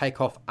 points I take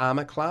off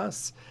armor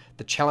class,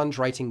 the challenge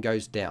rating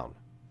goes down.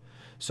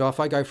 So if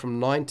I go from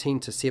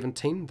 19 to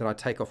 17, then I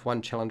take off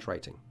 1 challenge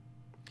rating.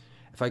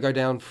 If I go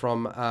down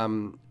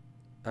from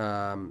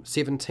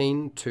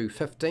 17 to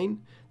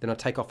 15, then I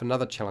take off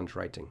another challenge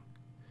rating.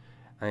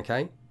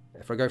 Okay,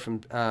 if I go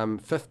from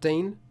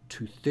 15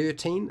 to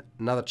 13,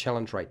 another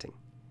challenge rating.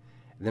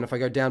 And then if I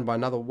go down by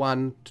another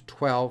 1 to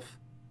 12,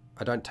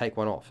 I don't take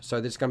 1 off.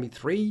 So there's going to be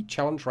 3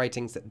 challenge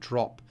ratings that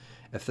drop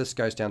if this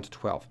goes down to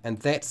 12. And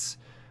that's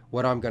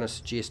what I'm going to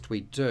suggest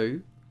we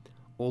do,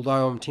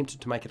 although I'm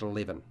tempted to make it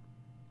 11.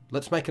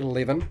 Let's make it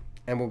 11,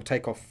 and we'll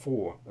take off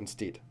 4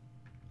 instead.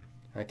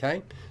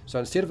 Okay, so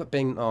instead of it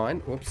being 9,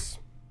 whoops,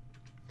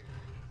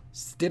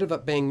 instead of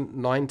it being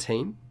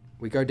 19,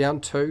 we go down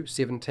to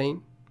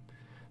 17,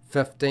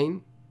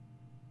 15,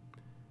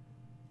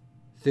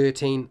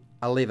 13,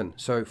 11.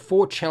 So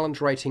 4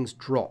 challenge ratings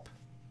drop.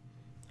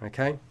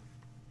 Okay.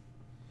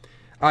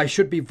 I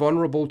should be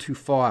vulnerable to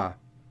fire.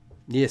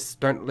 Yes,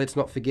 let's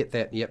not forget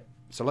that. Yep.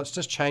 So let's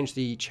just change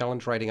the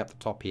challenge rating up the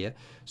top here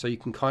so you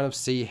can kind of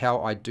see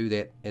how I do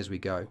that as we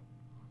go.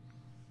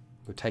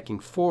 We're taking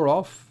 4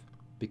 off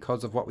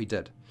because of what we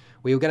did.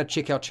 We were going to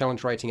check our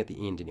challenge rating at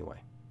the end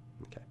anyway.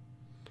 Okay.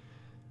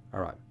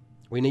 All right.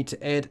 We need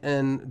to add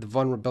in the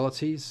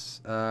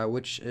vulnerabilities,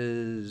 which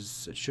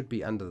is, it should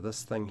be under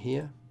this thing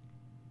here.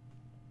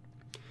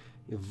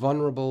 You're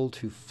vulnerable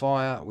to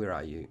fire. Where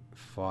are you?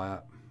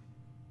 Fire.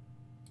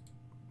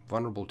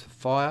 Vulnerable to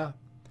fire.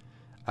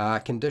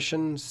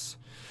 Conditions.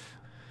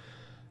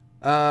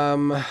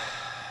 Well,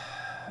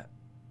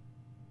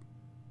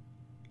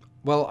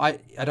 I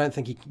don't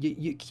think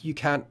you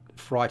can't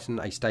frighten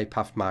a Stay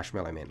Puft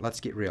Marshmallow Man. Let's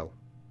get real.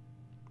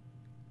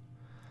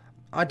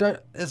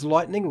 Is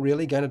lightning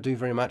really going to do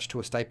very much to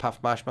a Stay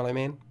Puft Marshmallow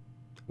Man?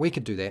 We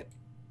could do that.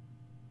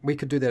 We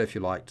could do that if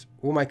you liked.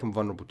 We'll make him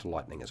vulnerable to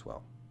lightning as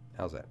well.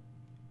 How's that?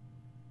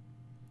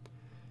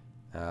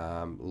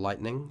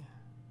 Lightning.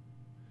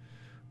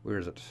 Where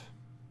is it?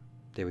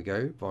 There we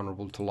go.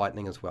 Vulnerable to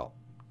lightning as well.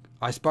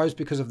 I suppose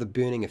because of the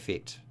burning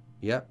effect.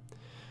 Yep.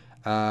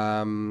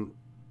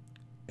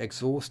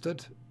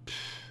 Exhausted.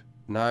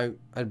 No,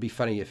 it'd be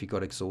funny if he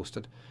got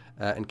exhausted.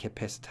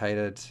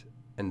 Incapacitated.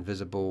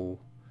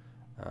 Invisible.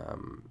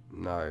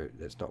 No,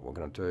 that's not what we're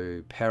going to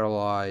do.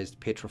 Paralyzed.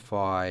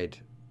 Petrified.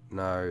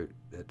 No,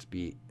 that'd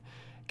be...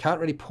 Can't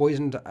really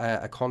poison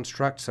a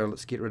construct, so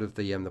let's get rid of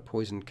the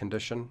poison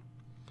condition.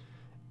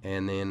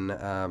 And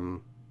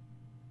then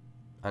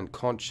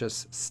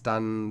unconscious,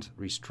 stunned,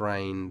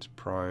 restrained,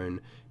 prone,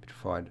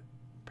 petrified,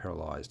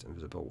 paralyzed,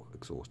 invisible,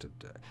 exhausted.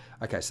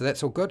 Okay, so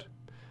that's all good.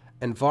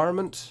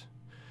 Environment.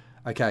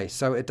 Okay,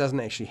 so it doesn't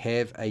actually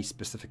have a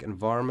specific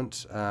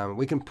environment.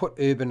 We can put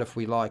urban if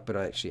we like, but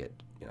actually,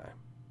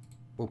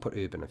 we'll put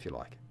urban if you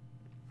like.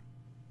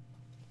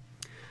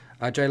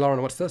 J.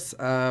 Lauren, what's this?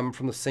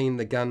 From the scene,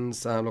 the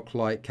guns look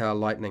like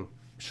lightning.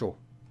 Sure.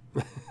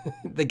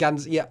 The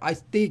guns, yeah,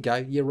 there you go,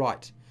 you're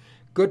right.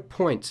 Good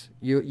point.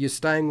 You're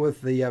staying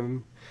with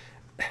the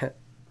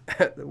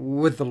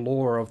with the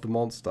lore of the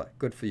monster.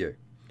 Good for you.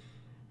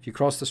 If you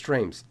cross the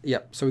streams.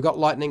 Yep, so we've got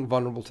lightning,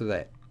 vulnerable to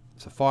that.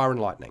 So fire and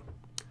lightning.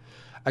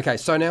 Okay,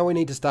 so now we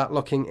need to start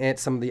looking at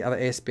some of the other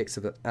aspects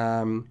of it.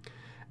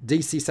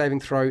 DC saving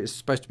throw is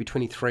supposed to be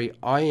 23.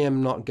 I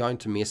am not going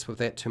to mess with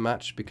that too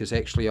much because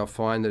actually I'll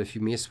find that if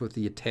you mess with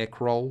the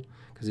attack roll,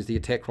 because the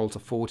attack rolls are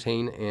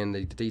 14 and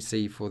the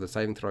DC for the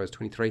saving throw is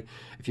 23,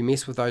 if you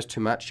mess with those too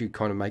much, you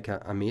kind of make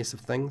a mess of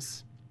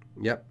things.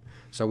 Yep.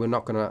 So we're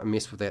not going to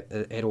mess with that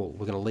at all.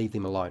 We're going to leave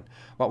them alone.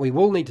 What we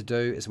will need to do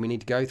is we need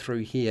to go through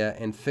here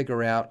and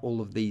figure out all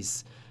of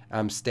these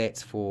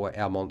stats for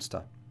our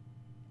monster.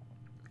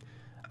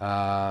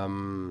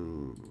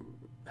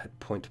 Hit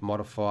point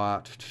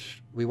modifier,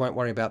 we won't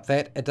worry about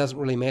that. It doesn't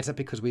really matter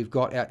because we've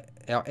got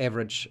our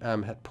average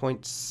hit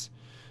points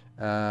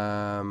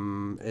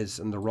is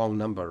in the wrong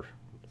number.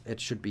 It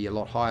should be a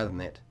lot higher than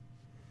that.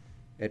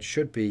 It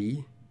should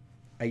be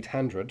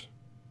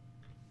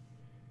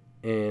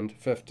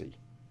 850.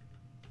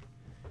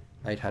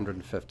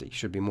 850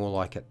 should be more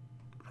like it.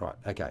 Right,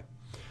 okay.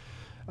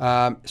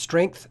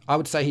 Strength, I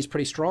would say he's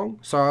pretty strong,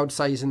 so I would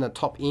say he's in the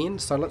top end.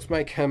 So let's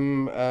make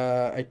him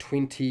a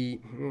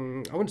 20.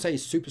 I wouldn't say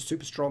he's super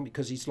strong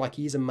because he's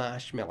a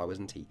marshmallow,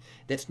 isn't he?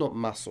 That's not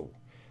muscle.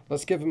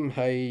 Let's give him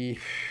a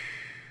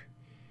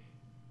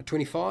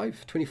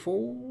 25,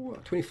 24,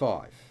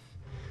 25.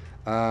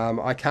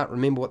 I can't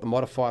remember what the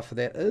modifier for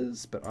that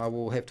is, but I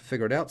will have to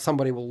figure it out.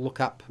 Somebody will look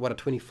up what a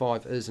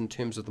 25 is in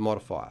terms of the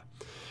modifier.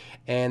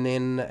 And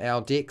then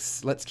our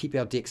dex, let's keep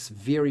our dex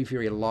very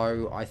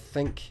low. I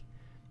think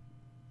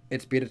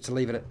it's better to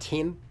leave it at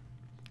 10.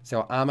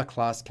 So our armor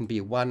class can be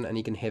a 1 and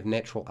he can have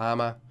natural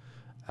armor.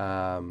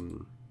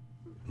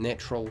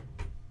 Natural.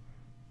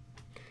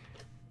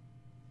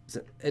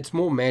 It's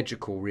more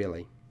magical,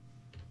 really.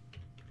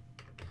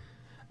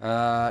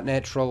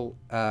 Natural,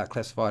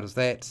 classified as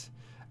that.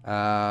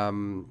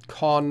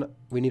 Con,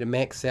 we need to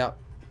max out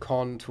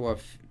con to a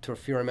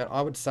fair amount.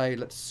 I would say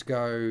let's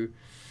go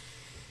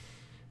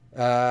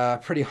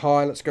pretty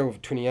high. Let's go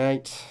with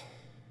 28.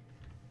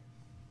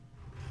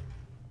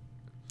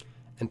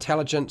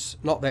 Intelligence,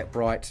 not that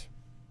bright.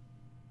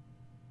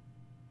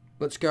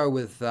 Let's go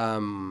with let's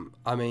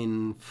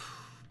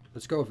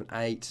go with an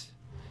 8.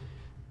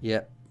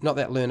 Yeah, not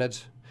that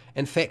learned.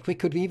 In fact, we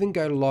could even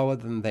go lower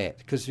than that,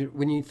 because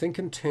when you think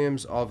in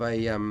terms of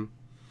a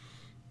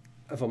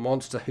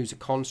monster who's a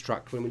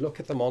construct, when we look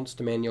at the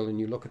monster manual and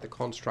you look at the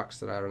constructs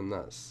that are in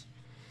this,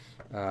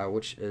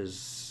 which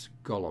is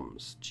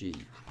golems,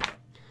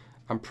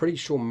 I'm pretty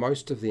sure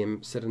most of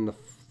them sit in the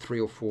 3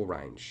 or 4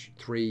 range.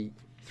 3,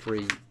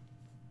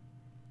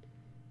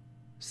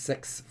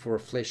 6 for a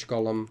flesh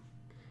golem.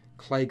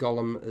 Clay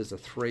golem is a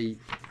 3.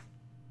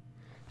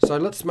 So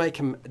let's make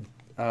him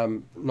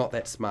not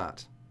that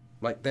smart.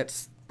 Like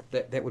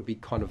that would be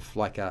kind of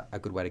like a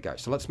good way to go.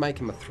 So let's make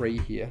him a 3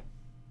 here.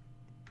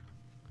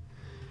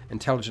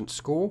 Intelligence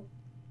score.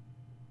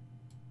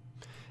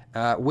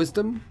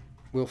 Wisdom,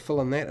 we'll fill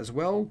in that as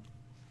well.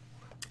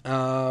 I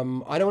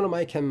don't want to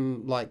make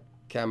him like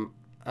a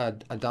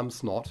dumb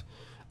snot,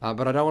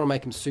 but I don't want to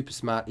make him super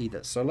smart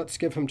either. So let's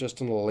give him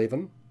just an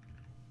 11.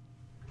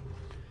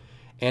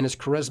 And his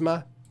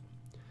charisma,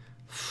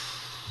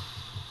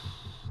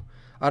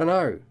 I don't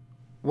know.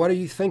 What do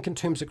you think in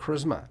terms of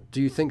charisma?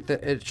 Do you think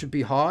that it should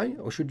be high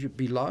or should it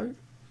be low?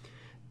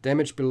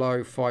 Damage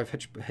below 5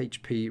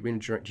 HP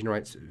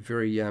regenerates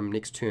very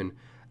next turn.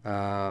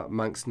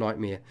 Monk's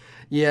Nightmare.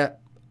 Yeah,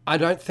 I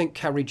don't think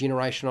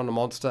regeneration on a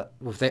monster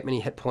with that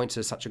many hit points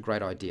is such a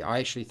great idea. I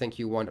actually think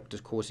you wind up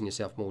just causing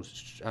yourself more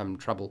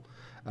trouble.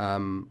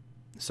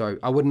 So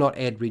I would not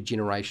add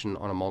regeneration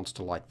on a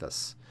monster like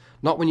this.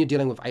 Not when you're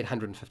dealing with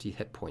 850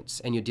 hit points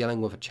and you're dealing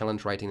with a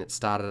challenge rating that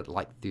started at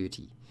like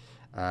 30.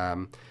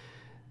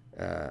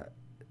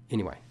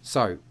 Anyway,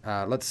 so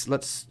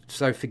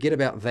so forget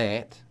about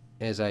that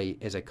as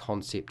a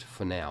concept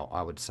for now,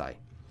 I would say.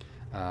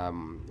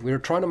 We're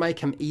trying to make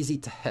him easy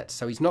to hit,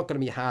 so he's not going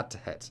to be hard to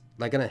hit.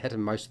 They're going to hit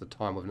him most of the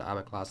time with an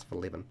armor class of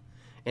 11.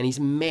 And he's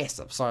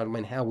massive, so I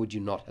mean, how would you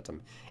not hit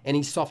him? And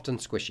he's soft and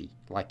squishy,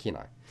 like, you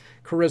know.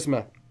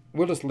 Charisma,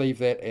 we'll just leave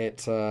that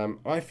at,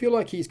 I feel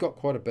like he's got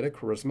quite a bit of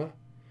charisma.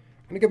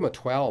 I'm going to give him a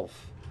 12.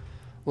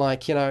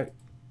 Like, you know,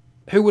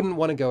 who wouldn't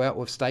want to go out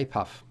with Stay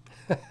Puff?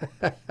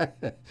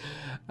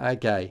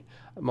 Okay,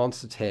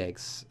 monster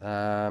tags.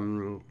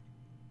 Well,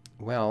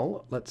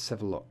 let's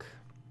have a look.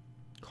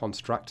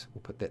 Construct,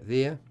 we'll put that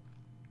there.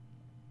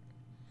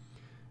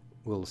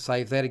 We'll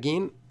save that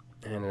again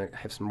and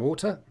have some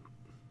water.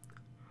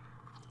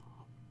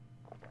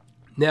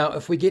 Now,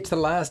 if we get to the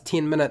last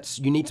 10 minutes,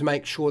 you need to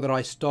make sure that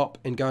I stop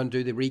and go and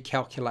do the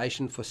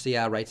recalculation for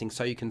CR rating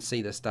so you can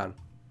see this done.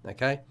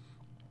 Okay?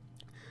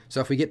 So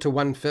if we get to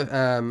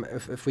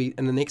if we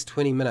in the next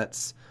 20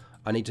 minutes,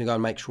 I need to go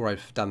and make sure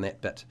I've done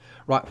that bit.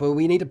 Right, well,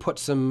 we need to put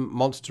some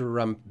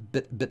monster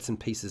bits and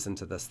pieces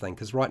into this thing,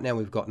 because right now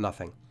we've got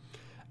nothing.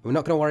 We're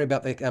not going to worry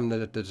about the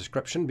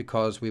description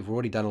because we've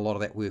already done a lot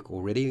of that work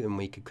already, and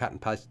we could cut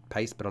and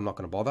paste, but I'm not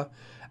going to bother.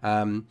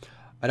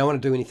 I don't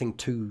want to do anything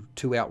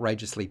too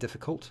outrageously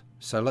difficult.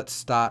 So let's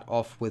start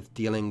off with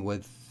dealing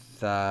with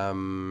our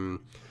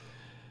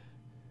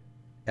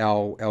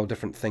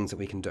different things that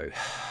we can do.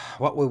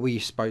 What were we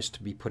supposed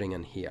to be putting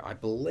in here? I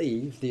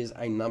believe there's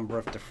a number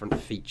of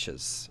different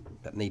features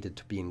that needed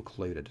to be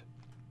included.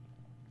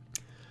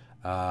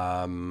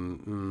 Let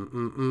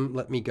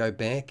me go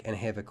back and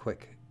have a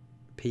quick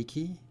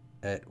peeky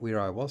at where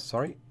I was.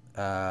 Sorry.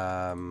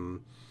 Where's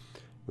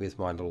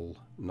my little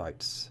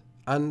notes?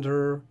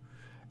 Under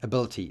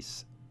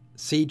abilities,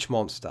 siege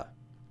monster.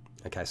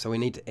 Okay, so we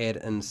need to add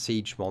in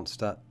siege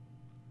monster,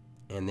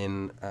 and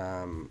then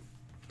our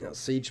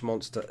siege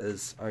monster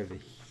is over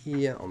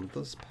here on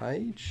this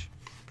page.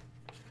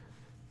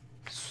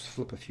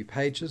 Flip a few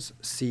pages.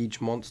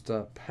 Siege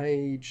monster,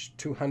 page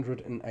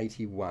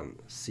 281.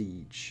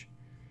 Siege.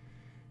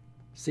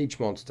 Siege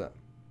monster.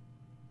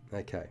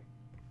 Okay.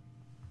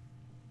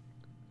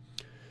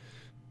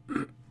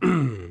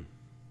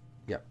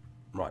 Yep.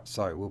 Right.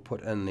 So we'll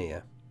put in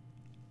there.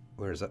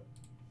 Where is it?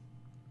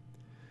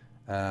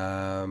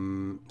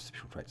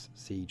 Special traits.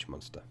 Siege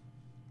monster.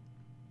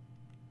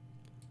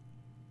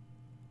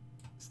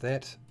 Is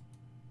that?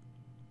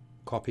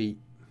 Copy.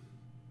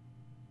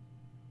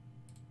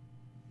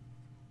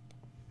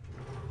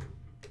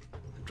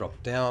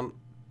 Drop down.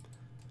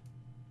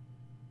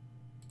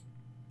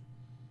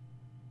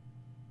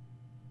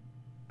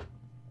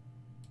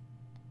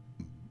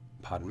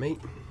 Pardon me.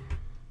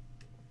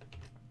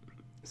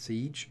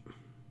 Siege.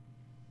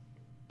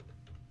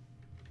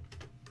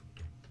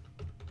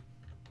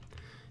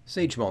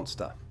 Siege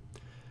monster.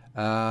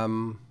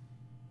 And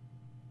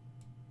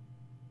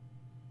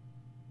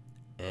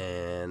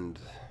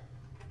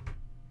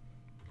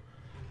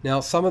now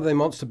some of the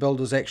monster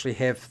builders actually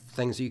have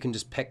things that you can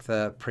just pick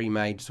the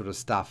pre-made sort of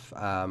stuff.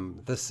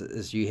 This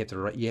is you have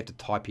to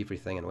type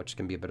everything in, which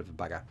can be a bit of a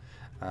bugger.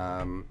 So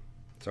I'm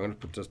going to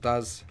put just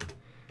does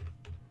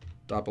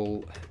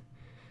double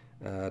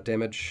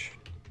damage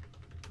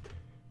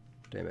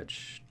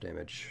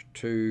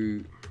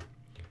to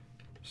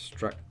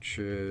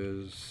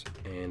structures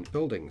and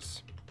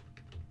buildings.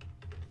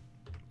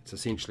 It's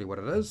essentially what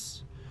it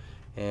is,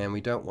 and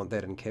we don't want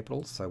that in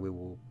capitals, so we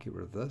will get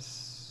rid of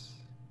this.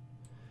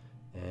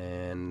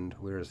 And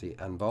where is the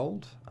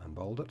unbold?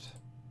 Unbold it.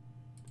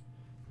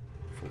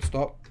 Full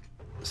stop.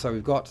 So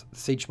we've got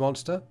siege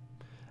monster.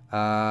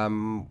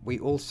 We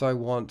also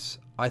want,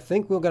 I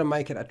think we're going to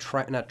make it a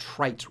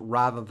trait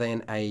rather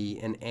than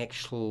an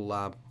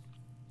actual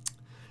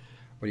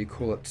what do you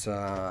call it,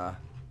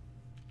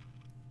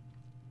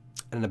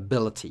 an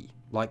ability.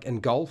 Like in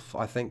golf,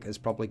 I think is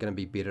probably going to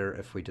be better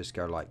if we just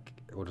go like,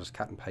 we'll just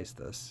cut and paste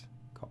this,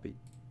 copy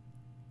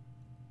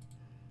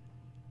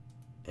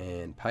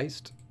and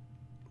paste,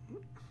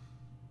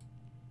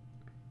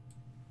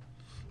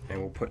 and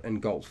we'll put in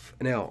golf.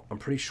 Now I'm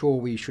pretty sure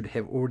we should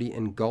have already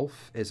in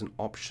golf as an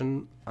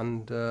option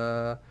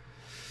under,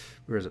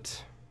 where is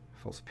it,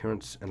 false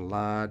appearance,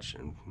 enlarge,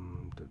 and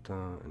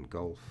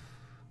golf.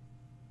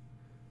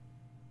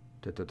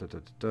 Or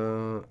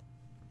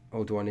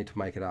do I need to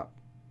make it up?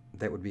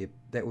 That would be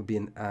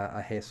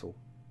a hassle,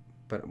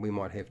 but we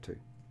might have to.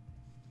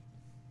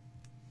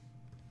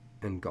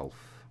 In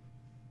golf.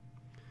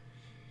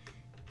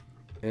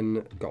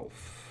 In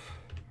golf.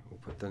 We'll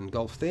put in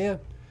golf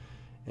there.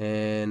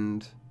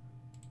 And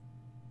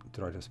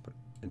did I just put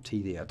a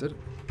T there? I did.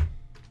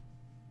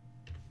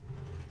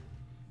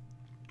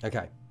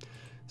 Okay.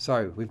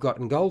 So we've got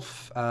in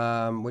golf,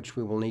 which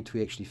we will need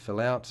to actually fill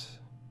out.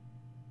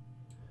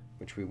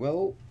 Which we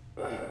will.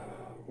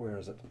 Where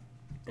is it?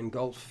 In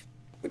golf,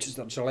 which is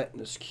the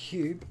gelatinous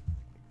cube.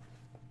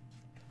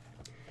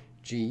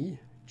 Gelatinous.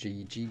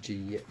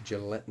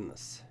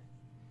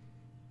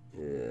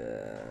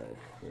 Where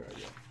are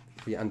you?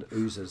 Be under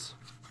oozes.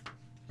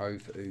 O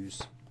for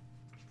ooze.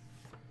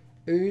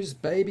 Ooze,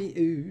 baby,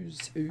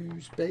 ooze.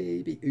 Ooze,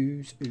 baby,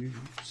 ooze,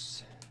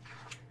 ooze.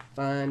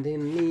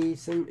 Finding me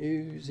some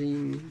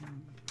oozing.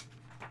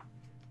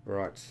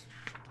 Right.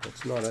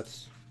 That's not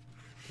it.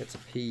 That's a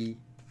P.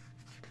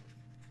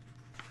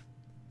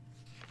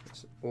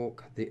 That's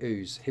orc. The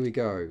ooze. Here we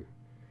go.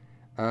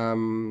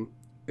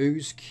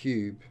 Ooze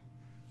cube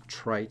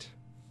trait.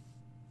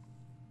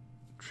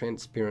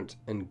 Transparent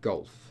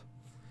engulf.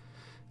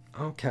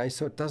 Okay,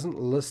 so it doesn't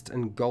list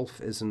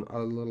engulf as in a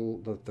little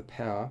the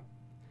power,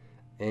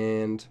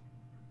 and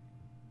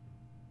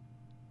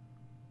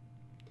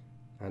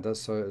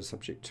does so as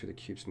subject to the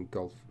cube's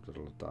engulf.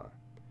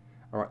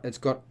 All right, it's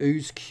got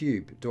ooze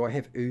cube. Do I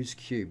have ooze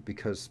cube?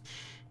 Because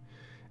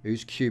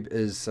ooze cube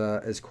is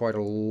quite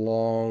a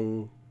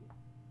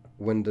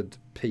long-winded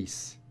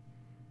piece.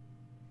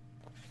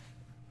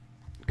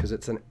 Because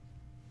it's an,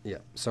 yeah.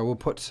 So we'll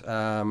put.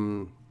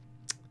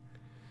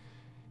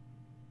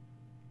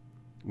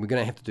 We're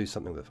going to have to do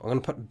something with it. I'm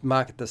going to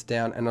mark this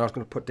down, and I was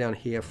going to put down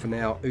here for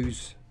now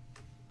ooze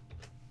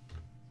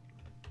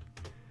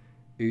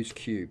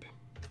cube,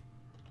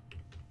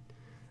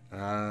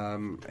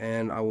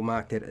 and I will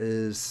mark that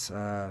as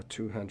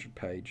 200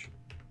 pages,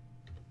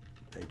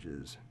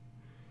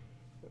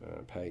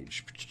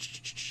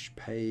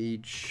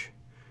 page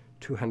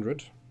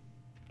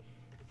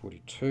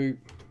 242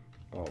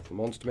 of the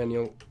monster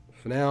manual.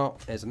 For now,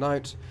 as a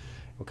note,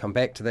 we'll come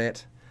back to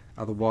that.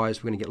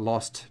 Otherwise, we're going to get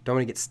lost. Don't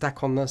want to get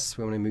stuck on this.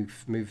 We want to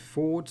move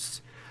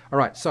forwards. All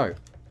right, so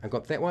I've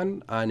got that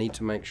one. I need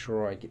to make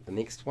sure I get the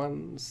next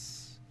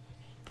ones.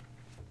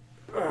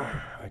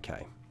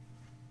 Okay.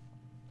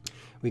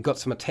 We've got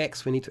some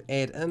attacks we need to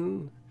add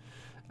in.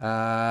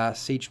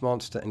 Siege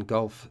monster,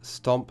 engulf,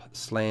 stomp,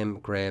 slam,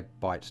 grab,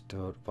 bite,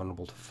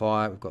 vulnerable to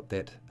fire. We've got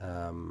that.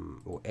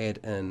 We'll add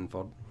in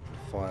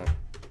fire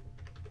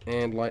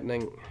and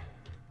lightning.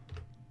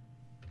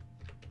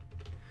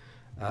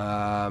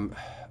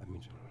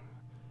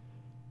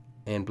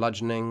 and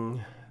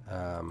bludgeoning.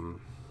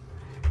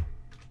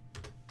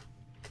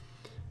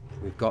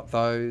 We've got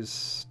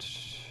those.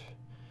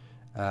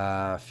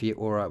 Fear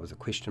aura was a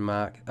question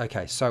mark.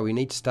 Okay, so we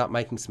need to start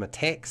making some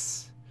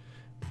attacks.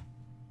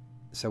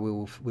 So we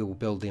will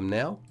build them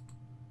now.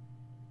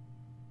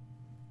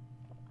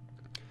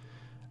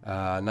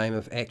 Name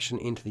of action,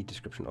 enter the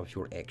description of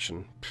your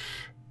action.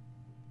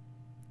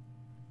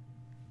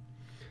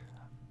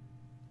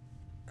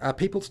 Are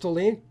people still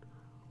there?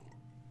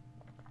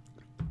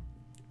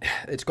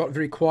 It's got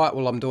very quiet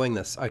while I'm doing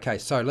this. Okay,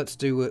 so let's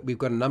do it. We've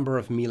got a number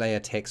of melee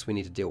attacks we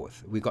need to deal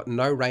with. We've got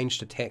no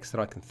ranged attacks that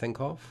I can think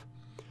of.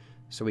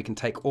 So we can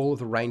take all of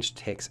the ranged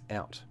attacks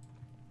out.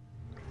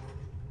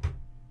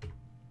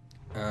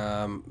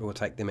 We'll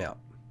take them out.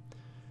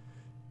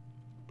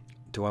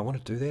 Do I want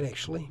to do that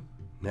actually?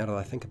 Now that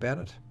I think about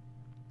it?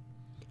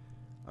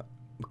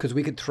 Because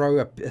we could throw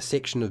a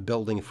section of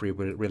building if we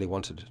really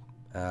wanted.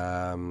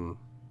 Yeah.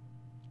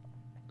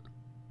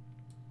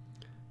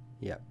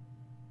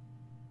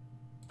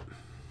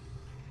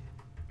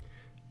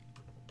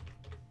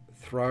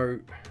 Throw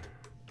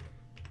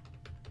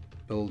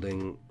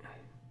building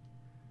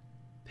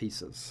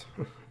pieces.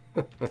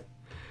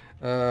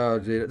 Oh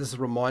dear, this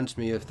reminds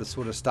me of the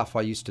sort of stuff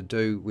I used to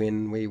do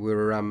when we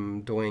were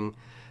doing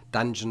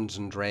Dungeons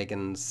and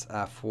Dragons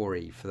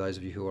 4E, for those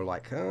of you who are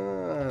like,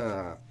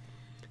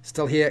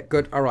 still here,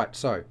 good. Alright,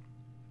 so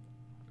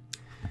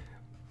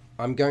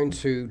I'm going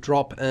to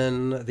drop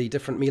in the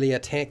different melee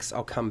attacks.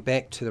 I'll come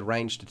back to the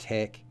ranged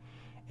attack,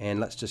 and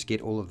let's just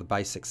get all of the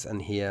basics in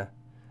here.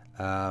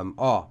 I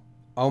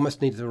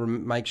almost need to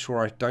make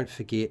sure I don't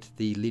forget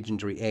the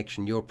legendary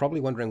action. You're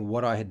probably wondering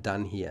what I had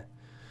done here.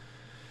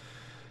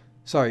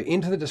 So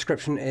enter the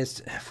description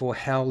as for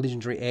how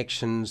legendary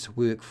actions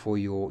work for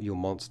your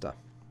monster.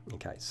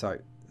 Okay, so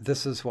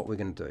this is what we're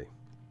going to do.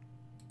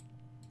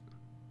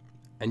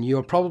 And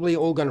you're probably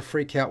all going to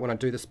freak out when I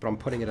do this, but I'm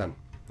putting it in.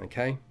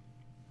 Okay.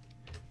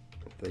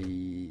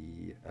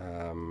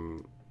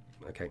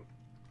 Okay.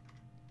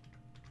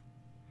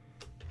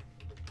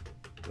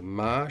 The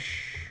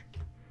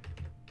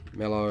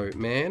Marshmallow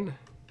Man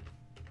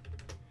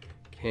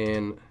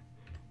can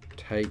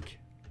take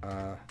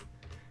a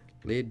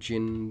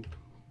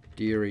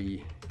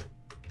legendary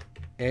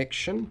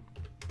action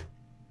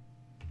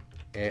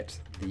at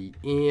the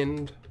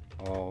end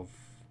of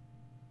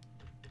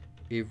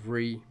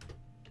every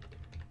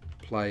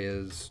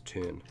player's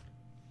turn.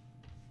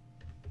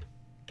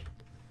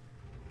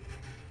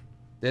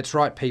 That's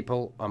right,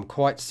 people. I'm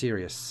quite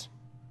serious.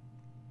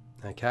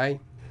 Okay?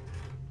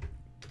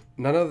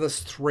 None of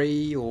this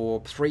 3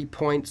 or 3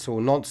 points or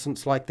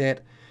nonsense like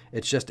that.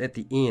 It's just at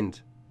the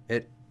end.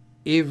 At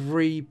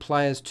every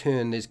player's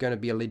turn, there's going to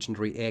be a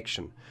legendary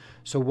action.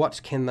 So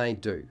what can they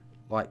do?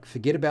 Like,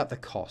 forget about the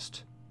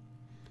cost.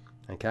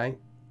 Okay?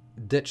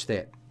 Ditch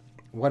that.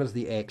 What is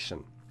the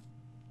action?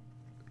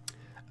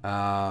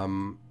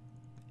 And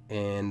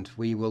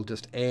we will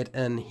just add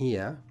in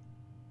here.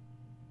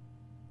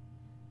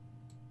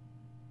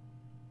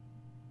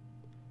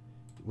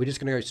 We're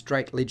just going to go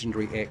straight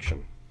legendary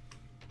action.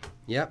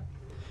 Yep.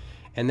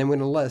 And then we're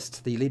going to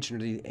list the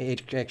legendary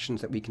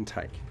actions that we can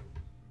take.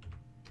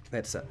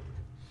 That's it.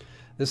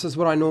 This is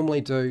what I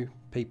normally do,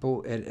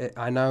 people.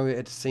 I know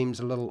it seems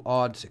a little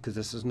odd because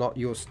this is not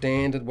your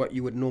standard, what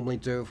you would normally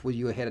do if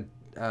you had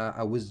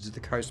a Wizards of the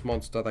Coast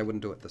monster. They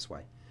wouldn't do it this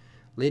way.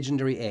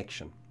 Legendary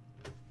action.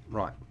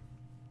 Right.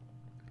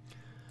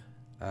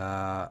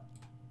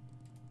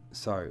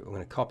 So I'm going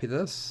to copy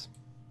this.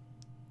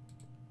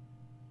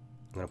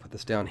 I'm going to put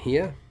this down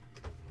here.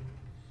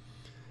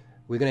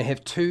 We're going to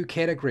have 2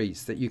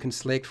 categories that you can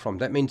select from.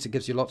 That means it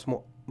gives you lot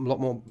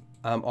more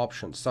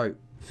options. So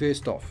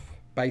first off,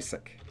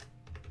 basic,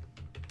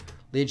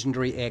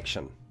 legendary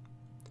action,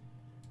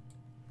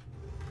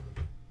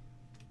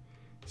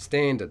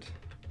 standard.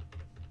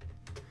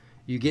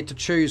 You get to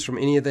choose from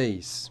any of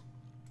these.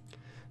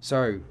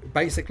 So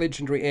basic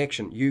legendary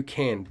action, you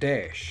can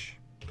dash,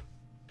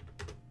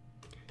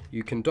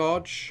 you can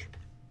dodge,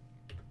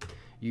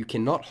 you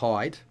cannot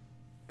hide,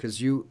 because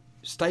you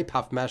stay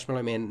Puft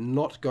Marshmallow Man,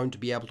 not going to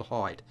be able to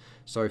hide.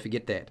 So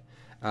forget that.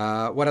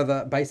 What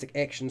other basic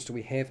actions do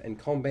we have in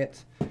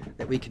combat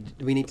that we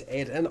need to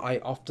add in? I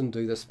often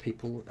do this,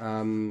 people,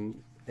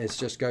 is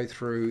just go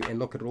through and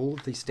look at all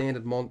of the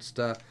standard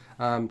monster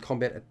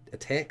combat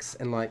attacks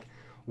and like,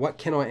 what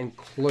can I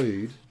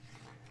include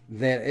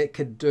that it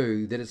could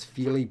do that is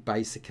fairly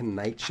basic in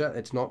nature?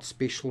 It's not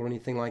special or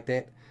anything like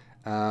that.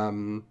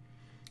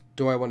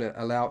 Do I want to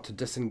allow it to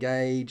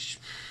disengage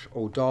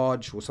or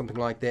dodge or something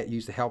like that?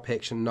 Use the help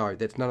action? No,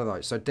 that's none of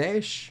those. So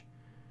dash,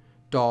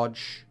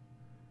 dodge,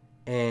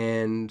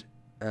 and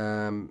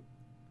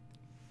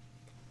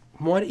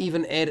might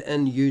even add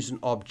in use an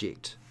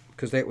object,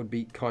 because that would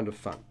be kind of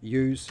fun.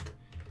 Use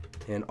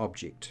an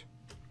object.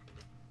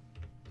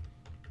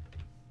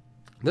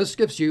 This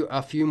gives you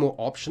a few more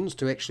options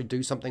to actually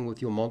do something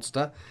with your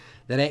monster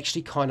that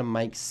actually kind of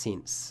makes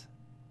sense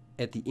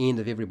at the end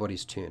of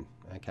everybody's turn.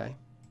 Okay.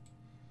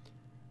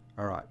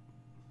 Alright,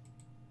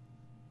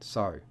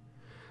 so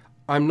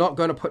I'm not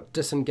going to put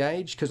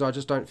disengage because I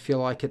just don't feel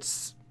like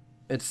it's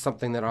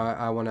something that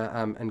I want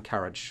to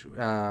encourage.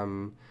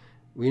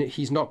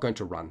 He's not going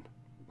to run,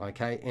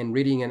 okay? And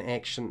readying an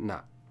action,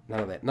 nah, none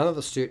of that. None of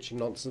the searching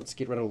nonsense.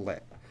 Get rid of all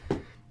that.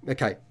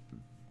 Okay,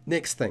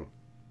 next thing.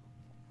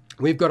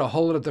 We've got a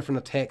whole lot of different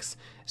attacks.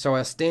 So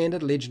our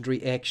standard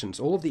legendary actions,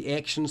 all of the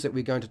actions that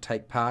we're going to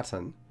take part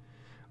in,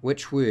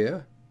 which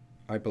were,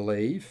 I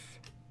believe,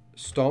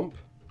 stomp,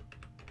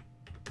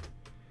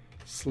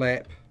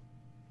 slap,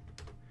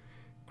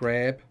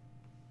 grab.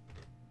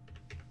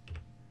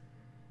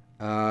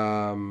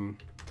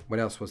 What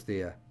else was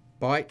there?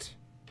 Bite.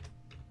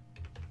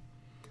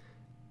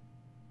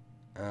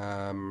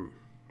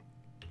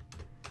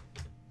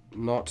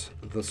 Not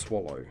the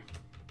swallow.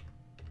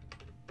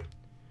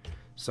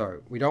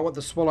 So we don't want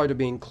the swallow to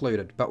be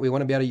included, but we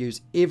want to be able to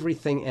use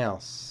everything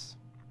else.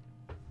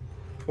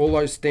 All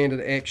those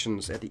standard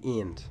actions at the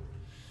end.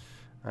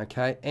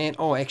 Okay, and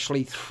oh,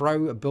 actually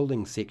throw a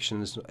building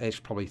section is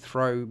actually probably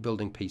throw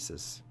building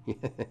pieces.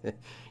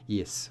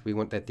 Yes, we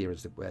want that there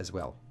as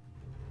well.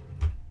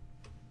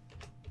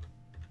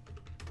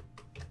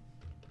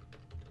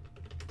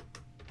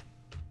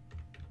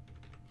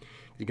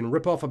 You can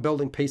rip off a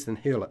building piece and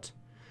hurl it.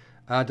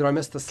 Did I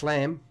miss the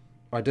slam?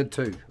 I did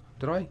too.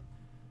 Did I?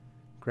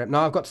 Grab.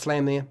 No, I've got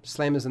slam there.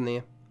 Slam is in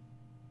there.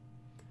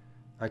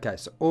 Okay,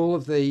 so all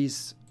of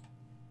these,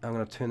 I'm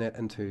going to turn that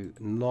into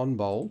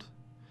non-bold.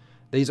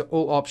 These are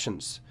all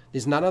options.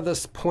 There's none of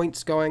this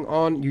points going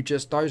on.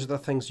 Those are the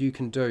things you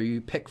can do. You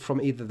pick from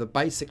either the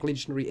basic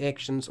legendary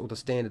actions or the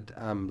standard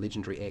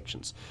legendary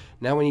actions.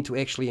 Now we need to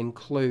actually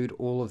include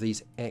all of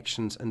these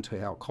actions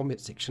into our combat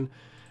section.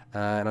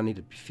 And I need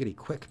to be fairly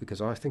quick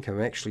because I think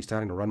I'm actually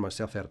starting to run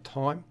myself out of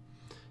time.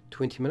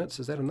 20 minutes,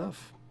 is that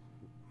enough?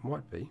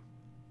 Might be.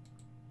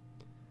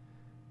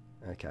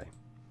 Okay,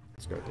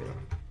 let's go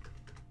down.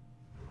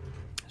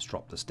 Let's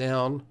drop this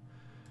down.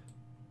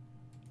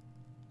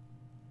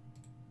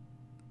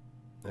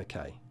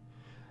 Okay.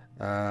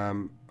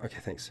 Okay,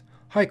 thanks.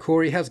 Hi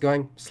Corey, how's it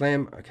going?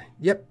 Slam. Okay.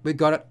 Yep, we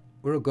got it.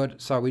 We're all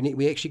good. So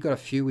we actually got a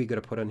few we got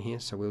to put in here.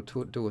 So we'll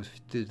do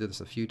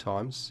this a few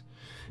times.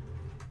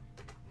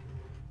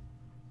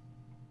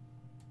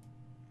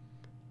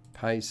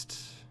 Paste.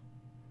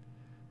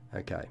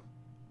 Okay.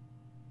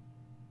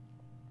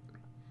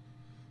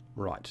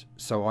 Right.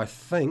 So I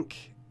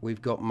think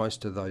we've got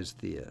most of those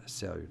there.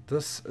 So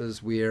this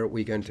is where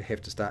we're going to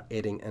have to start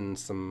adding in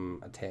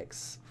some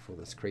attacks for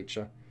this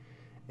creature.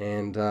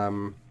 And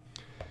I'm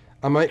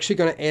actually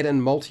going to add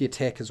in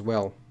multi-attack as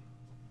well.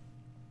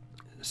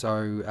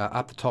 So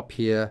up the top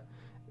here,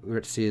 where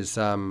it says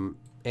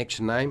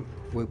action name,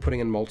 we're putting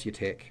in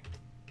multi-attack.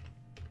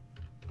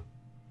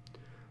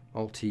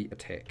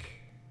 Multi-attack.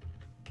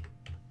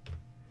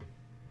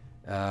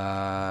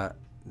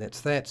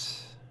 That's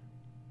that.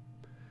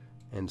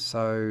 And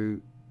so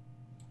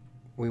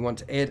we want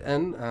to add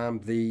in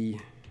the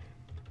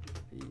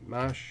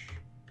Marshmallow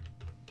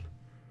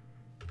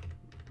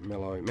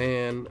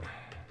Man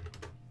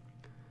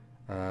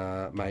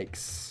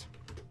makes.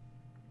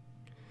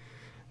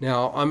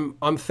 Now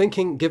I'm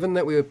thinking, given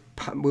that we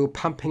were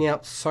pumping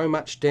out so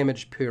much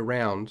damage per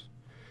round,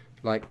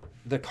 like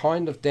the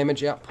kind of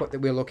damage output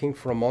that we're looking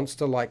for a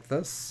monster like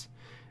this,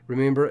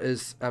 remember,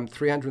 is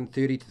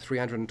 330 to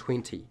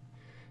 320.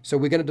 So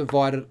we're going to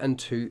divide it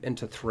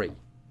into three.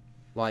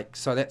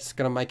 So that's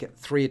going to make it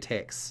 3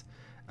 attacks.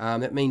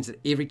 That means that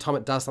every time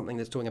it does something,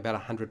 that's doing about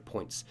 100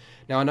 points.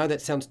 Now, I know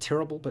that sounds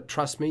terrible, but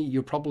trust me,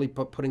 you're probably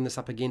putting this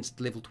up against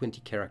level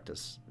 20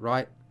 characters,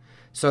 right?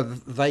 So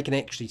they can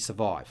actually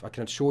survive. I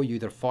can assure you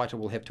that a fighter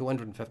will have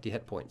 250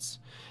 hit points.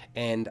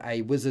 And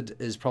a wizard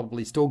is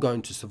probably still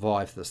going to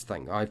survive this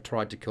thing. I've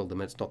tried to kill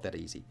them, it's not that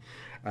easy.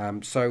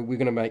 So we're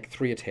going to make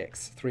 3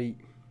 attacks. 3...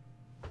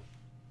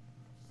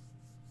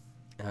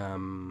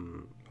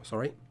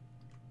 sorry.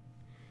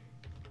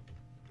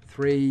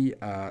 3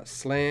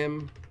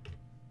 slam,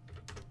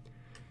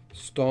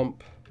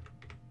 stomp,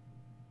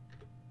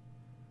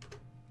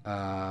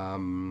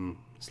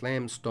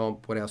 slam,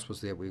 stomp. What else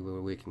was there we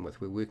were working with?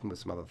 We were working with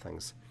some other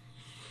things.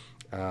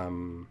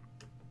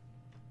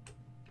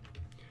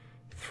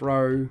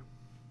 Throw,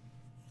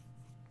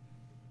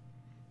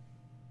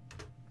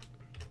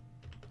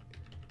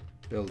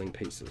 building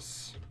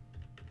pieces.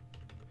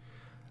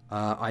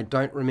 I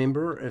don't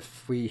remember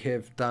if we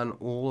have done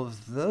all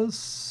of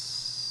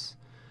this.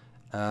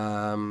 We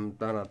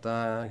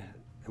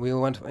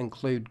want to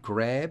include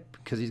grab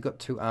because he's got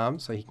 2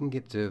 arms, so he can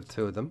get to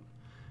 2 of them.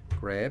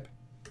 Grab.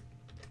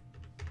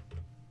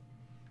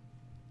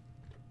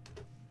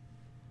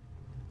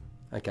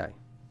 Okay.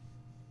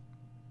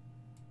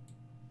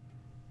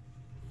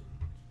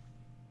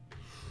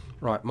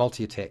 Right,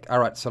 multi-attack. All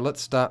right, so let's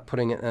start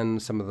putting in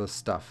some of this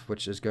stuff,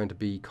 which is going to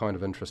be kind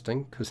of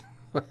interesting because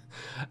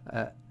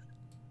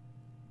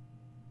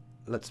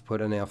let's put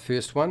in our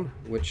first one,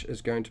 which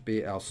is going to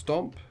be our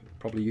stomp.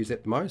 Probably use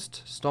that the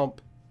most.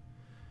 Stomp.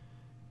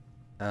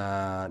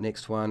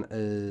 Next one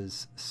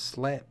is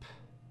slap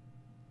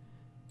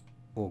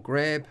or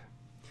grab,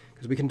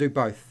 because we can do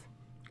both,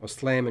 or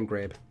slam and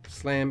grab.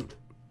 Slam,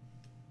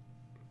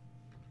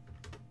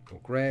 or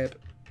grab.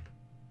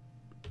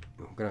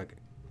 We're going to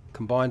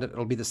combine it.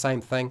 It'll be the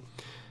same thing.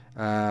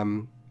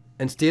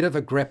 Instead of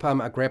a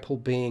grapple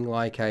being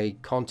like a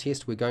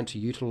contest, we're going to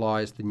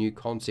utilize the new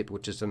concept,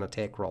 which is an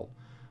attack roll,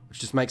 which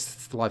just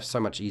makes life so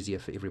much easier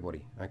for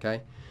everybody.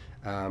 Okay,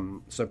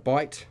 so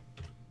bite,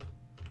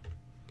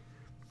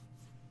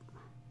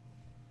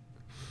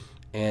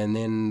 and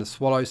then the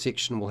swallow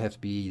section will have to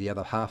be the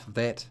other half of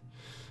that.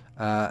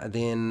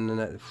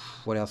 Then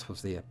what else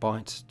was there?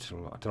 Bite.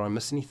 Did I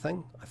miss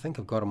anything? I think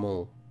I've got them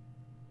all.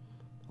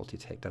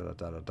 Multi-attack. Da da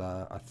da da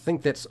da. I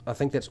think that's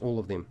all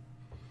of them.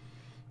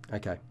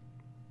 Okay.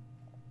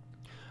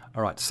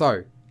 All right.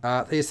 So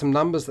there's some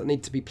numbers that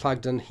need to be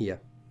plugged in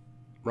here,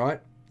 right?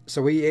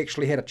 So we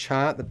actually had a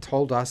chart that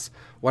told us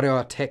what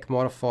our attack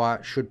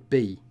modifier should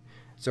be.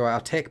 So our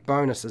attack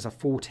bonus is a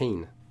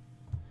 14.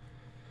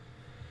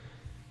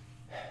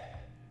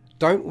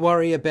 Don't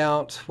worry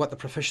about what the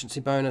proficiency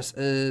bonus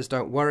is.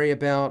 Don't worry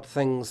about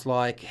things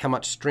like how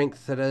much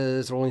strength it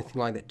is or anything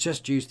like that.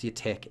 Just use the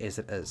attack as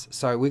it is.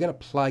 So we're going to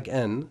plug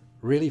in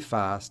really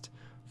fast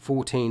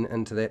 14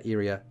 into that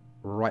area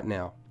right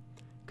now,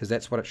 because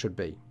that's what it should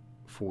be.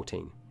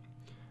 14.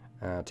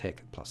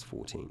 Attack plus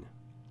 14.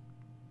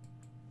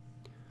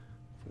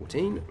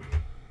 14.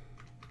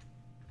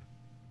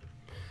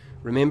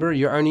 Remember,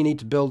 you only need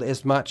to build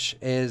as much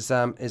as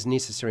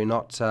necessary,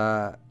 not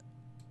the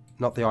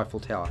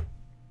Eiffel Tower.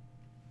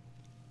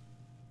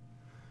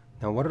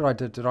 Now, what did I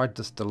do? Did I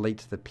just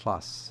delete the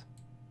plus?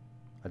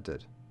 I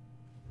did.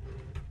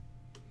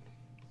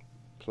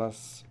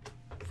 Plus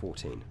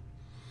 14.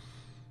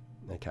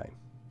 Okay.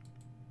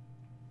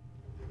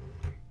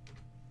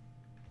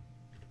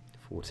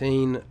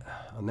 14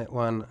 on that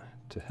one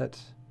to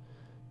hit.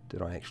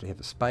 Did I actually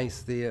have a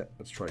space there?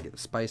 Let's try to get the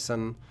space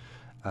in.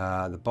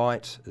 The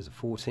bite is a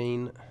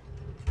 14.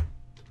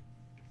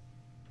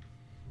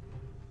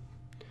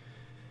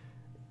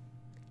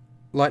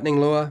 Lightning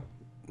lure.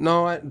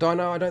 No, I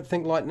don't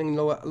think lightning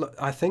lure. Look,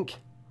 I think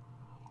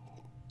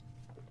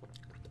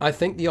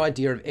the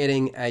idea of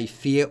adding a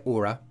fear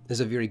aura is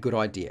a very good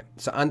idea.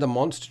 So under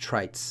monster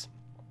traits,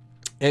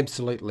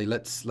 absolutely,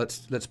 let's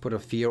put a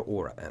fear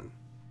aura in,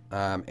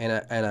 and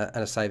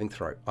a saving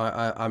throw.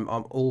 I'm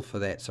all for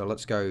that. So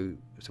let's go.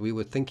 So we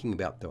were thinking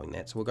about doing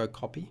that. So we'll go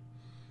copy.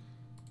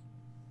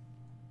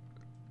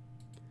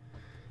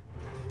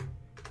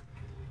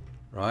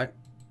 Right.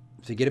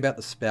 Forget about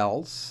the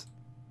spells.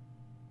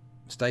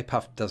 Stay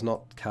Puft does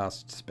not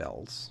cast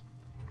spells.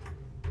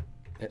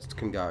 That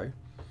can go.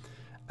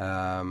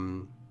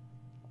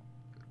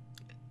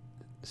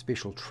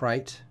 Special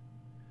trait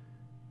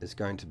is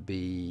going to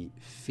be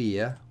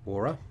Fear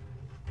Aura.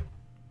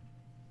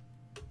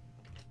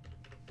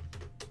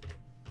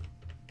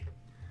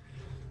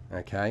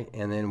 Okay,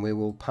 and then we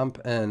will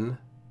pump in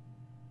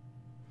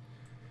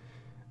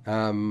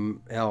our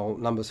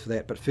numbers for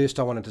that. But first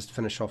I want to just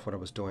finish off what I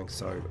was doing.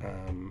 So,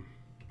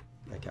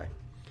 okay,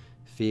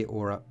 Fear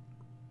Aura.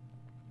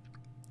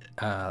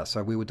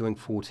 So we were doing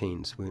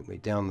 14s, weren't we?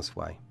 Down this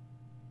way.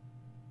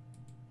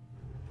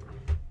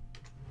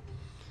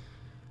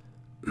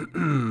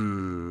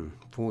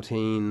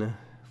 14,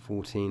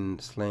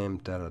 slam,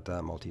 da da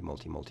da, multi,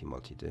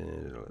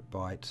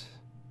 bite,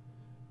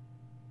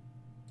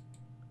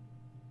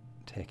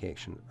 attack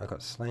action. I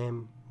got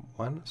slam,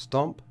 1,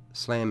 stomp,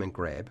 slam and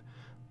grab,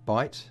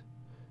 bite,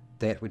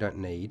 that we don't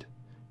need.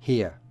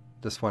 Here,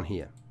 this one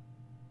here.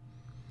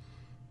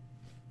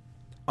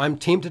 I'm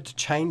tempted to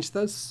change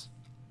this,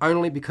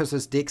 only because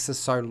his dex is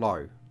so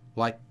low.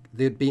 Like,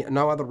 there'd be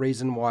no other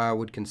reason why I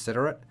would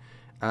consider it,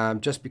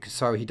 just because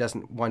so he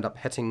doesn't wind up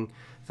hitting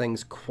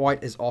things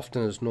quite as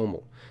often as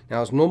normal.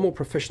 Now, his normal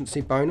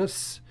proficiency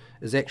bonus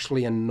is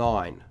actually a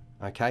 9.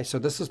 Okay, so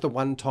this is the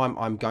one time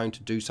I'm going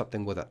to do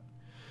something with it.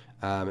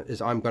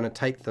 Is I'm going to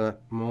take the...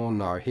 Oh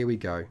no, here we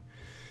go.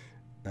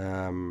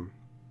 And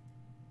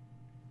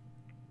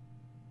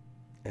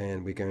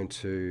we're going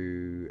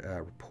to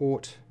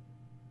report...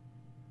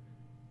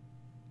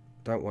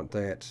 Don't want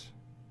that.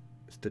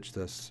 Stitch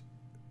this.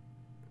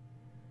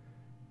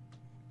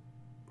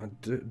 I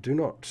do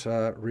not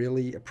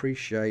really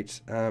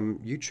appreciate...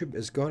 YouTube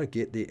has got to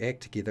get their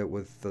act together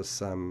with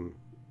this...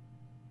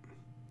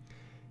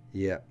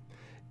 yeah.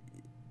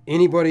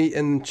 Anybody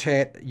in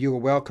chat, you are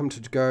welcome to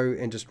go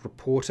and just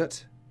report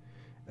it.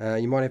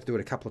 You might have to do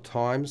it a couple of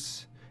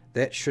times.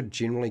 That should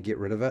generally get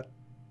rid of it.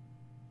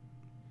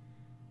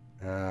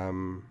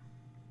 I'm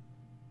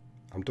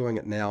doing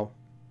it now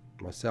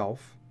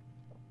myself.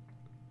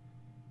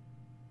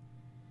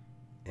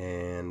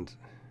 And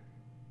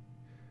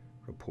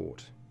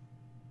report.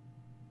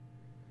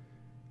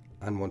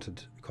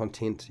 Unwanted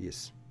content,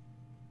 yes.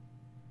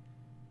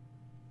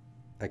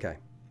 Okay.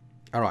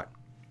 All right.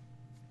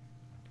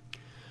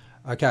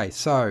 Okay,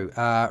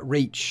 so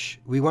reach.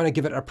 We want to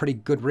give it a pretty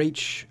good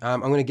reach.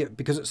 I'm going to give,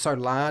 because it's so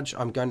large,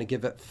 I'm going to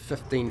give it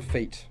 15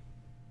 feet.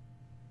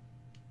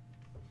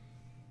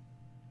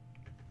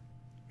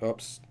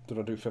 Oops, did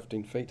I do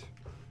 15 feet?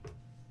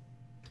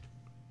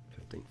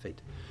 15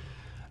 feet.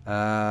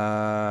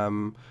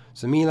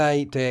 So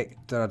melee, deck,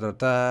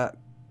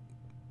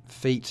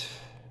 feet.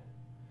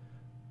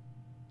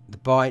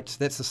 bite,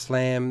 that's a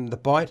slam. The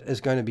bite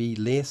is going to be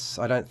less.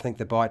 I don't think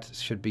the bite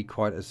should be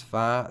quite as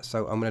far,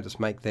 so I'm going to just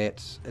make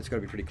that, it's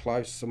going to be pretty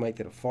close, so make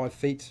that at 5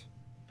 feet.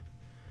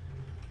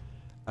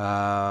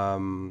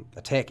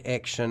 Attack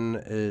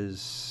action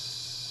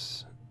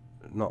is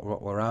not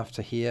what we're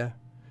after here.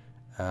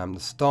 The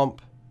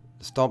stomp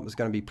is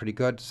going to be pretty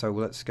good, so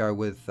let's go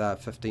with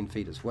 15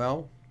 feet as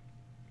well.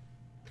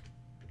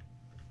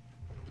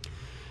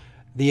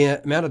 The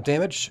amount of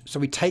damage, so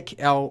we take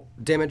our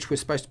damage, we're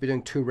supposed to be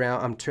doing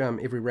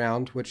every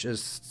round, which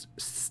is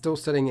still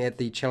sitting at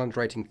the challenge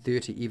rating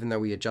 30, even though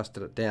we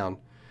adjusted it down.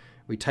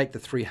 We take the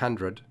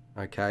 300,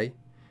 okay,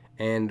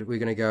 and we're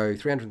going to go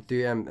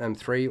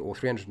 303 or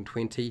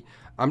 320.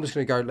 I'm just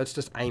going to go, let's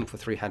just aim for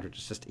 300,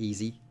 it's just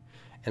easy.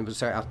 And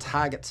so our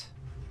target,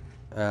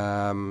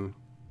 now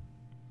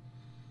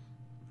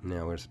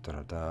where's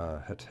it,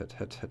 hit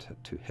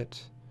to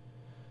hit,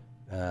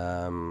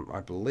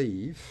 I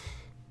believe...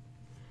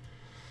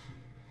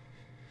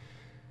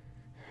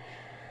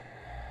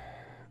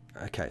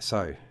 Okay,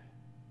 so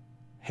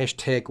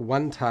hashtag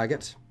 1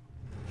 target.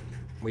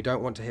 We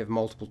don't want to have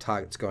multiple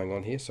targets going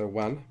on here, so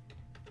 1.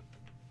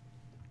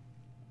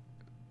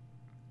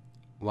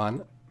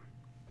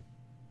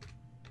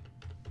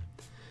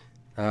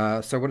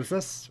 So what is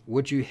this?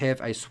 Would you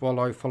have a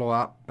swallow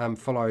following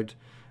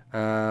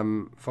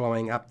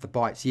up the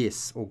bites?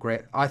 Yes, or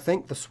grab. I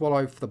think the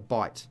swallow for the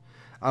bite,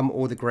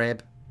 or the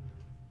grab.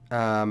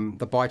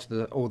 The bite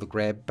or the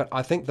grab, but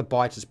I think the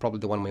bite is probably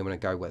the one we want to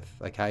go with.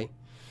 Okay.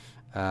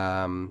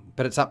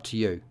 But it's up to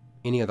you.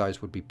 Any of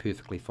those would be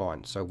perfectly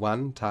fine. So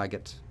 1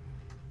 target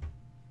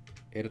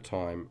at a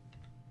time.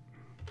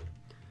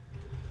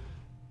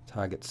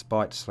 Target,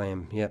 bite,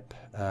 slam. Yep.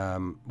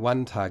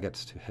 1 target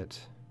to hit.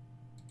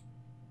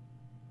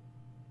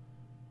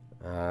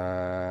 Did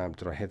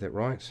I have that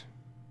right?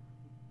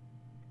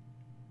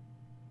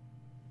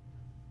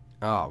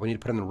 Oh, we need to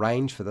put in the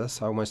range for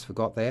this. I almost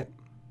forgot that.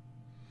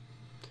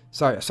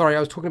 So, sorry, I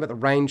was talking about the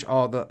range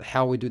of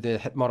how we do the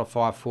hit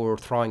modifier for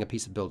throwing a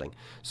piece of building.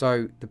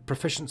 So, the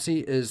proficiency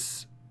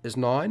is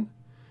 9.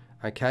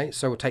 Okay,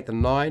 so we'll take the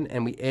 9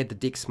 and we add the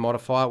dex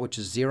modifier, which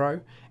is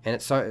 0. And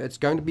it's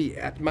going to be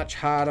much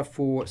harder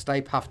for Stay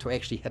Puft to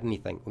actually hit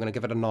anything. We're going to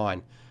give it a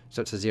 9,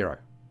 so it's a 0.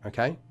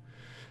 Okay?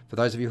 For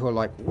those of you who are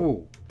like,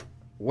 ooh,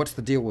 what's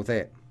the deal with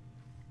that?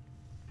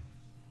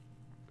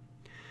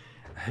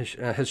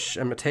 His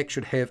attack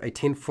should have a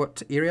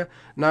 10-foot area.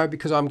 No,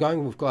 because I'm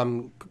going with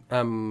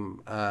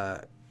gargantuan.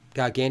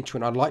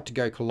 I'd like to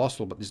go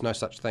colossal, but there's no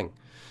such thing.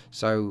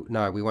 So,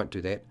 no, we won't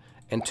do that.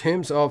 In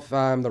terms of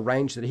the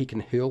range that he can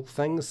hurl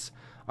things,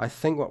 I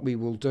think what we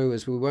will do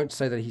is we won't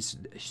say that he's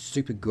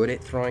super good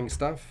at throwing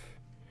stuff.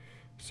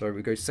 So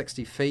we go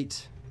 60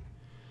 feet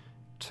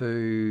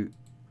to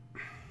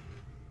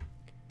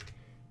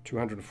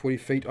 240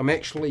 feet. I'm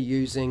actually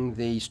using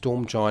the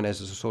Storm Giant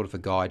as a sort of a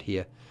guide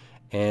here.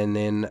 And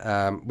then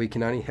we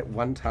can only hit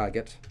 1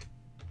 target.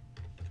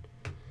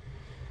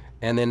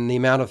 And then the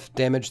amount of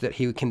damage that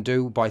he can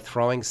do by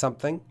throwing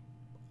something.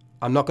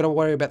 I'm not going to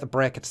worry about the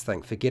brackets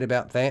thing. Forget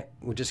about that.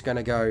 We're just going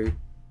to go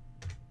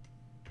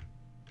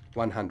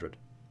 100.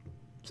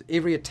 So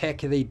every attack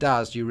that he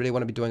does, you really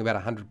want to be doing about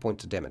 100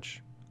 points of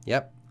damage.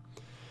 Yep.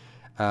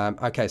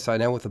 Okay, so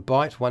now with the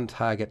bite, 1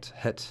 target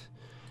hit,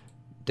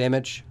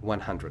 damage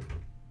 100.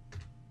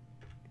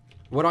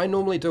 What I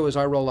normally do is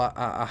I roll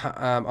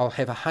I'll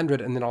have 100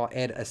 and then I'll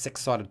add a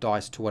 6-sided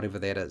dice to whatever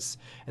that is.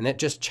 And that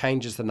just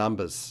changes the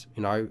numbers.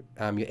 You know,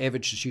 your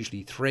average is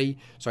usually 3,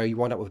 so you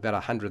wind up with about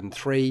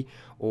 103,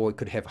 or you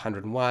could have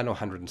 101 or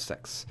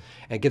 106.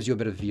 And it gives you a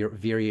bit of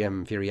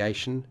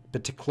variation,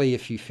 particularly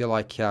if you feel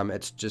like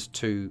it's just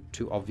too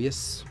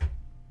obvious.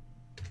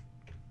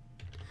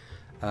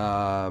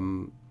 But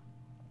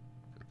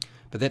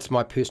that's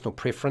my personal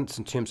preference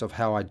in terms of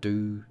how I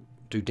do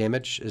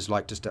damage, is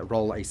like just to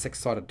roll a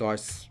 6-sided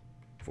dice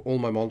for all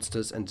my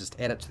monsters and just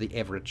add it to the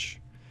average.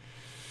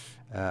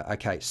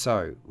 Okay,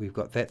 so we've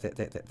got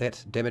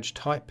that damage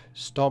type,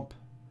 stomp.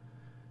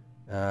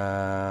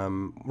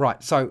 Right,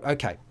 so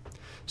okay.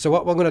 So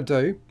what we're going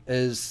to do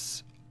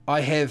is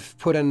I have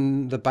put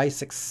in the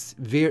basics,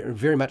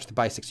 very much the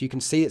basics. You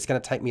can see it's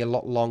going to take me a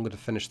lot longer to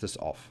finish this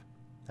off.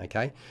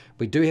 Okay,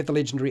 we do have the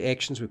legendary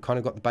actions. We've kind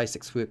of got the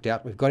basics worked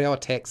out. We've got our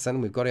attacks in.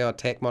 We've got our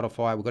attack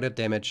modifier. We've got our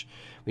damage.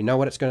 We know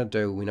what it's going to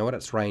do. We know what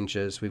its range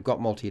is. We've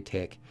got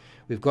multi-attack.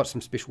 We've got some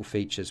special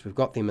features. We've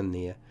got them in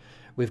there.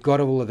 We've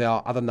got all of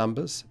our other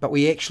numbers. But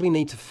we actually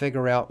need to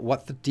figure out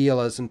what the deal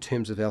is in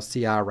terms of our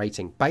CR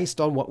rating based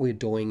on what we're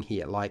doing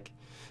here. Like,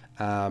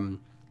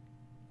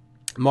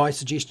 my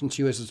suggestion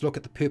to you is look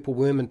at the purple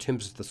worm in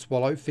terms of the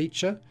swallow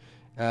feature.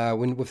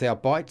 With our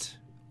bite,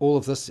 all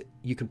of this,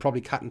 you can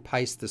probably cut and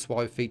paste the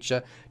swallow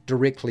feature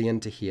directly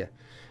into here.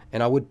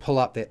 And I would pull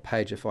up that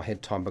page if I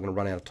had time, but I'm going to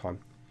run out of time.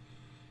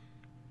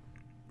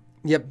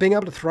 Yeah, being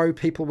able to throw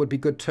people would be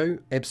good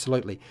too.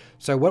 Absolutely.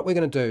 So what we're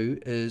going to do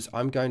is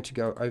I'm going to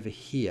go over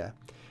here,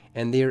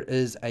 and there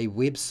is a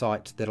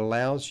website that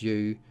allows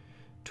you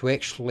to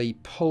actually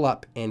pull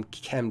up and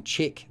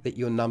check that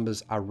your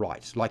numbers are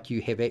right, like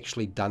you have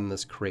actually done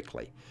this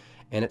correctly.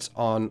 and it's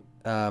on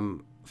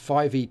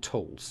 5e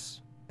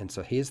Tools. And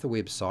so here's the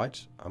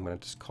website. I'm going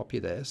to just copy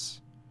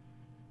this.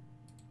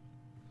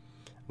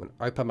 I'm going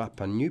to open up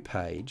a new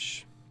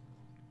page.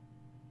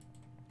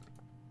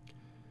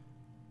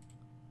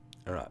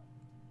 All right,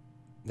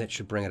 that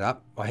should bring it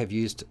up. I have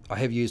used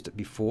it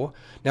before.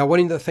 Now, one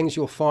of the things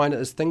you'll find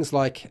is things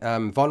like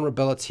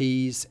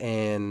vulnerabilities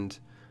and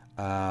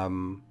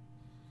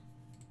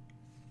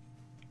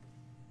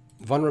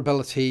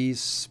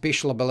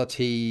special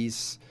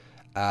abilities,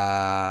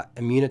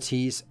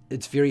 immunities.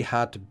 It's very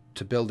hard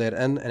to build that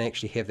in and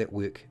actually have that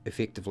work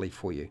effectively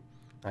for you.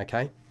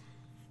 Okay.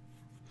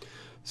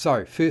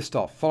 So first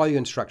off, follow your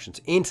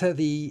instructions. Enter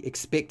the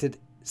expected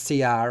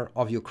CR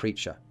of your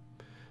creature.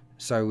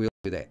 So we'll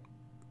do that.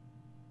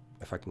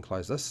 If I can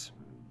close this.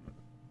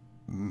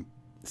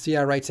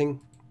 CR rating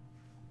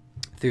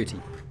 30.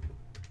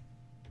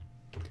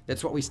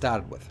 That's what we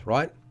started with,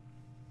 right?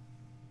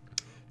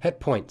 Hit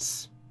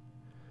points.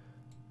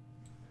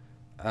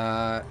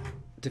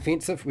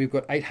 Defensive, we've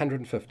got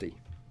 850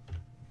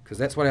 because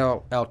that's what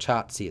our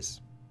chart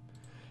says.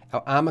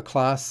 Our armor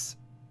class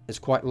is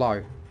quite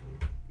low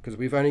because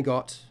we've only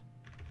got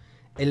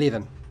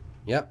 11.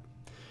 Yep.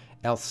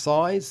 Our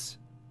size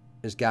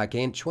is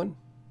gargantuan.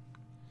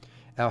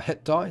 Our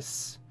hit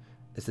dice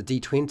is the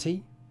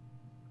D20.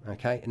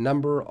 Okay, a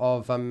number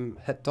of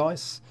hit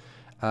dice.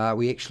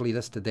 We actually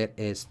listed that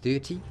as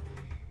 30.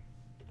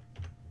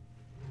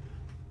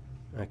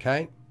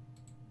 Okay.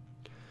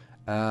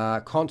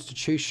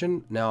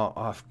 Constitution.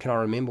 Now, can I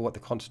remember what the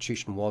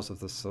constitution was of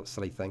this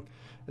silly thing?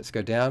 Let's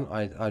go down.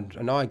 I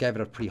know I gave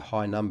it a pretty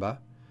high number.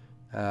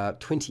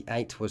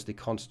 28 was the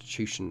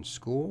constitution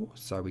score.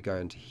 So we go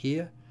into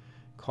here.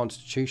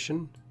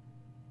 Constitution.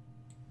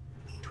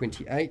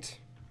 28.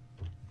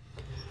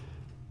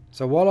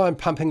 So while I'm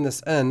pumping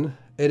this in,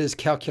 it is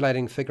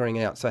calculating,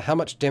 figuring out. So how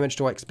much damage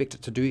do I expect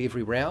it to do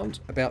every round?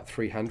 About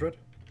 300,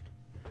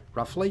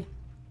 roughly.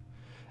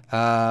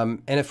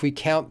 And if we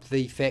count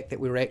the fact that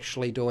we're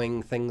actually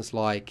doing things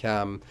like,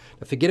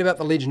 forget about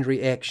the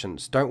legendary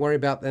actions. Don't worry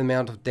about the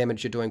amount of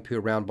damage you're doing per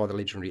round by the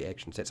legendary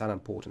actions. That's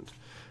unimportant,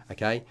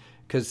 okay?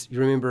 Because you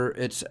remember,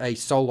 it's a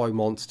solo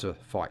monster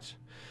fight.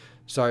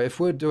 So if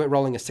we're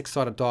rolling a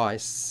 6-sided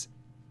dice,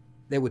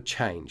 that would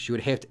change. You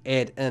would have to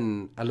add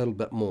in a little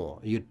bit more.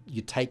 You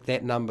take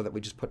that number that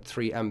we just put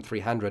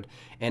 300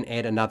 and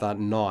add another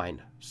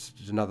 9,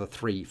 another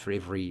 3 for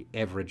every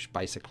average,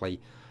 basically.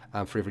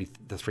 For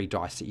the 3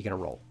 dice that you're going to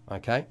roll.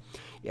 Okay,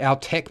 our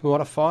attack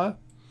modifier,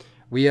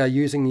 we are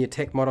using the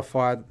attack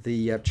modifier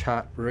the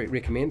chart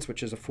recommends,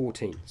 which is a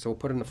 14. So we'll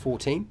put in a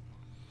 14.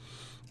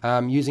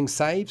 Using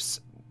saves,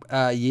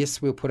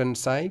 yes, we'll put in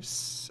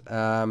saves.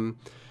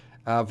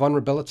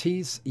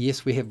 Vulnerabilities,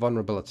 yes, we have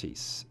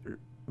vulnerabilities.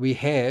 We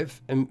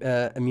have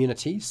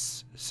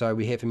immunities, so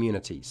we have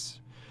immunities.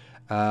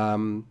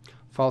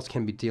 Files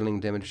can be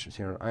dealing damage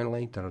here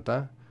only.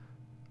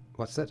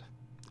 What's that?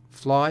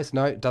 Flies,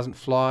 no, it doesn't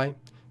fly.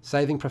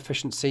 Saving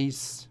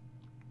proficiencies.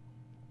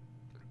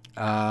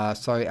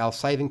 So our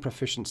saving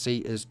proficiency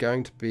is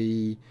going to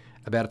be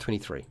about a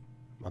 23.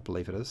 I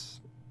believe it is.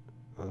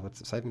 What's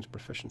the saving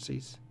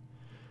proficiencies?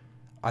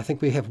 I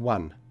think we have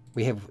 1.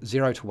 We have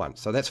 0 to 1,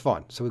 so that's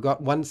fine. So we've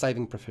got 1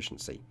 saving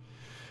proficiency.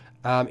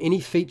 Any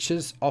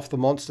features off the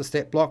monster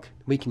stat block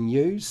we can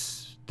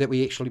use that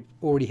we actually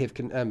already have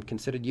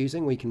considered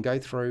using, we can go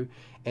through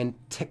and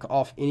tick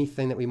off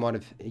anything that we might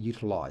have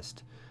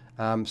utilized.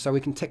 So we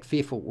can tick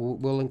fearful.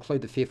 We'll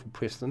include the fearful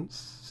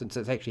precedence, since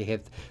it's actually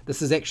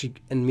this is actually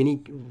in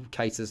many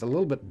cases a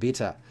little bit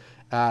better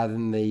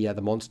than the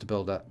monster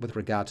builder with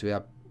regard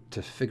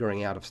to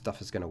figuring out if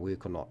stuff is going to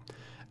work or not.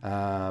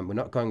 We're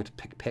not going to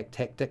pick pack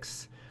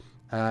tactics.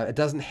 It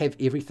doesn't have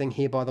everything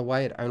here, by the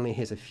way. It only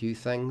has a few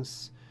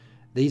things.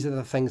 These are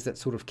the things that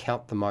sort of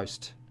count the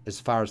most as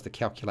far as the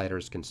calculator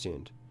is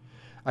concerned.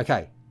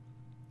 Okay.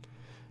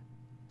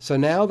 So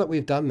now that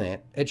we've done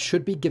that, it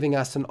should be giving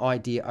us an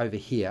idea over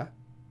here.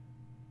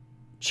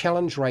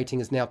 Challenge rating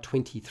is now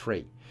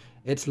 23.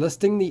 It's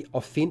listing the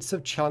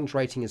offensive challenge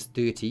rating as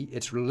 30.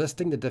 It's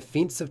listing the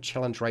defensive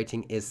challenge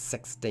rating as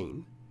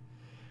 16.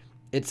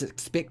 Its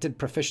expected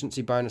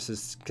proficiency bonus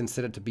is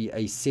considered to be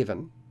a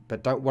 7,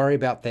 but don't worry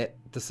about that.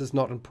 This is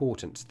not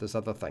important, this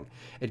other thing.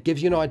 It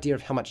gives you an idea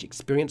of how much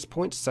experience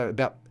points, so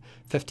about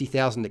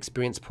 50,000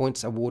 experience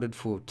points awarded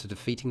to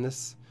defeating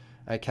this.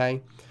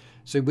 Okay.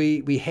 So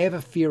we have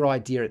a fair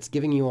idea. It's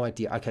giving you an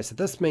idea. Okay, so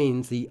this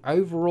means the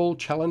overall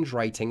challenge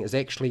rating is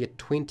actually at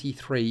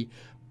 23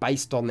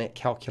 based on that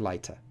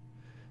calculator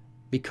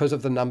because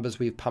of the numbers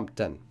we've pumped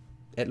in.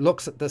 It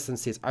looks at this and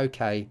says,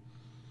 okay,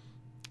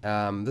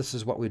 this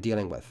is what we're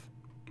dealing with,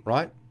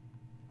 right?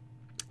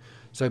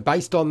 So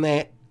based on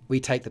that,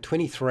 we take the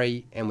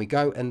 23 and we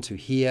go into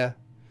here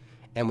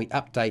and we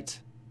update,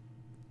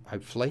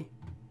 hopefully,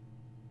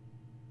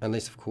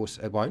 unless, of course,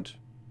 it won't.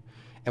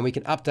 And we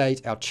can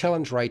update our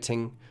challenge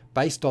rating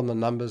based on the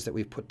numbers that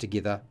we've put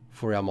together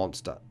for our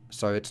monster.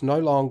 So it's no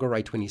longer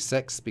a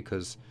 26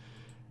 because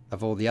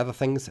of all the other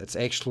things. It's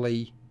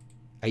actually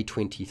a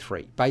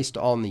 23 based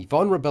on the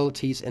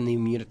vulnerabilities and the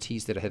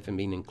immunities that have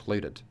been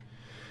included.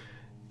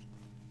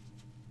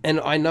 And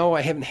I know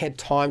I haven't had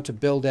time to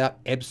build out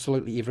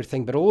absolutely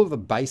everything, but all of the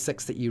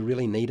basics that you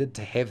really needed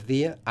to have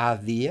there are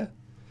there,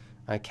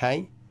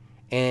 okay?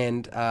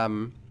 And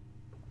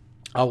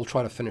I will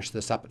try to finish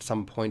this up at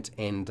some point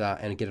and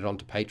get it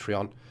onto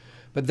Patreon.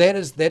 But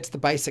that's the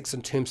basics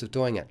in terms of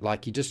doing it.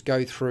 Like, you just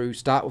go through,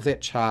 start with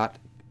that chart,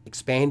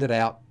 expand it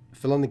out,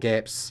 fill in the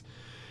gaps.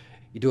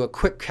 You do a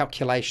quick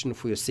calculation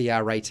for your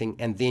CR rating,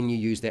 and then you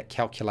use that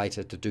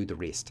calculator to do the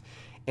rest.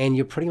 And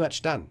you're pretty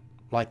much done.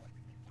 Like,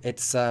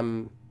 it's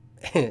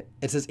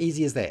it's as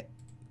easy as that.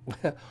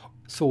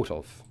 Sort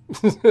of.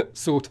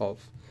 Sort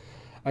of.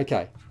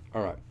 Okay,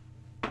 all right.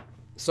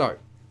 So,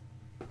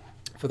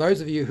 for those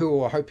of you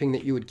who are hoping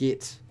that you would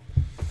get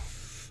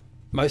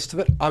most of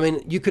it, I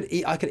mean,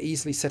 I could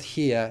easily sit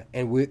here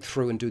and work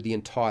through and do the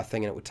entire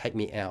thing, and it would take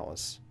me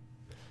hours.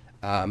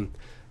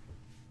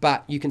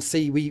 But you can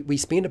see we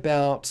spend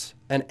about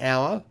an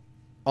hour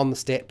on the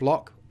stat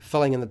block,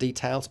 filling in the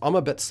details. I'm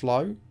a bit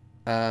slow.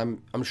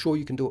 I'm sure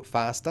you can do it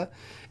faster.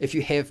 If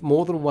you have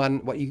more than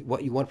one, what you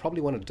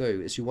probably want to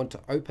do is you want to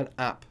open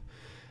up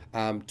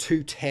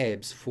 2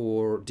 tabs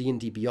for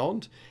D&D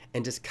Beyond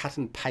and just cut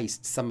and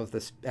paste some of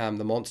this,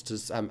 the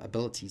monster's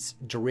abilities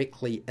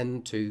directly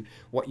into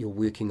what you're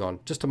working on,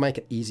 just to make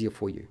it easier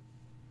for you.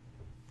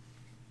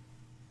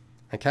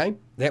 Okay,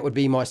 that would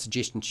be my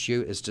suggestion to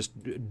you, is just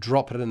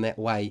drop it in that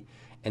way,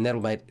 and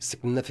that'll make it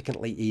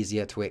significantly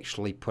easier to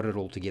actually put it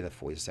all together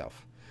for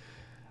yourself.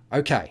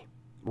 Okay,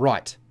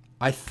 right.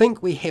 I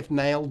think we have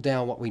nailed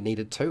down what we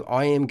needed to.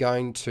 I am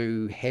going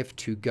to have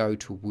to go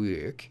to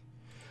work.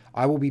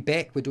 I will be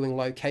back. We're doing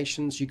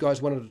locations. You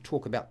guys wanted to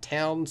talk about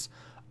towns.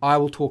 I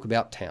will talk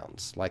about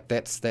towns. Like,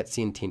 that's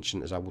the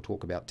intention, is I will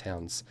talk about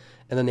towns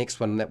in the next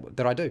one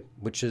that I do,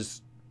 which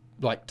is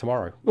like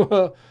tomorrow.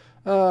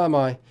 Oh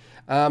my.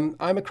 I'm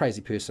a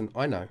crazy person,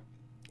 I know.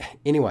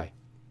 Anyway,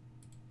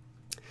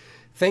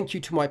 thank you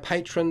to my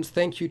patrons.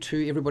 Thank you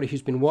to everybody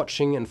who's been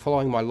watching and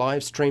following my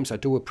live streams. I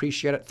do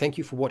appreciate it. Thank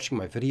you for watching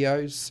my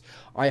videos.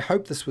 I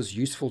hope this was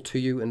useful to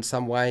you in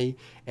some way,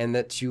 and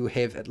that you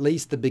have at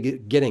least the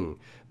beginning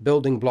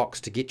building blocks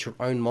to get your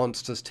own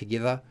monsters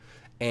together,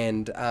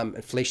 and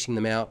fleshing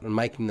them out and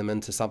making them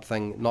into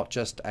something, not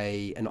just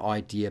an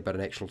idea, but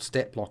an actual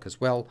stat block as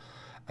well.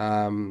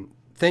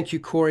 Thank you,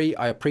 Corey.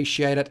 I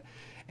appreciate it.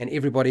 And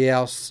everybody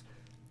else.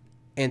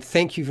 And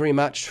thank you very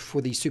much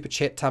for the super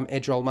chat,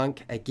 Agile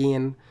Monk,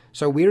 again.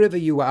 So wherever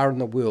you are in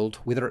the world,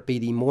 whether it be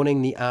the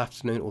morning, the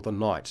afternoon, or the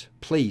night,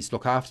 please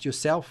look after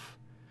yourself,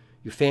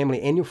 your family,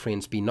 and your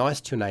friends. Be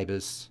nice to your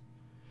neighbours.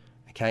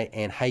 Okay,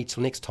 and hey,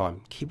 till next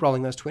time, keep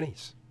rolling those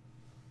 20s.